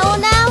one vowel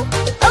now?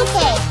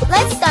 Okay,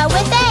 let's start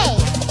with A.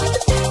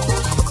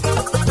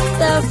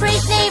 The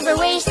frogs never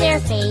wash their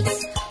face.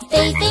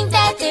 They think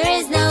that there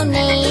is no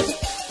need.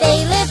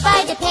 They live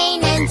by the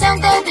pain and don't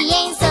go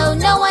beyond, so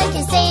no one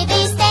can say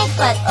they stink.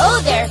 But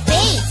oh, their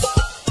feet!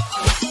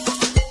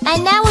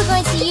 And now we're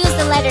going to use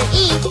the letter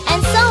E,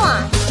 and so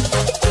on.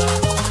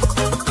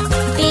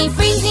 The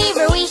frogs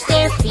never wash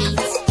their feet.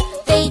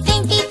 They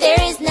think that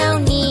there is no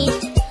need.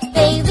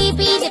 They leave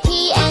B to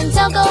P and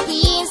don't go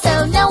beyond,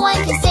 so no one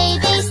can say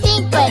they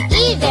stink. But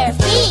E, their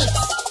feet!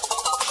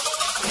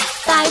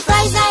 Thy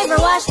flies never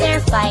wash their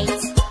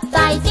fight.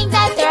 Thy think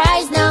that their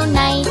eyes know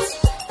night.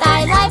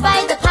 Thy lie by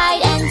the pie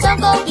and don't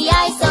go be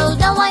I, so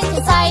no one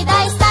can say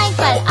thy stank.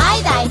 But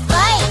I thy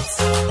fight.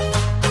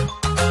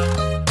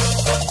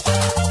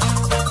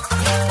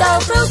 Though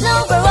frogs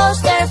never wash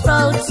their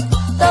throats.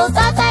 Though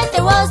thought that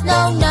there was no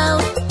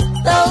note.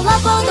 Though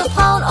love on the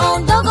pond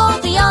on don't go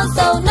beyond,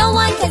 so no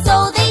one can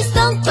so they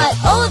stunk. But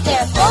oh,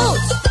 their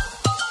boat.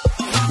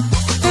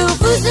 Through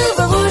foods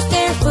never wash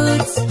their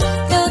foods.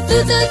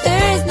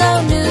 There is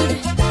no nude.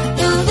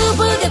 Do do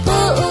boo de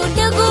boo,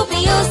 do go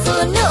be so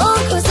no.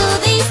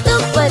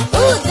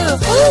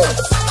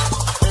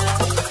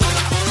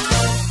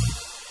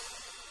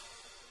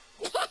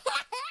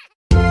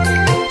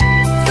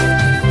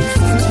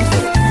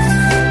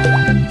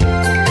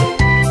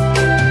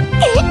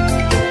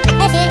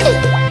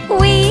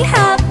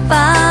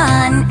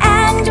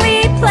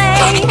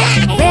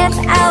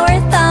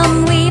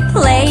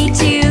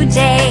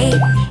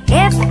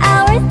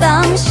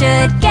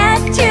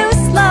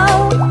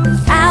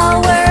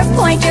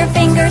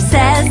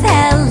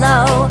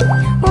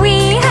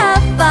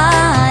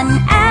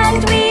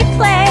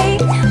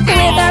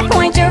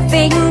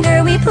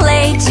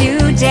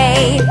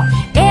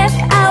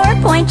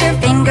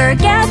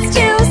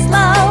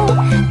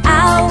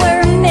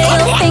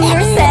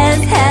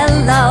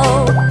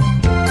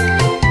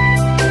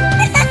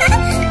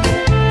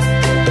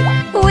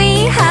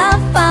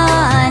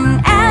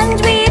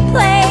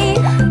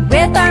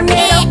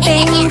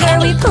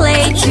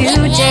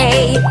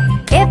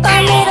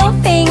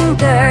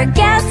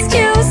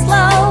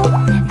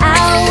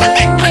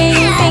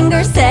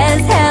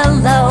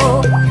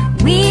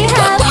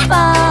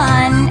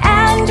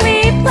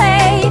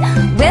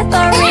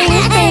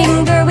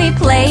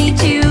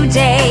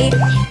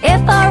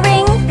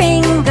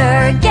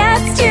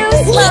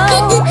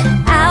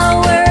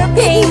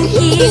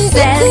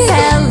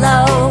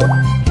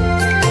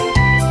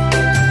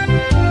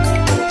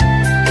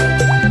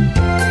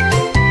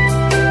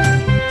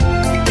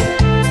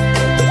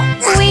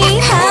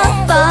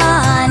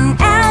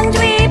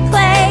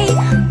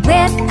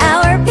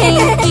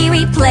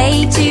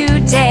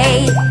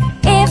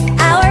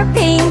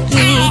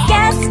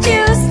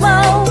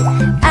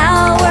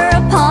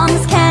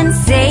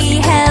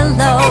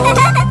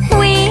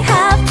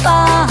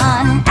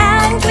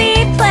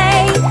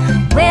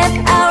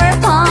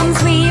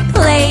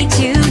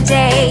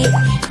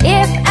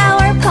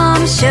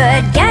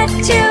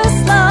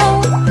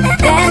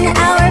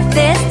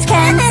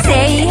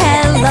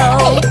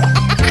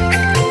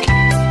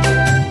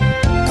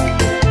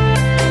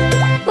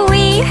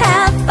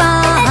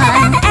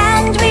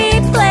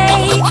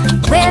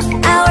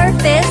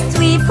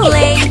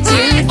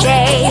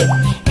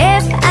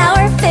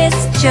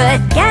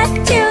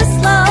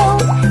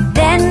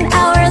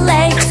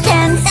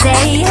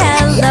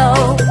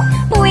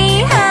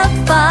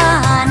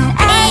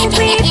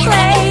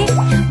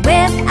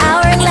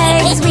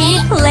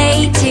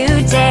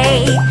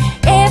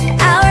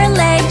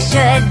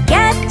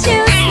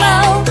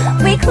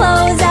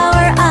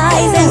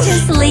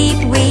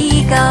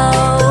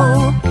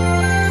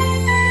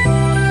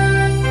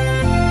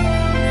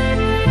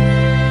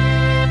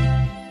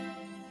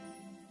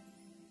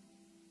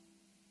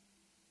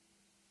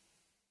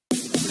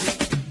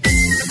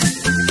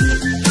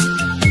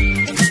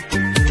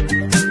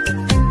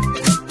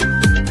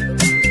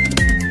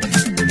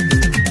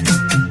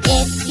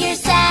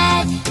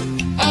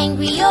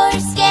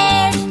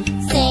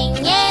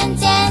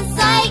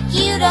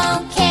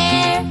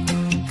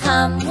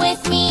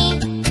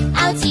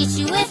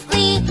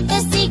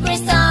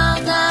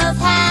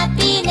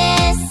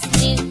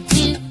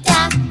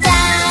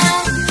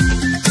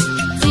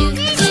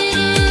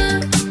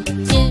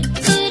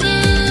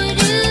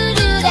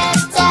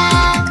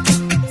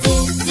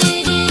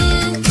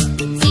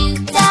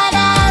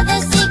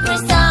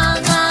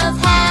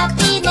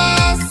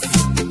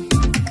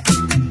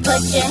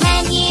 Put your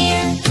hand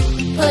here,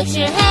 put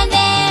your hand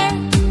there.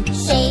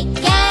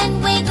 Shake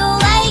and wiggle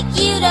like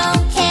you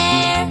don't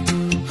care.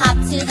 Hop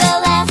to the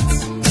left,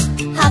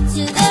 hop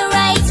to the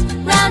right.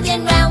 Round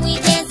and round we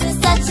dance in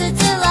such a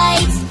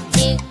delight.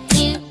 Do,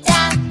 do,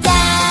 da,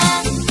 da.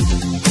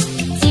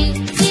 Do,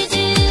 do,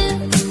 do.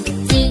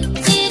 Do,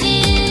 do,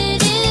 do,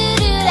 do,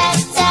 do, da,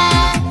 da.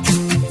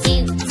 Do,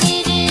 do,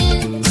 do.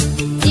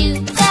 Do,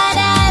 da,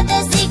 da. The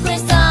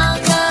secret song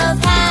of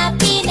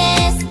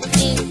happiness.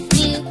 Do,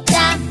 do,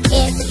 da.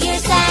 If you're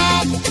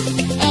sad,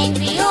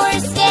 angry or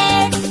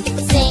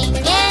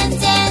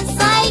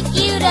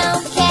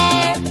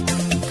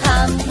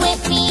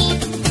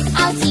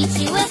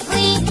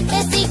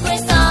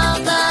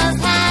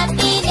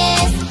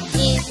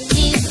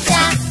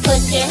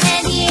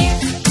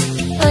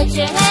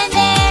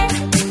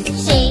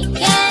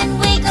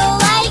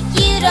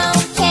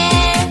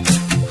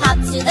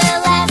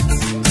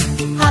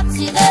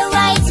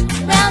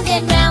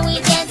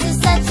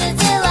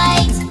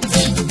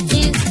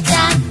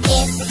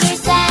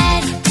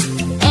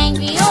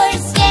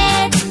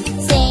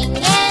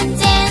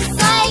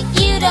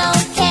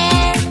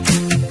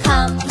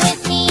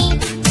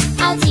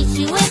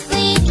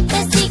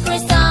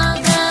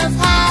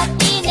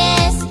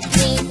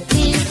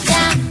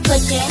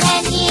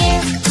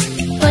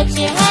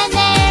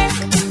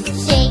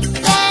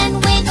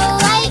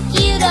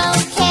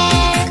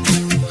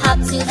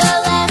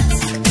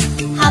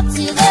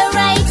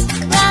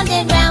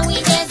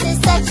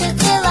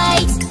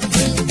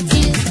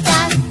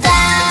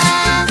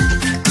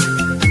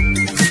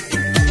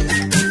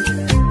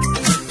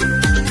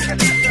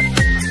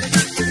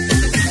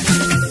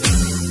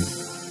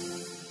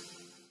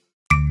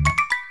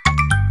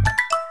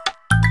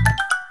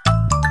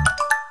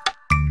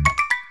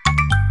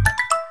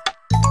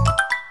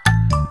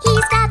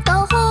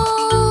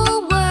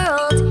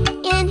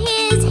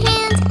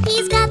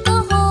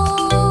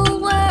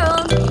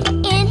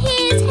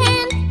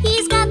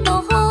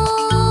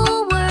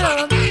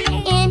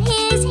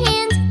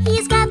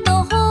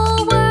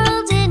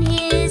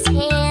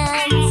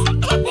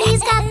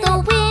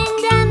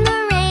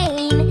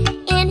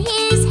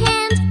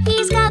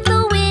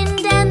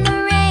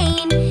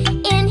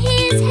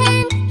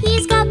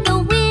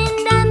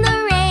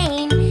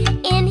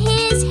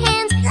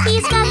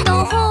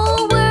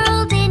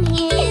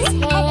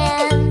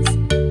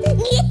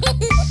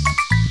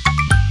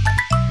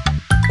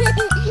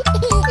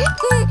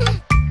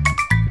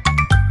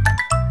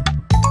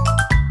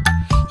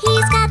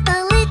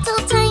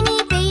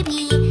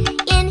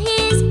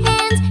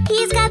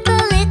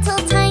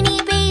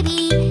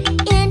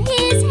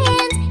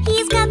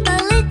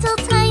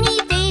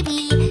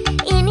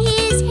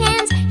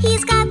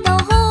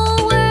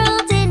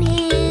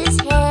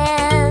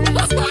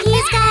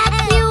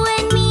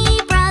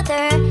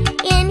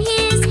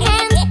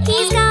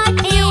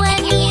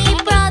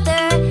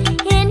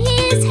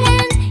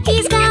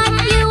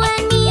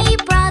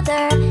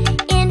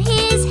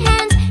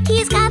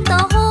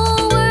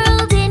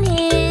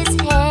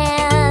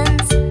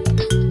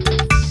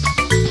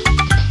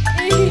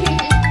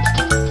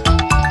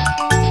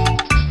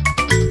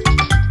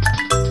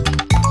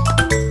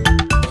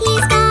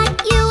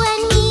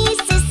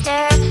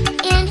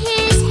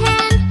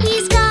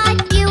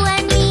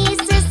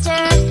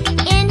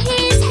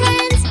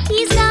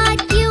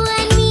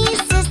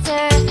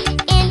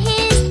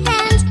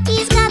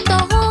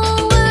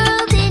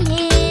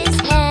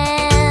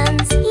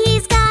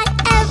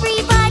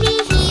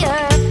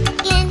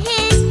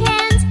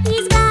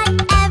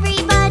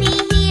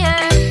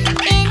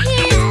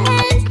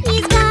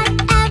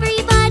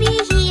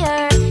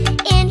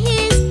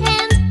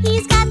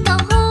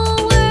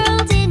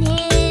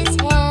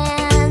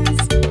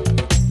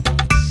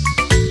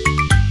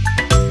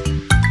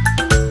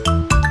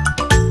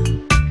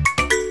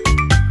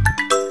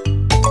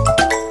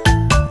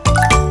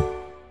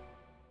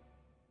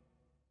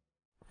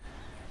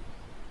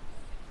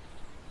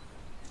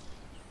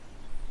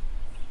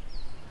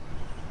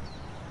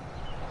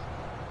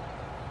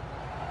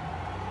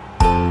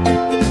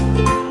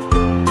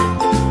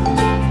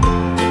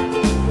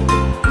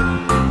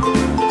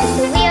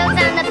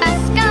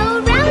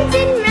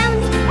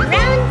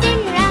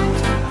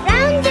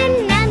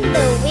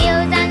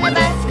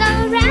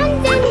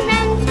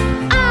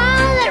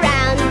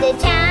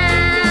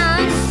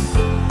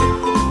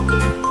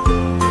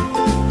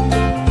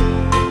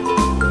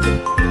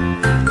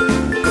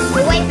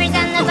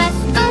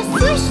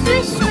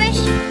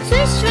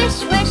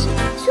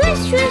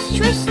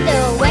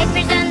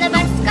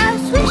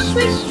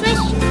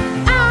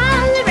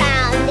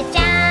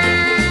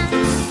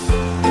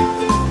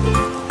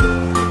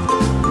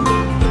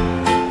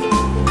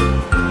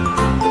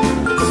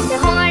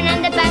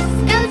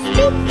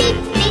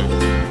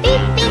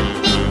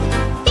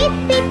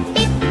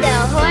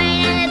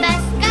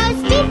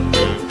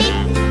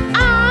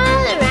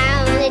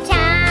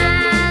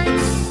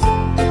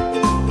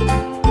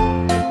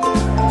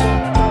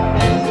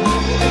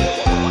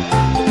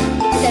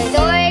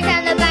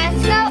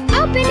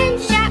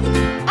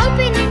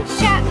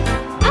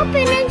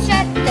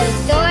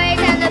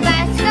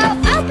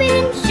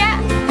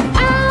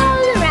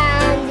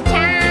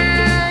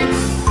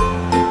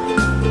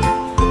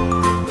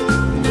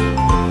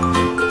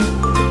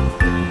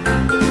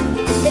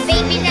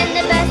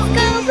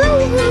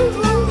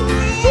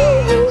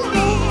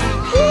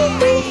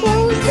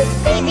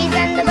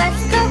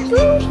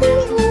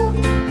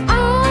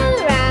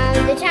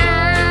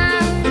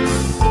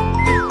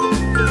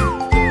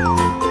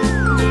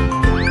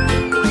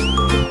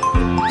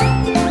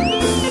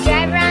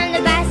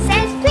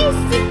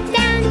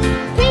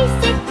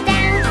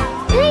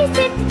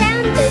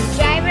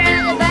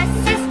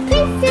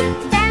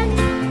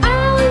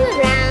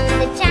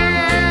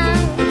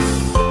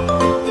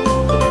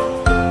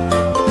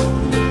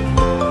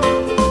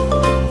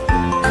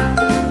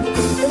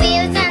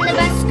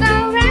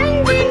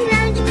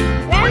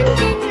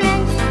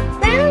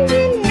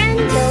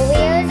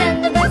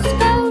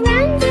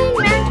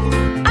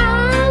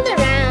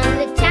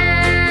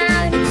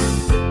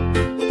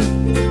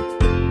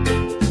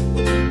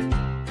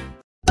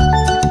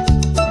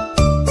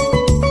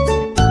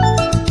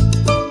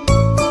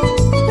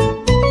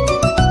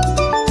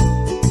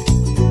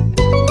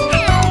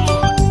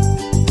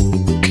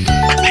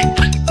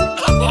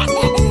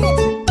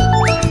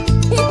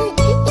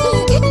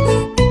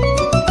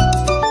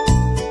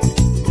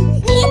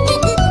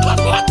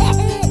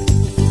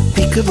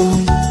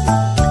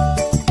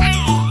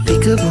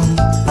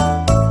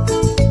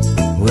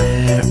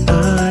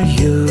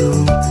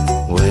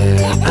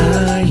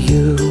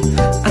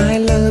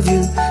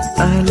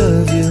I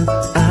love you,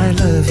 I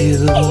love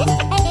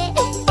you.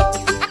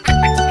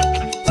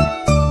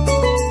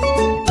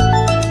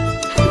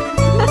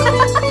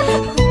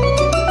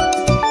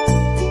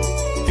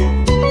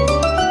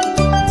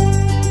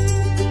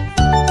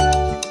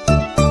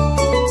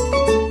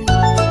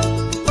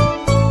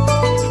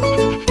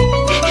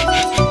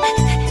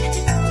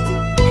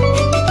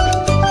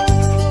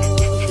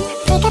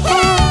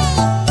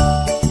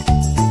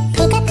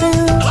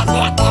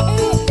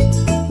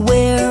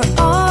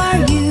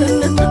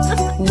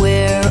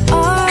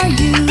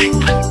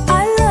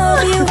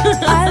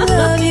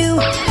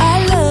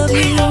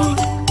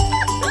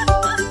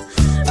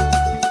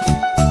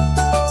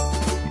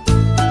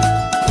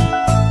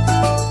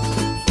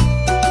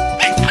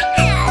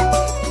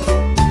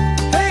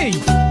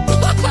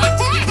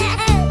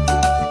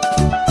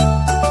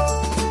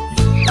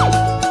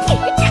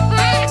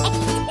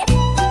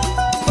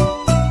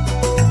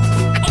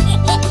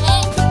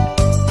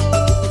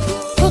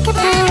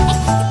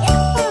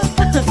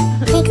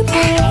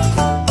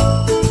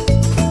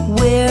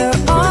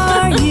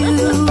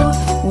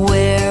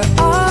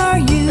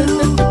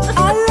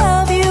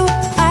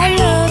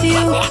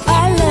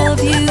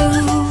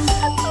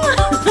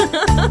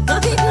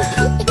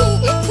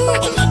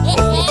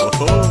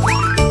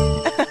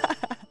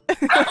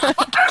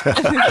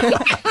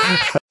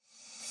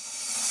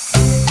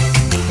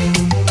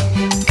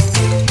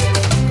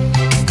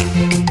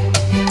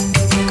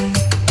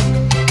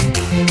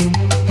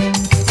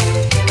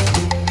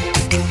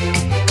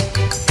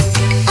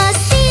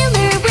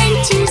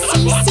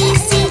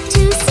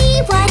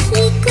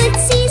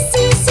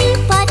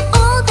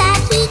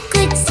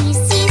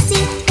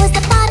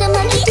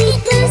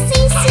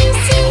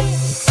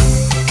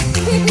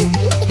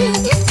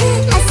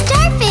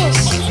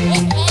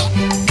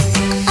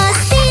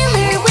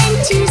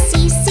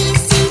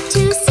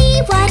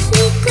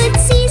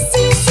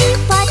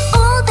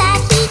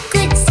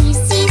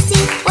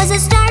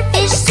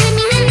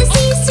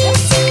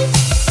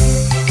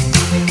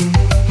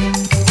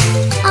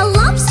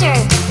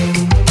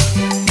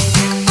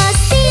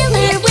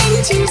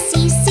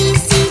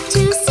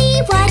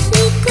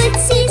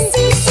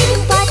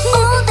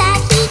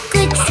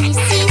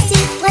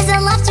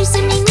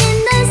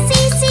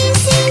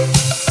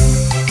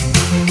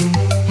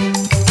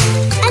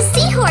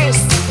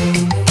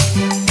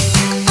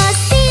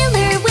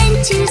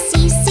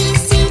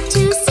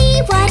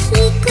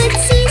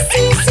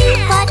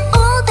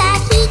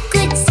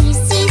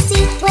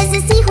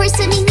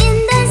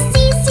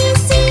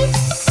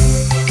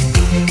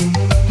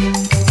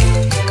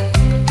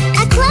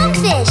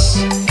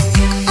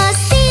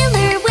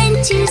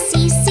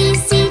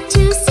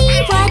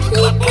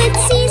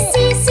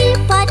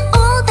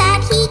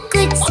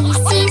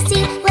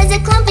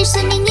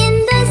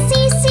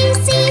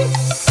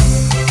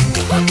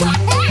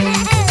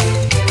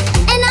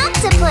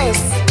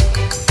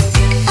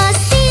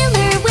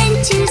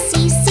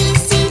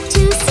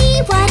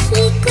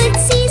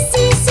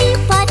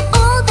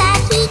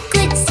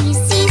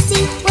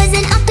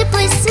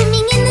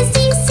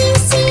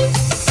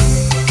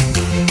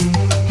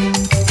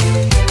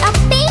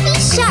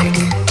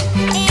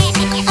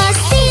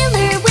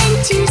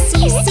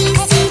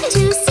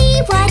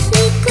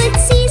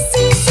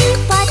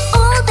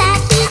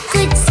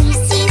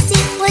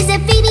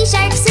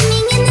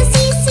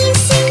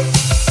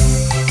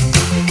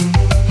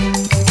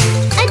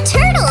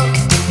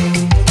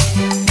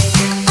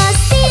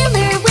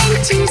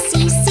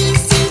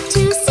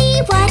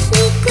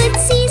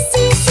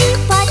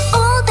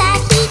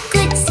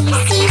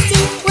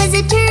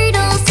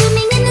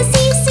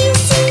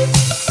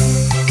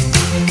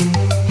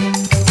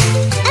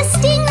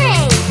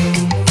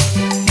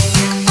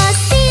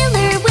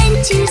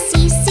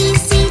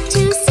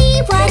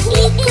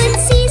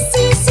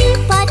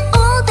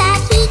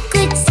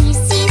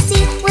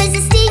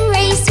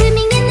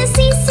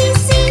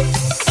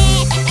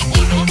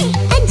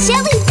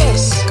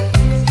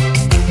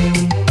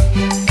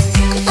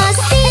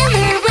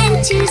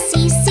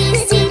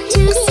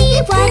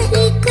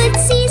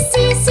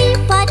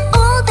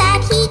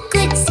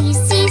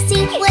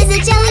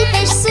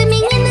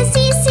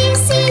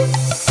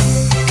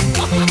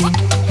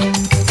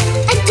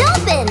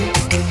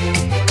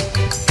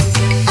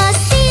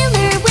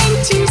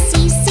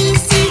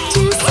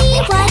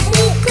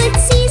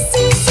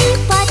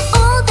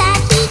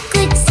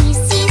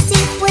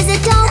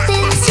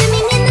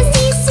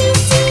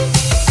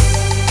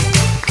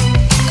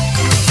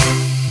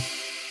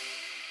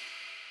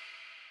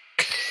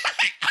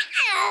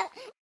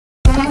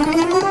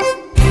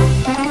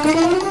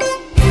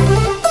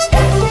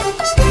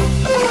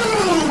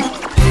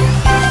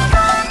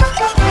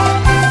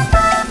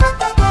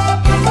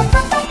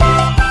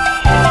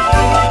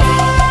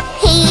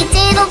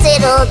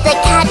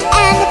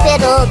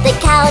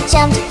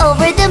 jumped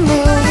over the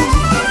moon.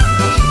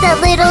 The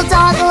little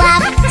dog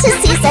laughed to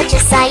see such a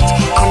sight,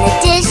 and the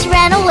dish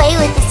ran away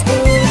with the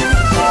spoon.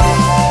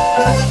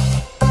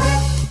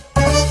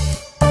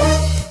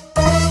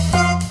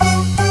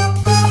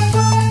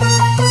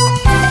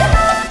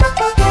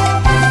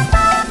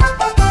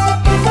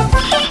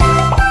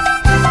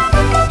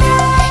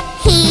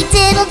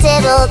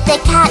 diddle, the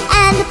cat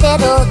and the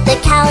fiddle, the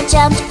cow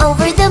jumped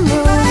over the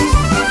moon.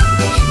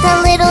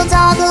 The little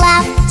dog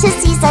laughed to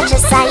see such a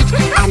sight,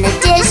 and the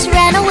dish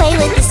ran away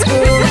with the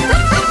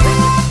spoon.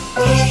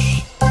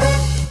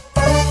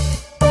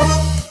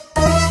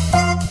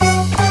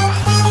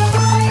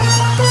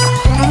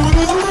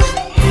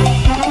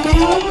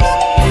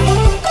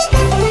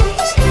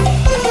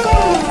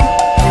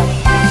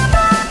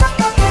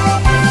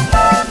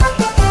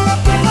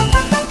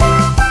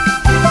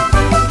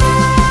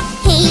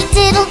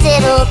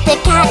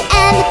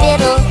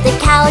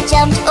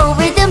 Jumped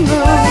over the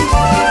moon.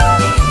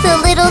 The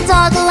little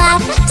dog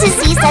laughed to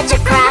see such a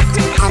craft,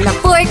 and the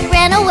fork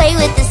ran away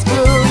with the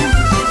spoon.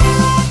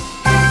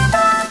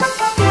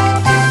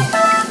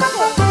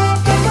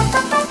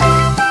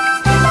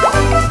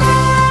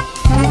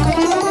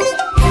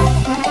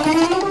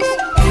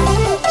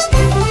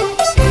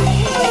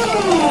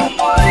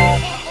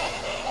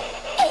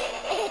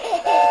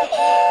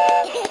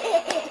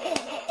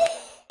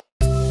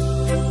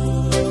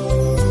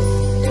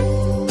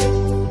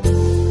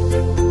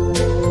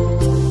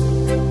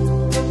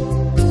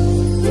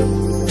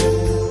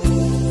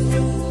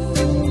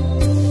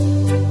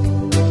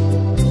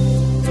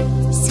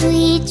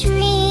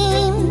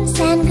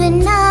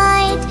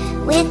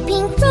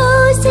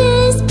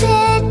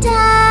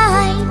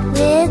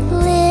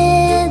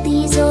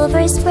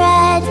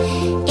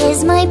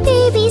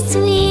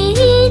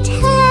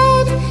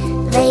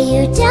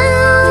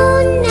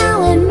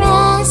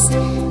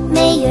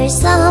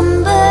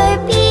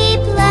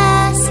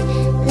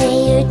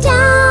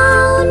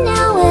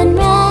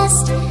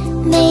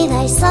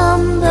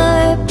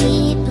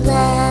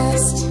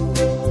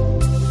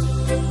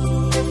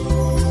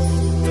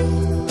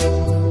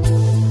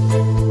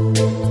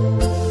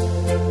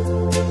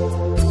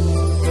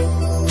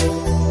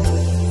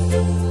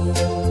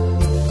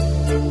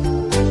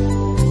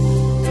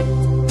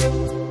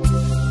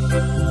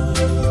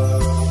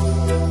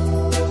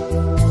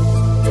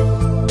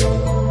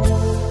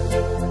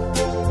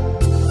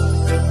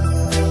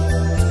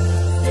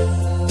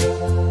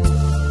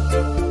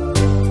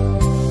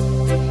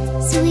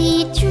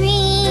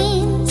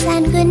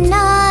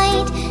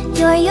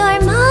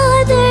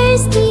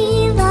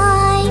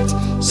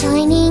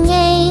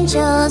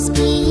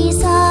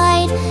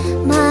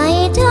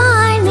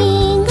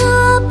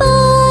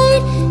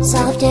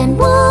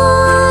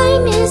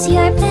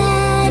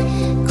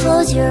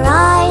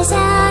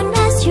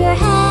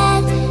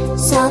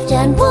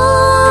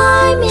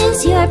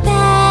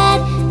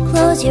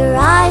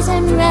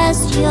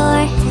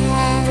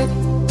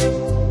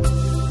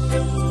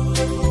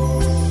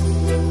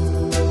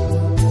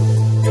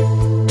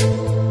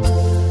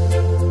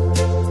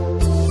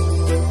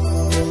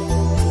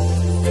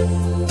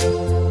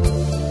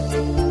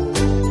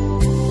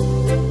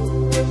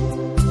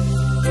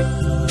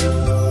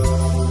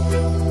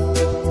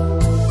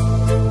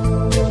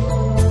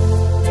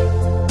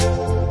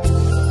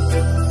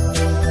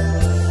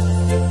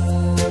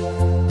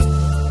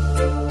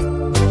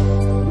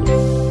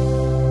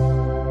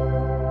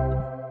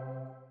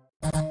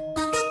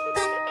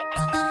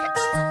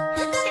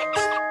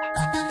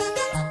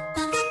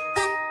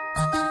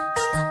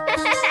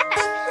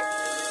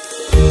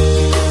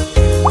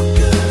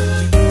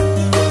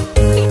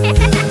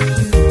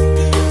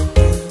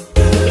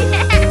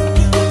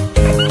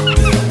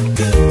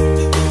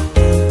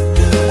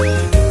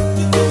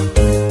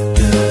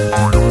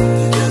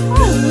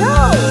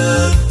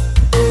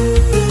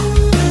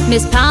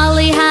 Miss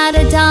Polly had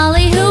a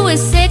dolly who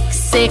was sick,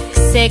 sick,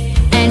 sick,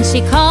 and she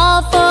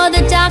called for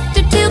the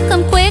doctor to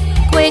come quick,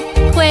 quick,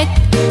 quick.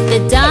 The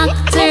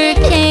doctor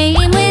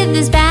came with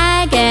his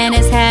bag and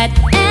his hat,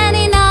 and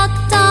he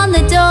knocked on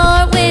the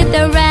door with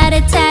a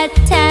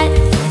rat-a-tat-tat.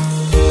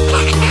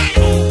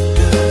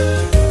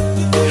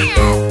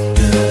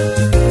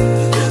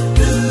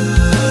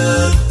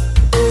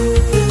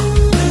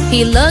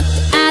 He looked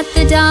at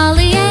the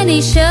dolly and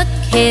he shook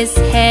his